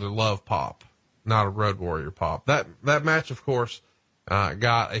it a Brother Love pop, not a Road Warrior pop. That match, of course, got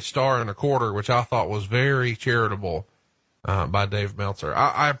 1.25 stars, which I thought was very charitable, by Dave Meltzer.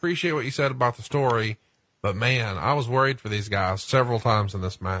 I appreciate what you said about the story, but man, I was worried for these guys several times in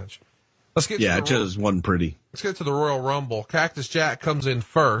this match. It just wasn't pretty. Let's get to the Royal Rumble. Cactus Jack comes in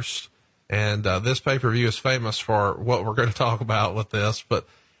first, and this pay-per-view is famous for what we're going to talk about with this, but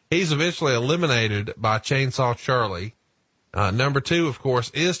he's eventually eliminated by Chainsaw Charlie. Number 2, of course,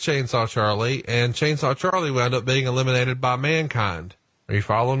 is Chainsaw Charlie, and Chainsaw Charlie wound up being eliminated by Mankind. Are you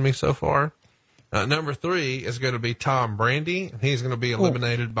following me so far? Number 3 is going to be Tom Brandy, and he's going to be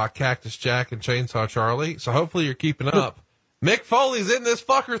eliminated by Cactus Jack and Chainsaw Charlie. So hopefully you're keeping up. Mick Foley's in this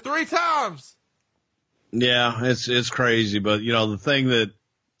fucker 3 times. Yeah, it's crazy, but the thing that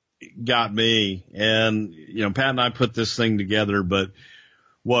got me, and Pat and I put this thing together, but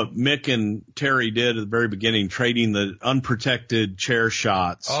what Mick and Terry did at the very beginning, trading the unprotected chair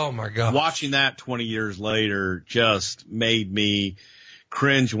shots. Oh my God. Watching that 20 years later just made me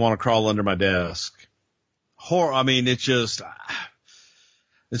cringe and want to crawl under my desk.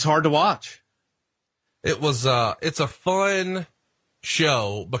 It's hard to watch. It's a fun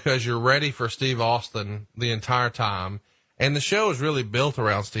show because you're ready for Steve Austin the entire time. And the show is really built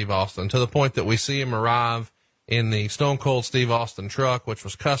around Steve Austin to the point that we see him arrive in the Stone Cold Steve Austin truck, which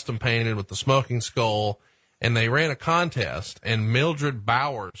was custom painted with the smoking skull. And they ran a contest, and Mildred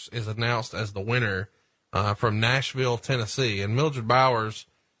Bowers is announced as the winner, from Nashville, Tennessee. And Mildred Bowers,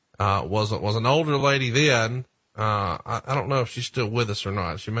 was an older lady then. I don't know if she's still with us or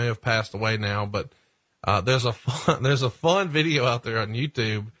not. She may have passed away now, but, There's a fun video out there on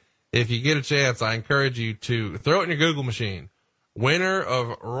YouTube. If you get a chance, I encourage you to throw it in your Google machine. Winner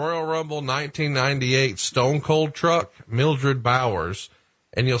of Royal Rumble 1998 Stone Cold Truck, Mildred Bowers.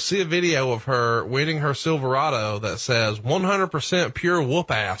 And you'll see a video of her winning her Silverado that says 100% pure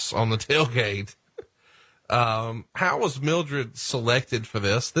whoop ass on the tailgate. How was Mildred selected for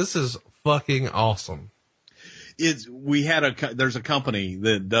this? This is fucking awesome. There's a company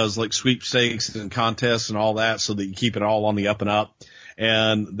that does like sweepstakes and contests and all that so that you keep it all on the up and up.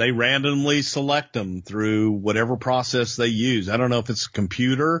 And they randomly select them through whatever process they use. I don't know if it's a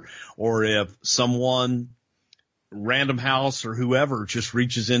computer or if someone, Random House or whoever, just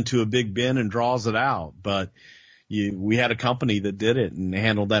reaches into a big bin and draws it out. But we had a company that did it and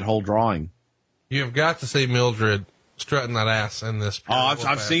handled that whole drawing. You've got to see Mildred strutting that ass in this.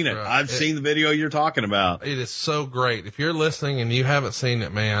 I've seen it. I've seen the video you're talking about. It is so great. If you're listening and you haven't seen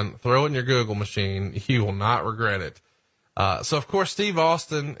it, man, throw it in your Google machine. You will not regret it. So of course, Steve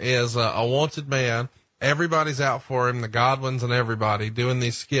Austin is a wanted man. Everybody's out for him, the Godwins and everybody doing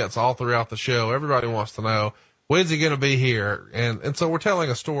these skits all throughout the show. Everybody wants to know, when's he going to be here? And so we're telling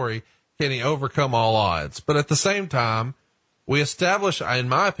a story. Can he overcome all odds? But at the same time, we establish, in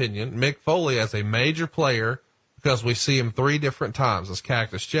my opinion, Mick Foley as a major player because we see him 3 different times as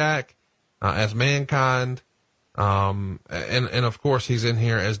Cactus Jack, as Mankind, and of course he's in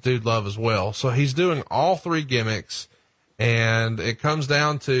here as Dude Love as well. So he's doing all 3 gimmicks. And it comes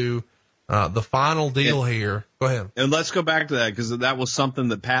down to the final deal here. Go ahead. And let's go back to that because that was something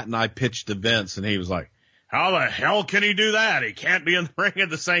that Pat and I pitched to Vince, and he was like, how the hell can he do that? He can't be in the ring at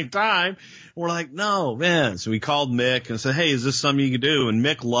the same time. We're like, no, Vince. So we called Mick and said, hey, is this something you can do? And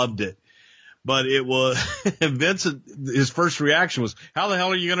Mick loved it. But it was Vince, his first reaction was, how the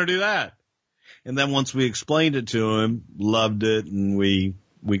hell are you going to do that? And then once we explained it to him, loved it, and we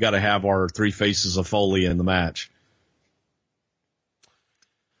got to have our 3 faces of Foley in the match.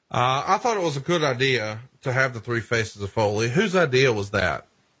 I thought it was a good idea to have the 3 faces of Foley. Whose idea was that?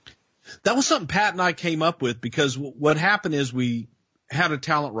 That was something Pat and I came up with because what happened is we had a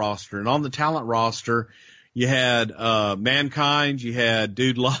talent roster, and on the talent roster, you had Mankind, you had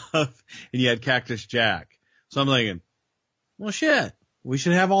Dude Love, and you had Cactus Jack. So I'm thinking, well, shit, we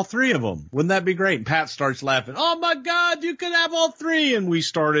should have all 3 of them. Wouldn't that be great? And Pat starts laughing. Oh, my God, you could have all 3. And we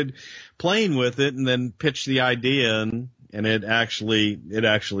started playing with it and then pitched the idea, and it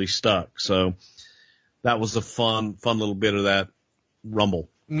actually stuck. So that was a fun little bit of that Rumble.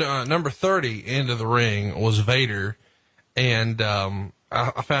 Number 30 into the ring was Vader. And,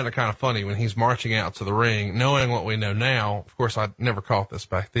 I found it kind of funny when he's marching out to the ring, knowing what we know now. Of course, I never caught this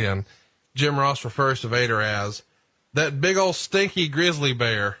back then. Jim Ross refers to Vader as that big old stinky grizzly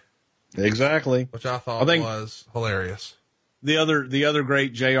bear. Exactly. Which I thought was hilarious. The other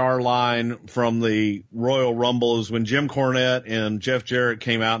great JR line from the Royal Rumble is when Jim Cornette and Jeff Jarrett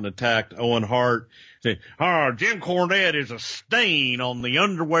came out and attacked Owen Hart. Saying, Jim Cornette is a stain on the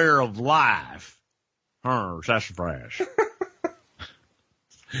underwear of life. Sassafras.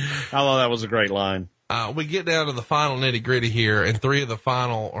 I thought that was a great line. We get down to the final nitty gritty here, and 4 of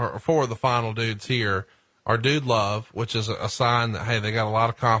the final dudes here are Dude Love, which is a sign that, hey, they got a lot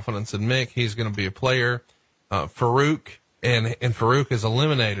of confidence in Mick. He's going to be a player. Farouk, and Farouk is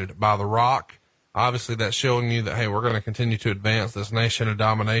eliminated by The Rock. Obviously, that's showing you that, hey, we're going to continue to advance this Nation of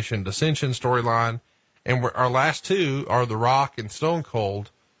Domination dissension storyline. And our last 2 are The Rock and Stone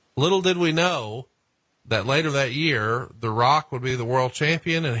Cold. Little did we know that later that year, The Rock would be the world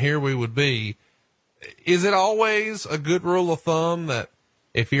champion, and here we would be. Is it always a good rule of thumb that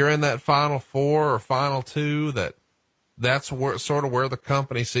if you're in that final 4 or final 2, that's sort of where the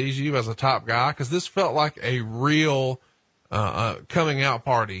company sees you as a top guy? Because this felt like a real coming out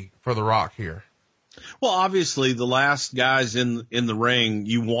party for The Rock here. Well, obviously, the last guys in the ring,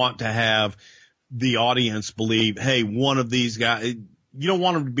 you want to have the audience believe, hey, one of these guys. You don't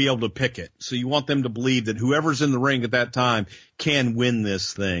want them to be able to pick it. So you want them to believe that whoever's in the ring at that time can win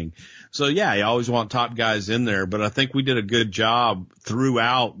this thing. So yeah, you always want top guys in there, but I think we did a good job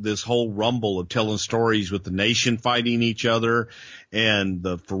throughout this whole Rumble of telling stories with the Nation fighting each other and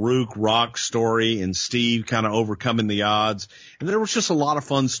the Farouk Rock story and Steve kind of overcoming the odds. And there was just a lot of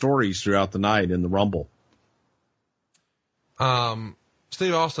fun stories throughout the night in the Rumble.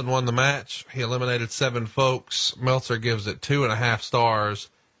 Steve Austin won the match. He eliminated 7 folks. Meltzer gives it 2.5 stars.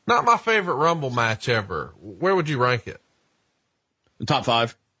 Not my favorite Rumble match ever. Where would you rank it? Top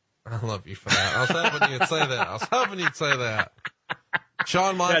 5. I love you for that. I was hoping you'd say that.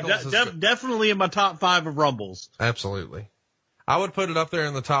 Shawn Michaels. Definitely in my top 5 of Rumbles. Absolutely. I would put it up there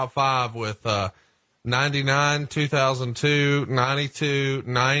in the top 5 with, 99, 2002, 92,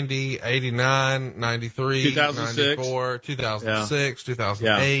 90, 89, 93, 2006. 94, 2006,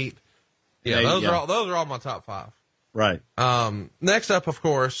 2008. Yeah, those are all my top 5. Right. Next up, of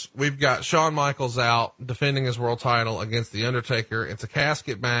course, we've got Shawn Michaels out defending his world title against The Undertaker. It's a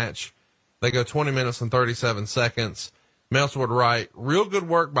casket match. They go 20 minutes and 37 seconds. Meltzer would write, real good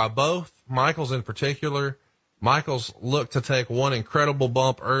work by both, Michaels in particular. Michaels looked to take one incredible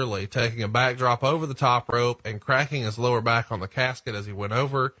bump early, taking a backdrop over the top rope and cracking his lower back on the casket as he went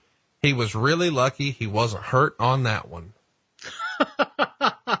over. He was really lucky he wasn't hurt on that one.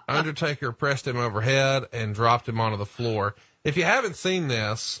 Undertaker pressed him overhead and dropped him onto the floor. If you haven't seen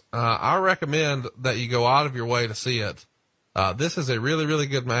this, I recommend that you go out of your way to see it. This is a really, really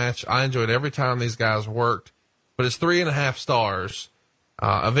good match. I enjoyed every time these guys worked, but it's 3.5 stars.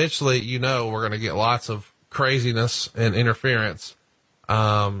 Eventually, we're going to get lots of craziness and interference.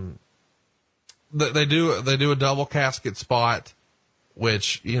 They do a double casket spot,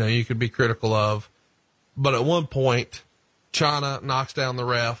 which, you could be critical of. But at one point, China knocks down the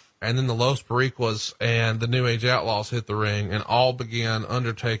ref, and then the Los Boricuas and the New Age Outlaws hit the ring and all began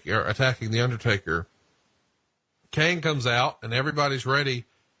attacking the Undertaker. Kane comes out and everybody's ready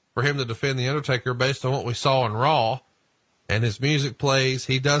for him to defend the Undertaker based on what we saw in Raw, and his music plays.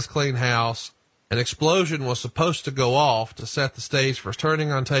 He does clean house. An explosion was supposed to go off to set the stage for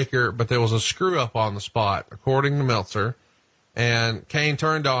turning on Taker, but there was a screw up on the spot, according to Meltzer. And Kane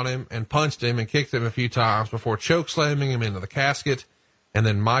turned on him and punched him and kicked him a few times before choke slamming him into the casket. And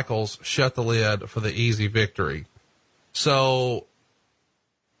then Michaels shut the lid for the easy victory. So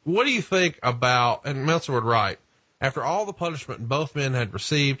what do you think about, and Meltzer would write, after all the punishment both men had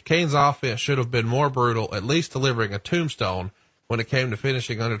received, Kane's offense should have been more brutal, at least delivering a tombstone when it came to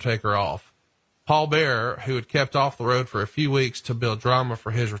finishing Undertaker off. Paul Bearer, who had kept off the road for a few weeks to build drama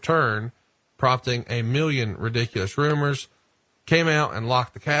for his return, prompting a million ridiculous rumors, came out and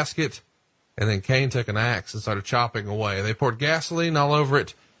locked the casket, and then Kane took an axe and started chopping away. They poured gasoline all over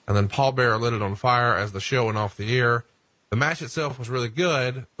it, and then Paul Bearer lit it on fire as the show went off the air. The match itself was really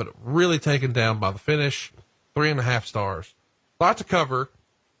good, but really taken down by the finish. 3.5 stars. A lot to cover.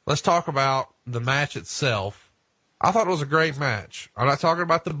 Let's talk about the match itself. I thought it was a great match. I'm not talking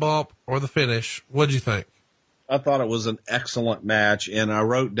about the bump or the finish. What'd you think? I thought it was an excellent match, and I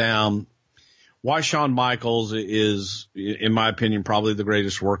wrote down why Shawn Michaels is, in my opinion, probably the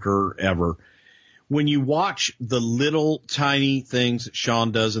greatest worker ever. When you watch the little tiny things that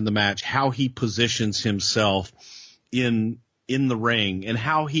Shawn does in the match, how he positions himself in the ring and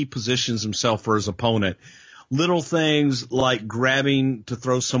how he positions himself for his opponent, little things like grabbing to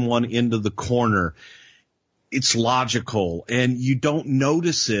throw someone into the corner, it's logical, and you don't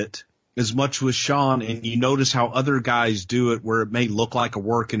notice it as much with Shawn, and you notice how other guys do it where it may look like a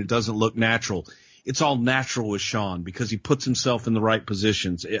work and it doesn't look natural. It's all natural with Shawn because he puts himself in the right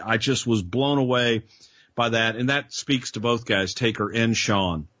positions. I just was blown away by that, and that speaks to both guys, Taker and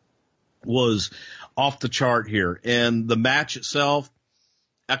Shawn, was off the chart here. And the match itself,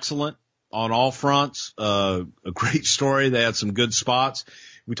 excellent on all fronts, a great story. They had some good spots.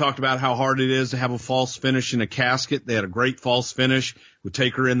 We talked about how hard it is to have a false finish in a casket. They had a great false finish with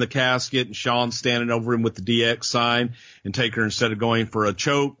Taker in the casket and Shawn standing over him with the DX sign, and Taker, instead of going for a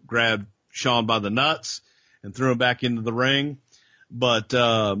choke, grabbed Shawn by the nuts and threw him back into the ring. But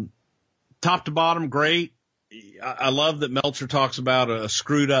top to bottom, great. I love that Meltzer talks about a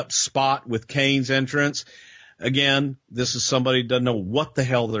screwed up spot with Kane's entrance. Again, this is somebody who doesn't know what the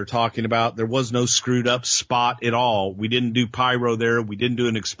hell they're talking about. There was no screwed up spot at all. We didn't do pyro there. We didn't do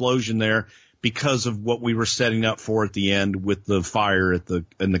an explosion there because of what we were setting up for at the end with the fire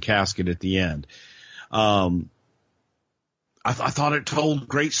in the casket at the end. I thought it told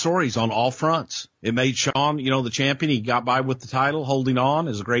great stories on all fronts. It made Shawn, the champion. He got by with the title, holding on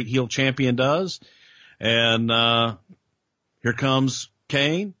as a great heel champion does. And here comes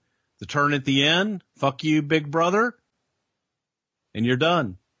Kane. The turn at the end, fuck you, big brother, and you're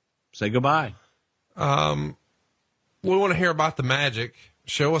done. Say goodbye. We want to hear about the magic.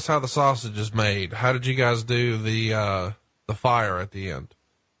 Show us how the sausage is made. How did you guys do the fire at the end?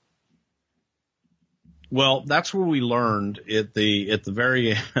 Well, that's where we learned at the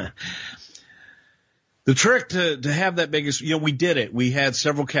very the trick to have that biggest. We did it. We had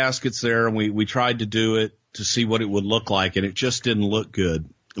several caskets there, and we tried to do it to see what it would look like, and it just didn't look good.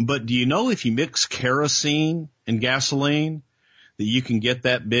 But do you know if you mix kerosene and gasoline that you can get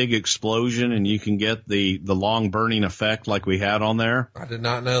that big explosion and you can get the long burning effect like we had on there? I did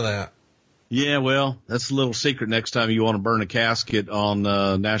not know that. Yeah, well, that's a little secret next time you want to burn a casket on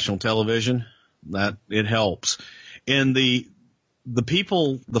national television. That it helps. And the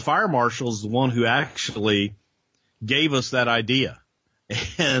the fire marshal is the one who actually gave us that idea.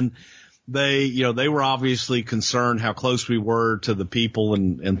 And they were obviously concerned how close we were to the people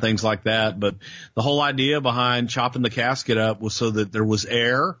and things like that. But the whole idea behind chopping the casket up was so that there was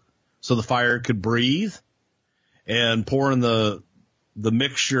air, so the fire could breathe, and pouring the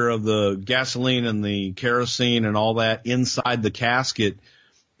mixture of the gasoline and the kerosene and all that inside the casket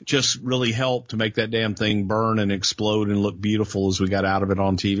just really helped to make that damn thing burn and explode and look beautiful as we got out of it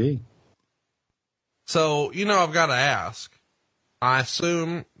on TV. So, I've got to ask, I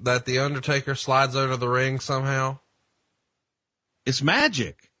assume that the Undertaker slides under the ring somehow. It's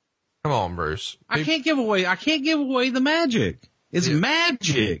magic. Come on, Bruce. I can't give away the magic. It's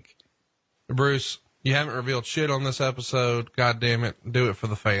magic. Bruce, you haven't revealed shit on this episode. God damn it. Do it for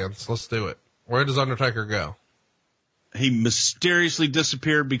the fans. Let's do it. Where does Undertaker go? He mysteriously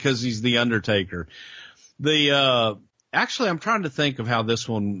disappeared because he's the Undertaker. Actually, I'm trying to think of how this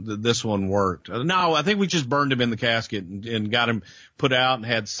one worked. No, I think we just burned him in the casket and got him put out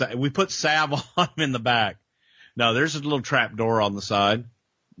and we put salve on him in the back. No, there's a little trap door on the side.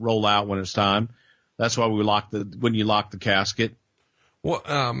 Roll out when it's time. That's why when you lock the casket.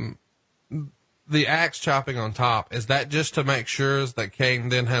 Well, the axe chopping on top, is that just to make sure that Kane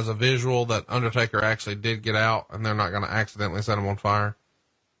then has a visual that Undertaker actually did get out and they're not going to accidentally set him on fire?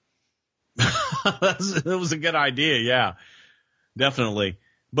 That was a good idea. Yeah, definitely.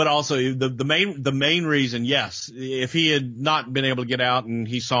 But also the main reason, yes, if he had not been able to get out and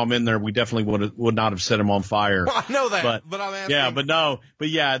he saw him in there, we definitely would not have set him on fire. Well, I know that, but I'm asking.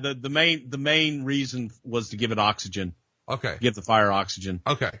 Yeah, the main reason was to give it oxygen. Okay. Give the fire oxygen.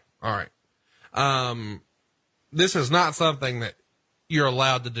 Okay. All right. This is not something that you're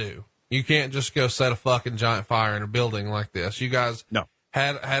allowed to do. You can't just go set a fucking giant fire in a building like this. You guys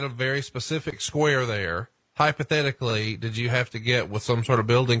had a very specific square there. Hypothetically, did you have to get with some sort of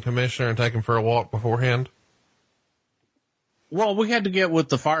building commissioner and take him for a walk beforehand? Well, we had to get with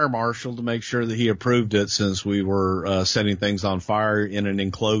the fire marshal to make sure that he approved it, since we were setting things on fire in an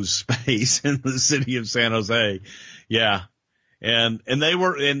enclosed space in the city of San Jose. Yeah. And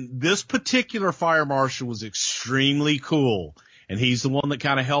this particular fire marshal was extremely cool. And he's the one that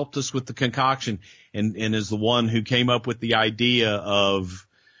kind of helped us with the concoction and is the one who came up with the idea of,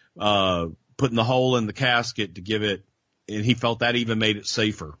 putting the hole in the casket to give it, and he felt that even made it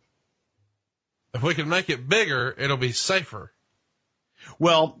safer. If we can make it bigger, it'll be safer.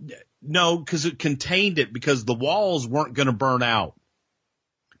 Well, no, because it contained it, because the walls weren't going to burn out.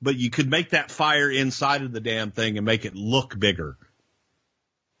 But you could make that fire inside of the damn thing and make it look bigger.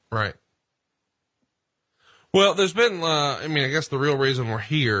 Right. Well, there's been, I guess the real reason we're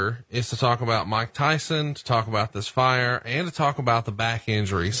here is to talk about Mike Tyson, to talk about this fire, and to talk about the back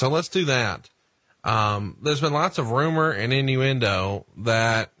injury. So let's do that. There's been lots of rumor and innuendo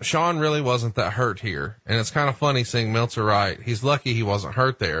that Sean really wasn't that hurt here. And it's kind of funny seeing Meltzer write, he's lucky he wasn't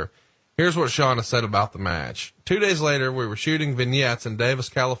hurt there. Here's what Sean has said about the match. 2 days later, we were shooting vignettes in Davis,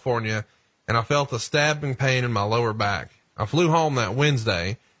 California, and I felt a stabbing pain in my lower back. I flew home that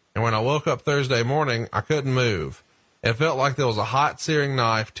Wednesday, and when I woke up Thursday morning, I couldn't move. It felt like there was a hot, searing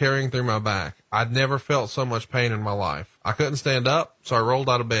knife tearing through my back. I'd never felt so much pain in my life. I couldn't stand up, so I rolled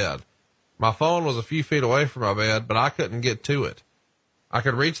out of bed. My phone was a few feet away from my bed, but I couldn't get to it. I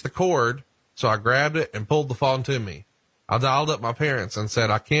could reach the cord, so I grabbed it and pulled the phone to me. I dialed up my parents and said,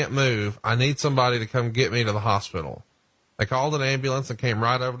 I can't move. I need somebody to come get me to the hospital. They called an ambulance and came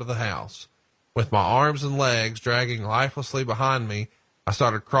right over to the house. With my arms and legs dragging lifelessly behind me, I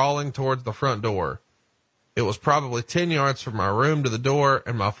started crawling towards the front door. It was probably 10 yards from my room to the door,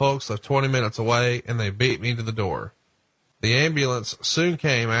 and my folks lived 20 minutes away, and they beat me to the door. The ambulance soon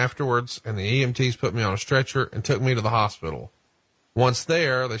came afterwards, and the EMTs put me on a stretcher and took me to the hospital. Once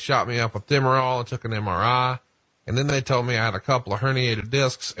there, they shot me up with Demerol and took an MRI, and then they told me I had a couple of herniated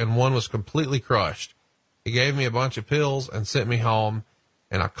discs, and one was completely crushed. He gave me a bunch of pills and sent me home,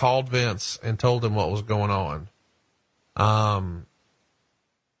 and I called Vince and told him what was going on.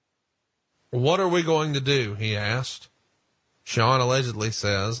 What are we going to do? He asked. Sean allegedly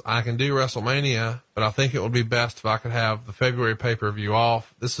says, I can do WrestleMania, but I think it would be best if I could have the February pay-per-view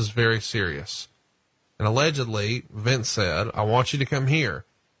off. This is very serious. And allegedly, Vince said, I want you to come here.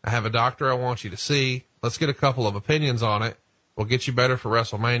 I have a doctor I want you to see. Let's get a couple of opinions on it. We'll get you better for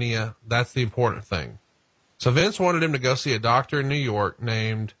WrestleMania. That's the important thing. So Vince wanted him to go see a doctor in New York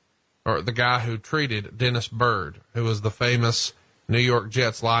the guy who treated Dennis Byrd, who was the famous New York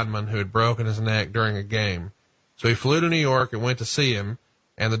Jets lineman who had broken his neck during a game. So he flew to New York and went to see him,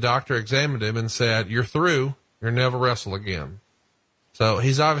 and the doctor examined him and said, you're through. You'll never wrestle again. So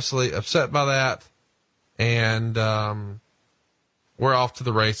he's obviously upset by that. And, we're off to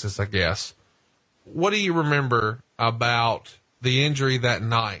the races, I guess. What do you remember about the injury that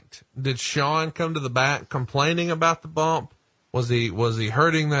night? Did Sean come to the back complaining about the bump? Was he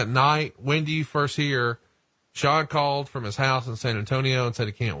hurting that night? When do you first hear Sean called from his house in San Antonio and said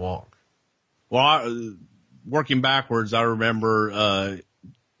he can't walk? Well, working backwards, I remember,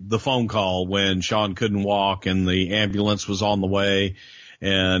 the phone call when Sean couldn't walk and the ambulance was on the way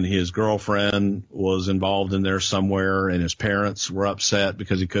and his girlfriend was involved in there somewhere and his parents were upset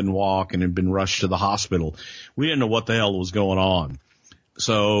because he couldn't walk and had been rushed to the hospital. We didn't know what the hell was going on.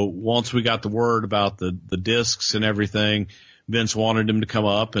 So once we got the word about the discs and everything, Vince wanted him to come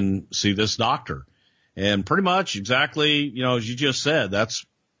up and see this doctor. And pretty much exactly, as you just said, that's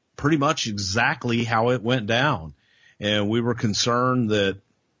pretty much exactly how it went down. And we were concerned that,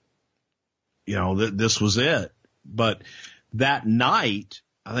 that this was it. But that night,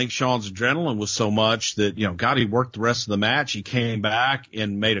 I think Sean's adrenaline was so much that, God, he worked the rest of the match. He came back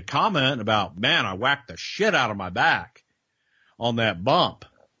and made a comment about, man, I whacked the shit out of my back on that bump.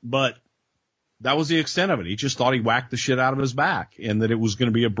 But that was the extent of it. He just thought he whacked the shit out of his back and that it was going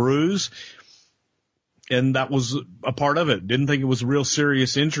to be a bruise. And that was a part of it. Didn't think it was a real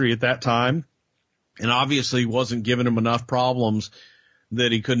serious injury at that time. And obviously wasn't giving him enough problems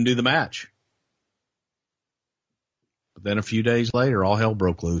that he couldn't do the match. But then a few days later, all hell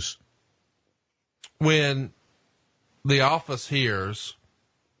broke loose. When the office hears,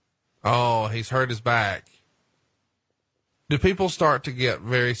 oh, he's hurt his back, do people start to get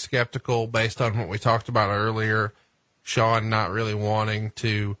very skeptical based on what we talked about earlier? Sean not really wanting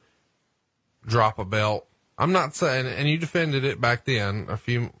to drop a belt. I'm not saying, and you defended it back then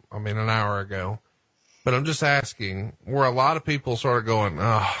an hour ago, but I'm just asking, were a lot of people sort of going,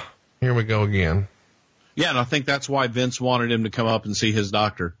 oh, here we go again? Yeah, and I think that's why Vince wanted him to come up and see his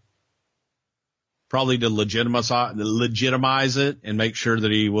doctor. Probably to legitimize it and make sure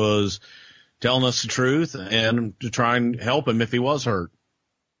that he was telling us the truth and to try and help him if he was hurt.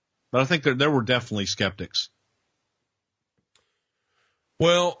 But I think there were definitely skeptics.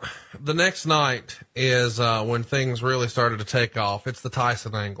 Well, the next night is when things really started to take off. It's the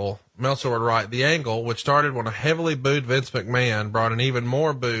Tyson angle. Meltzer would write, the angle, which started when a heavily booed Vince McMahon brought an even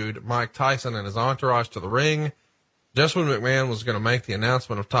more booed Mike Tyson and his entourage to the ring. Just when McMahon was going to make the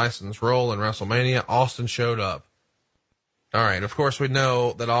announcement of Tyson's role in WrestleMania, Austin showed up. All right, of course, we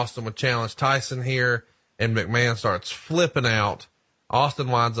know that Austin would challenge Tyson here, and McMahon starts flipping out. Austin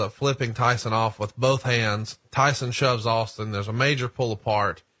winds up flipping Tyson off with both hands. Tyson shoves Austin. There's a major pull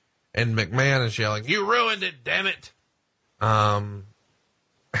apart, and McMahon is yelling, "You ruined it, damn it!"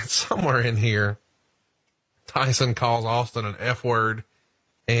 Somewhere in here, Tyson calls Austin an F word,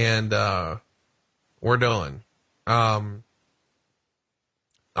 and we're done. The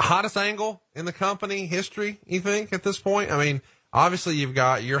hottest angle in the company history, you think, at this point? I mean, obviously you've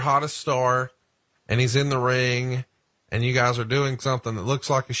got your hottest star, and he's in the ring, and you guys are doing something that looks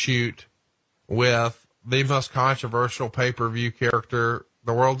like a shoot with the most controversial pay-per-view character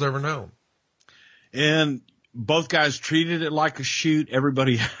the world's ever known. And both guys treated it like a shoot.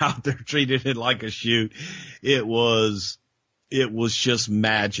 Everybody out there treated it like a shoot. It was just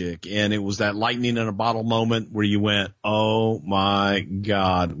magic. And it was that lightning in a bottle moment where you went, oh my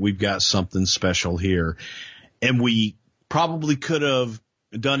God, we've got something special here. And we probably could have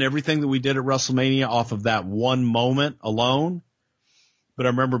done everything that we did at WrestleMania off of that one moment alone. But I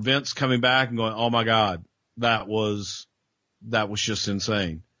remember Vince coming back and going, oh my God, that was just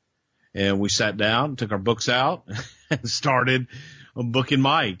insane. And we sat down, took our books out and started booking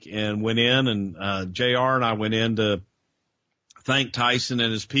Mike and went in and, JR and I went in to thank Tyson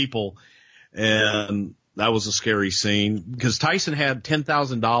and his people. And that was a scary scene because Tyson had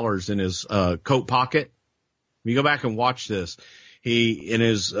 $10,000 in his, coat pocket. You go back and watch this. He, in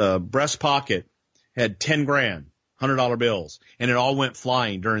his, breast pocket had 10 grand, $100 bills, and it all went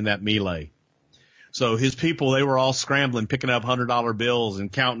flying during that melee. So his people, they were all scrambling, picking up $100 bills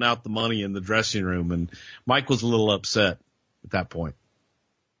and counting out the money in the dressing room. And Mike was a little upset at that point.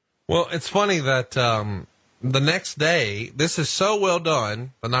 Well, it's funny that, the next day, this is so well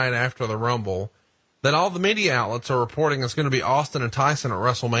done, the night after the Rumble, that all the media outlets are reporting it's going to be Austin and Tyson at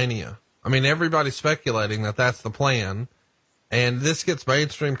WrestleMania. I mean, everybody's speculating that that's the plan. And this gets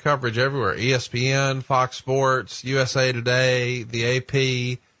mainstream coverage everywhere. ESPN, Fox Sports, USA Today, the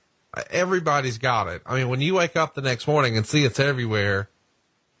AP. Everybody's got it. I mean, when you wake up the next morning and see it's everywhere,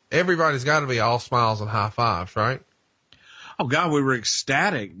 everybody's got to be all smiles and high fives, right? Oh God, we were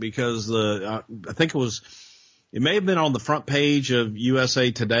ecstatic because I think it was It may have been on the front page of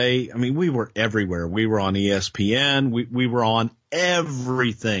USA Today. I mean, we were everywhere. We were on ESPN. We were on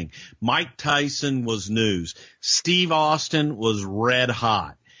everything. Mike Tyson was news. Steve Austin was red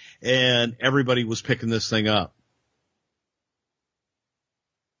hot. And everybody was picking this thing up.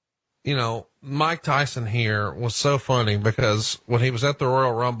 You know, Mike Tyson here was so funny because when he was at the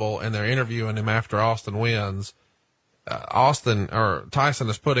Royal Rumble and they're interviewing him after Austin wins, Tyson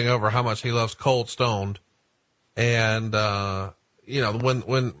is putting over how much he loves Cold Stoned. And, you know,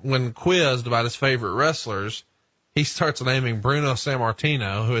 when quizzed about his favorite wrestlers, he starts naming Bruno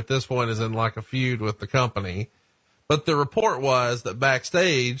Sammartino, who at this point is in like a feud with the company. But the report was that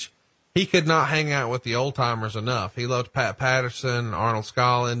backstage, he could not hang out with the old timers enough. He loved Pat Patterson, Arnold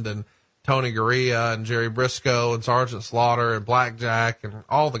Scotland, and Tony Garea, and Jerry Briscoe, and Sergeant Slaughter, and Blackjack, and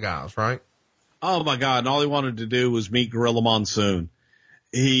all the guys, right? Oh my God. And all he wanted to do was meet Gorilla Monsoon.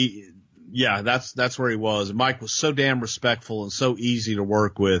 That's where he was. And Mike was so damn respectful and so easy to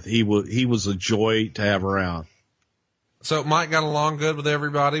work with. He was a joy to have around. So Mike got along good with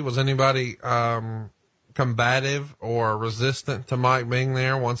everybody. Was anybody, combative or resistant to Mike being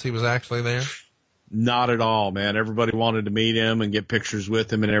there once he was actually there? Not at all, man. Everybody wanted to meet him and get pictures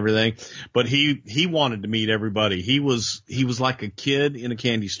with him and everything. But he wanted to meet everybody. He was like a kid in a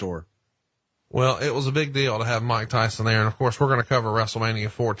candy store. Well, it was a big deal to have Mike Tyson there. And of course, we're going to cover WrestleMania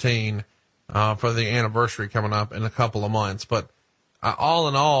 14, for the anniversary coming up in a couple of months. But, all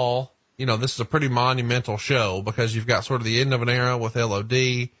in all, you know, this is a pretty monumental show because you've got sort of the end of an era with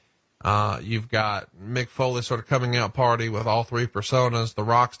LOD. You've got Mick Foley sort of coming out party with all three personas. The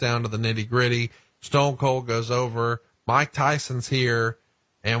Rock's down to the nitty gritty. Stone Cold goes over. Mike Tyson's here,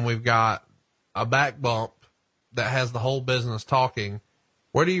 and we've got a back bump that has the whole business talking.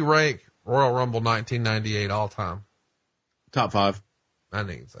 Where do you rank Royal Rumble 1998 all time? Top 5. I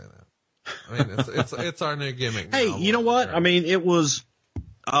didn't say that. I mean, it's our new gimmick. Hey, you know what? I mean, it was,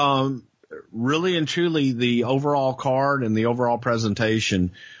 really and truly the overall card and the overall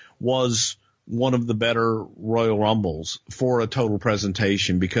presentation was one of the better Royal Rumbles for a total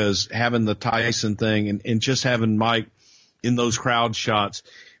presentation, because having the Tyson thing and just having Mike in those crowd shots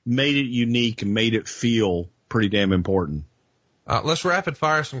made it unique and made it feel pretty damn important. Let's rapid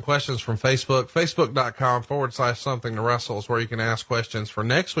fire some questions from Facebook. Facebook.com/something to wrestle is where you can ask questions for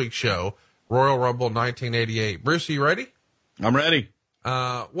next week's show, Royal Rumble 1988. Bruce, are you ready? I'm ready.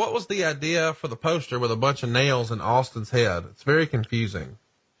 What was the idea for the poster with a bunch of nails in Austin's head? It's very confusing.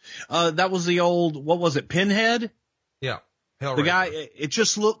 That was the old, what was it, Pinhead? Yeah. The guy,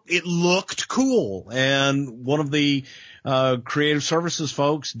 it looked cool. And one of the, creative services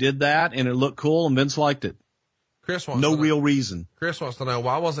folks did that, and it looked cool, and Vince liked it. Chris wants no real reason. Chris wants to know,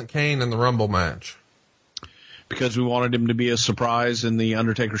 why wasn't Kane in the Rumble match? Because we wanted him to be a surprise in the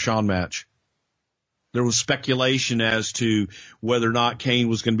Undertaker-Shawn match. There was speculation as to whether or not Kane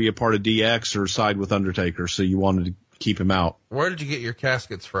was going to be a part of DX or side with Undertaker, so you wanted to keep him out. Where did you get your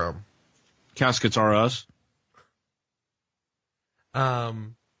caskets from? Caskets are us. How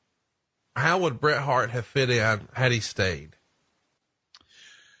would Bret Hart have fit in had he stayed?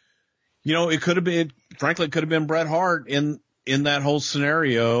 You know, it could have been Bret Hart in that whole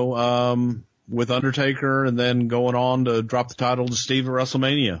scenario, with Undertaker and then going on to drop the title to Steve at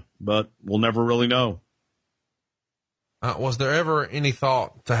WrestleMania, but we'll never really know. Was there ever any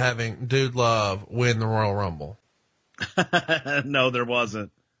thought to having Dude Love win the Royal Rumble? No, there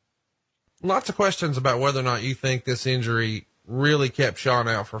wasn't. Lots of questions about whether or not you think this injury really kept Shawn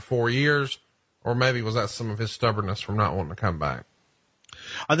out for 4 years, or maybe was that some of his stubbornness from not wanting to come back?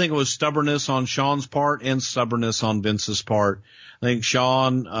 I think it was stubbornness on Shawn's part and stubbornness on Vince's part. I think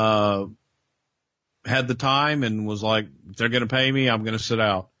Shawn, had the time and was like, if they're going to pay me, I'm going to sit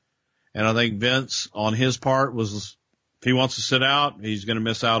out. And I think Vince on his part was, if he wants to sit out, he's going to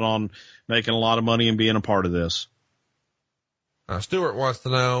miss out on making a lot of money and being a part of this. Stuart wants to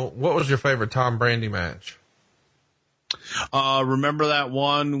know, what was your favorite Tom Brandi match? Remember that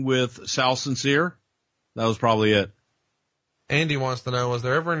one with Sal Sincere? That was probably it. Andy wants to know, was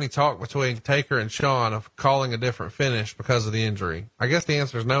there ever any talk between Taker and Shawn of calling a different finish because of the injury? I guess the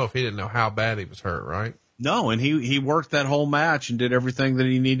answer is no if he didn't know how bad he was hurt, right? No, and he worked that whole match and did everything that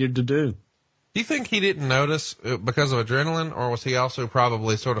he needed to do. Do you think he didn't notice because of adrenaline, or was he also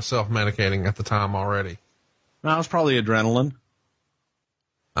probably sort of self-medicating at the time already? No, it was probably adrenaline.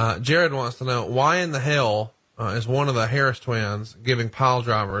 Jared wants to know, why in the hell is one of the Harris twins giving pile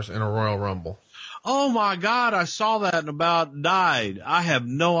drivers in a Royal Rumble? Oh my God, I saw that and about died. I have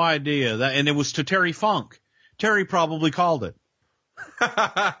no idea that, and it was to Terry Funk. Terry probably called it.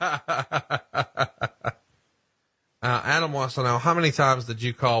 Adam wants to know, how many times did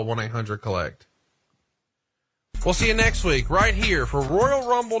you call 1-800-COLLECT? We'll see you next week right here for Royal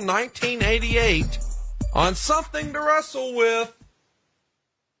Rumble 1988 on Something to Wrestle With.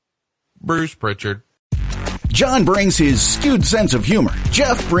 Bruce Pritchard. John brings his skewed sense of humor.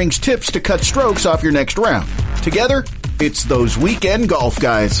 Jeff brings tips to cut strokes off your next round. Together, it's those weekend golf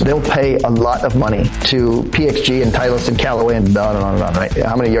guys. They'll pay a lot of money to PXG and Titleist and Callaway and on and on and on, right?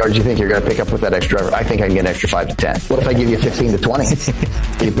 How many yards do you think you're going to pick up with that extra driver? I think I can get an extra 5 to 10. What if I give you 15 to 20?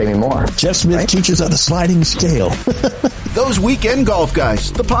 You pay me more. Jeff Smith teaches on a sliding scale. Those Weekend Golf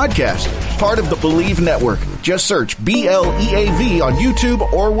Guys, the podcast, part of the Believe Network. Just search BLEAV on YouTube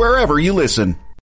or wherever you listen.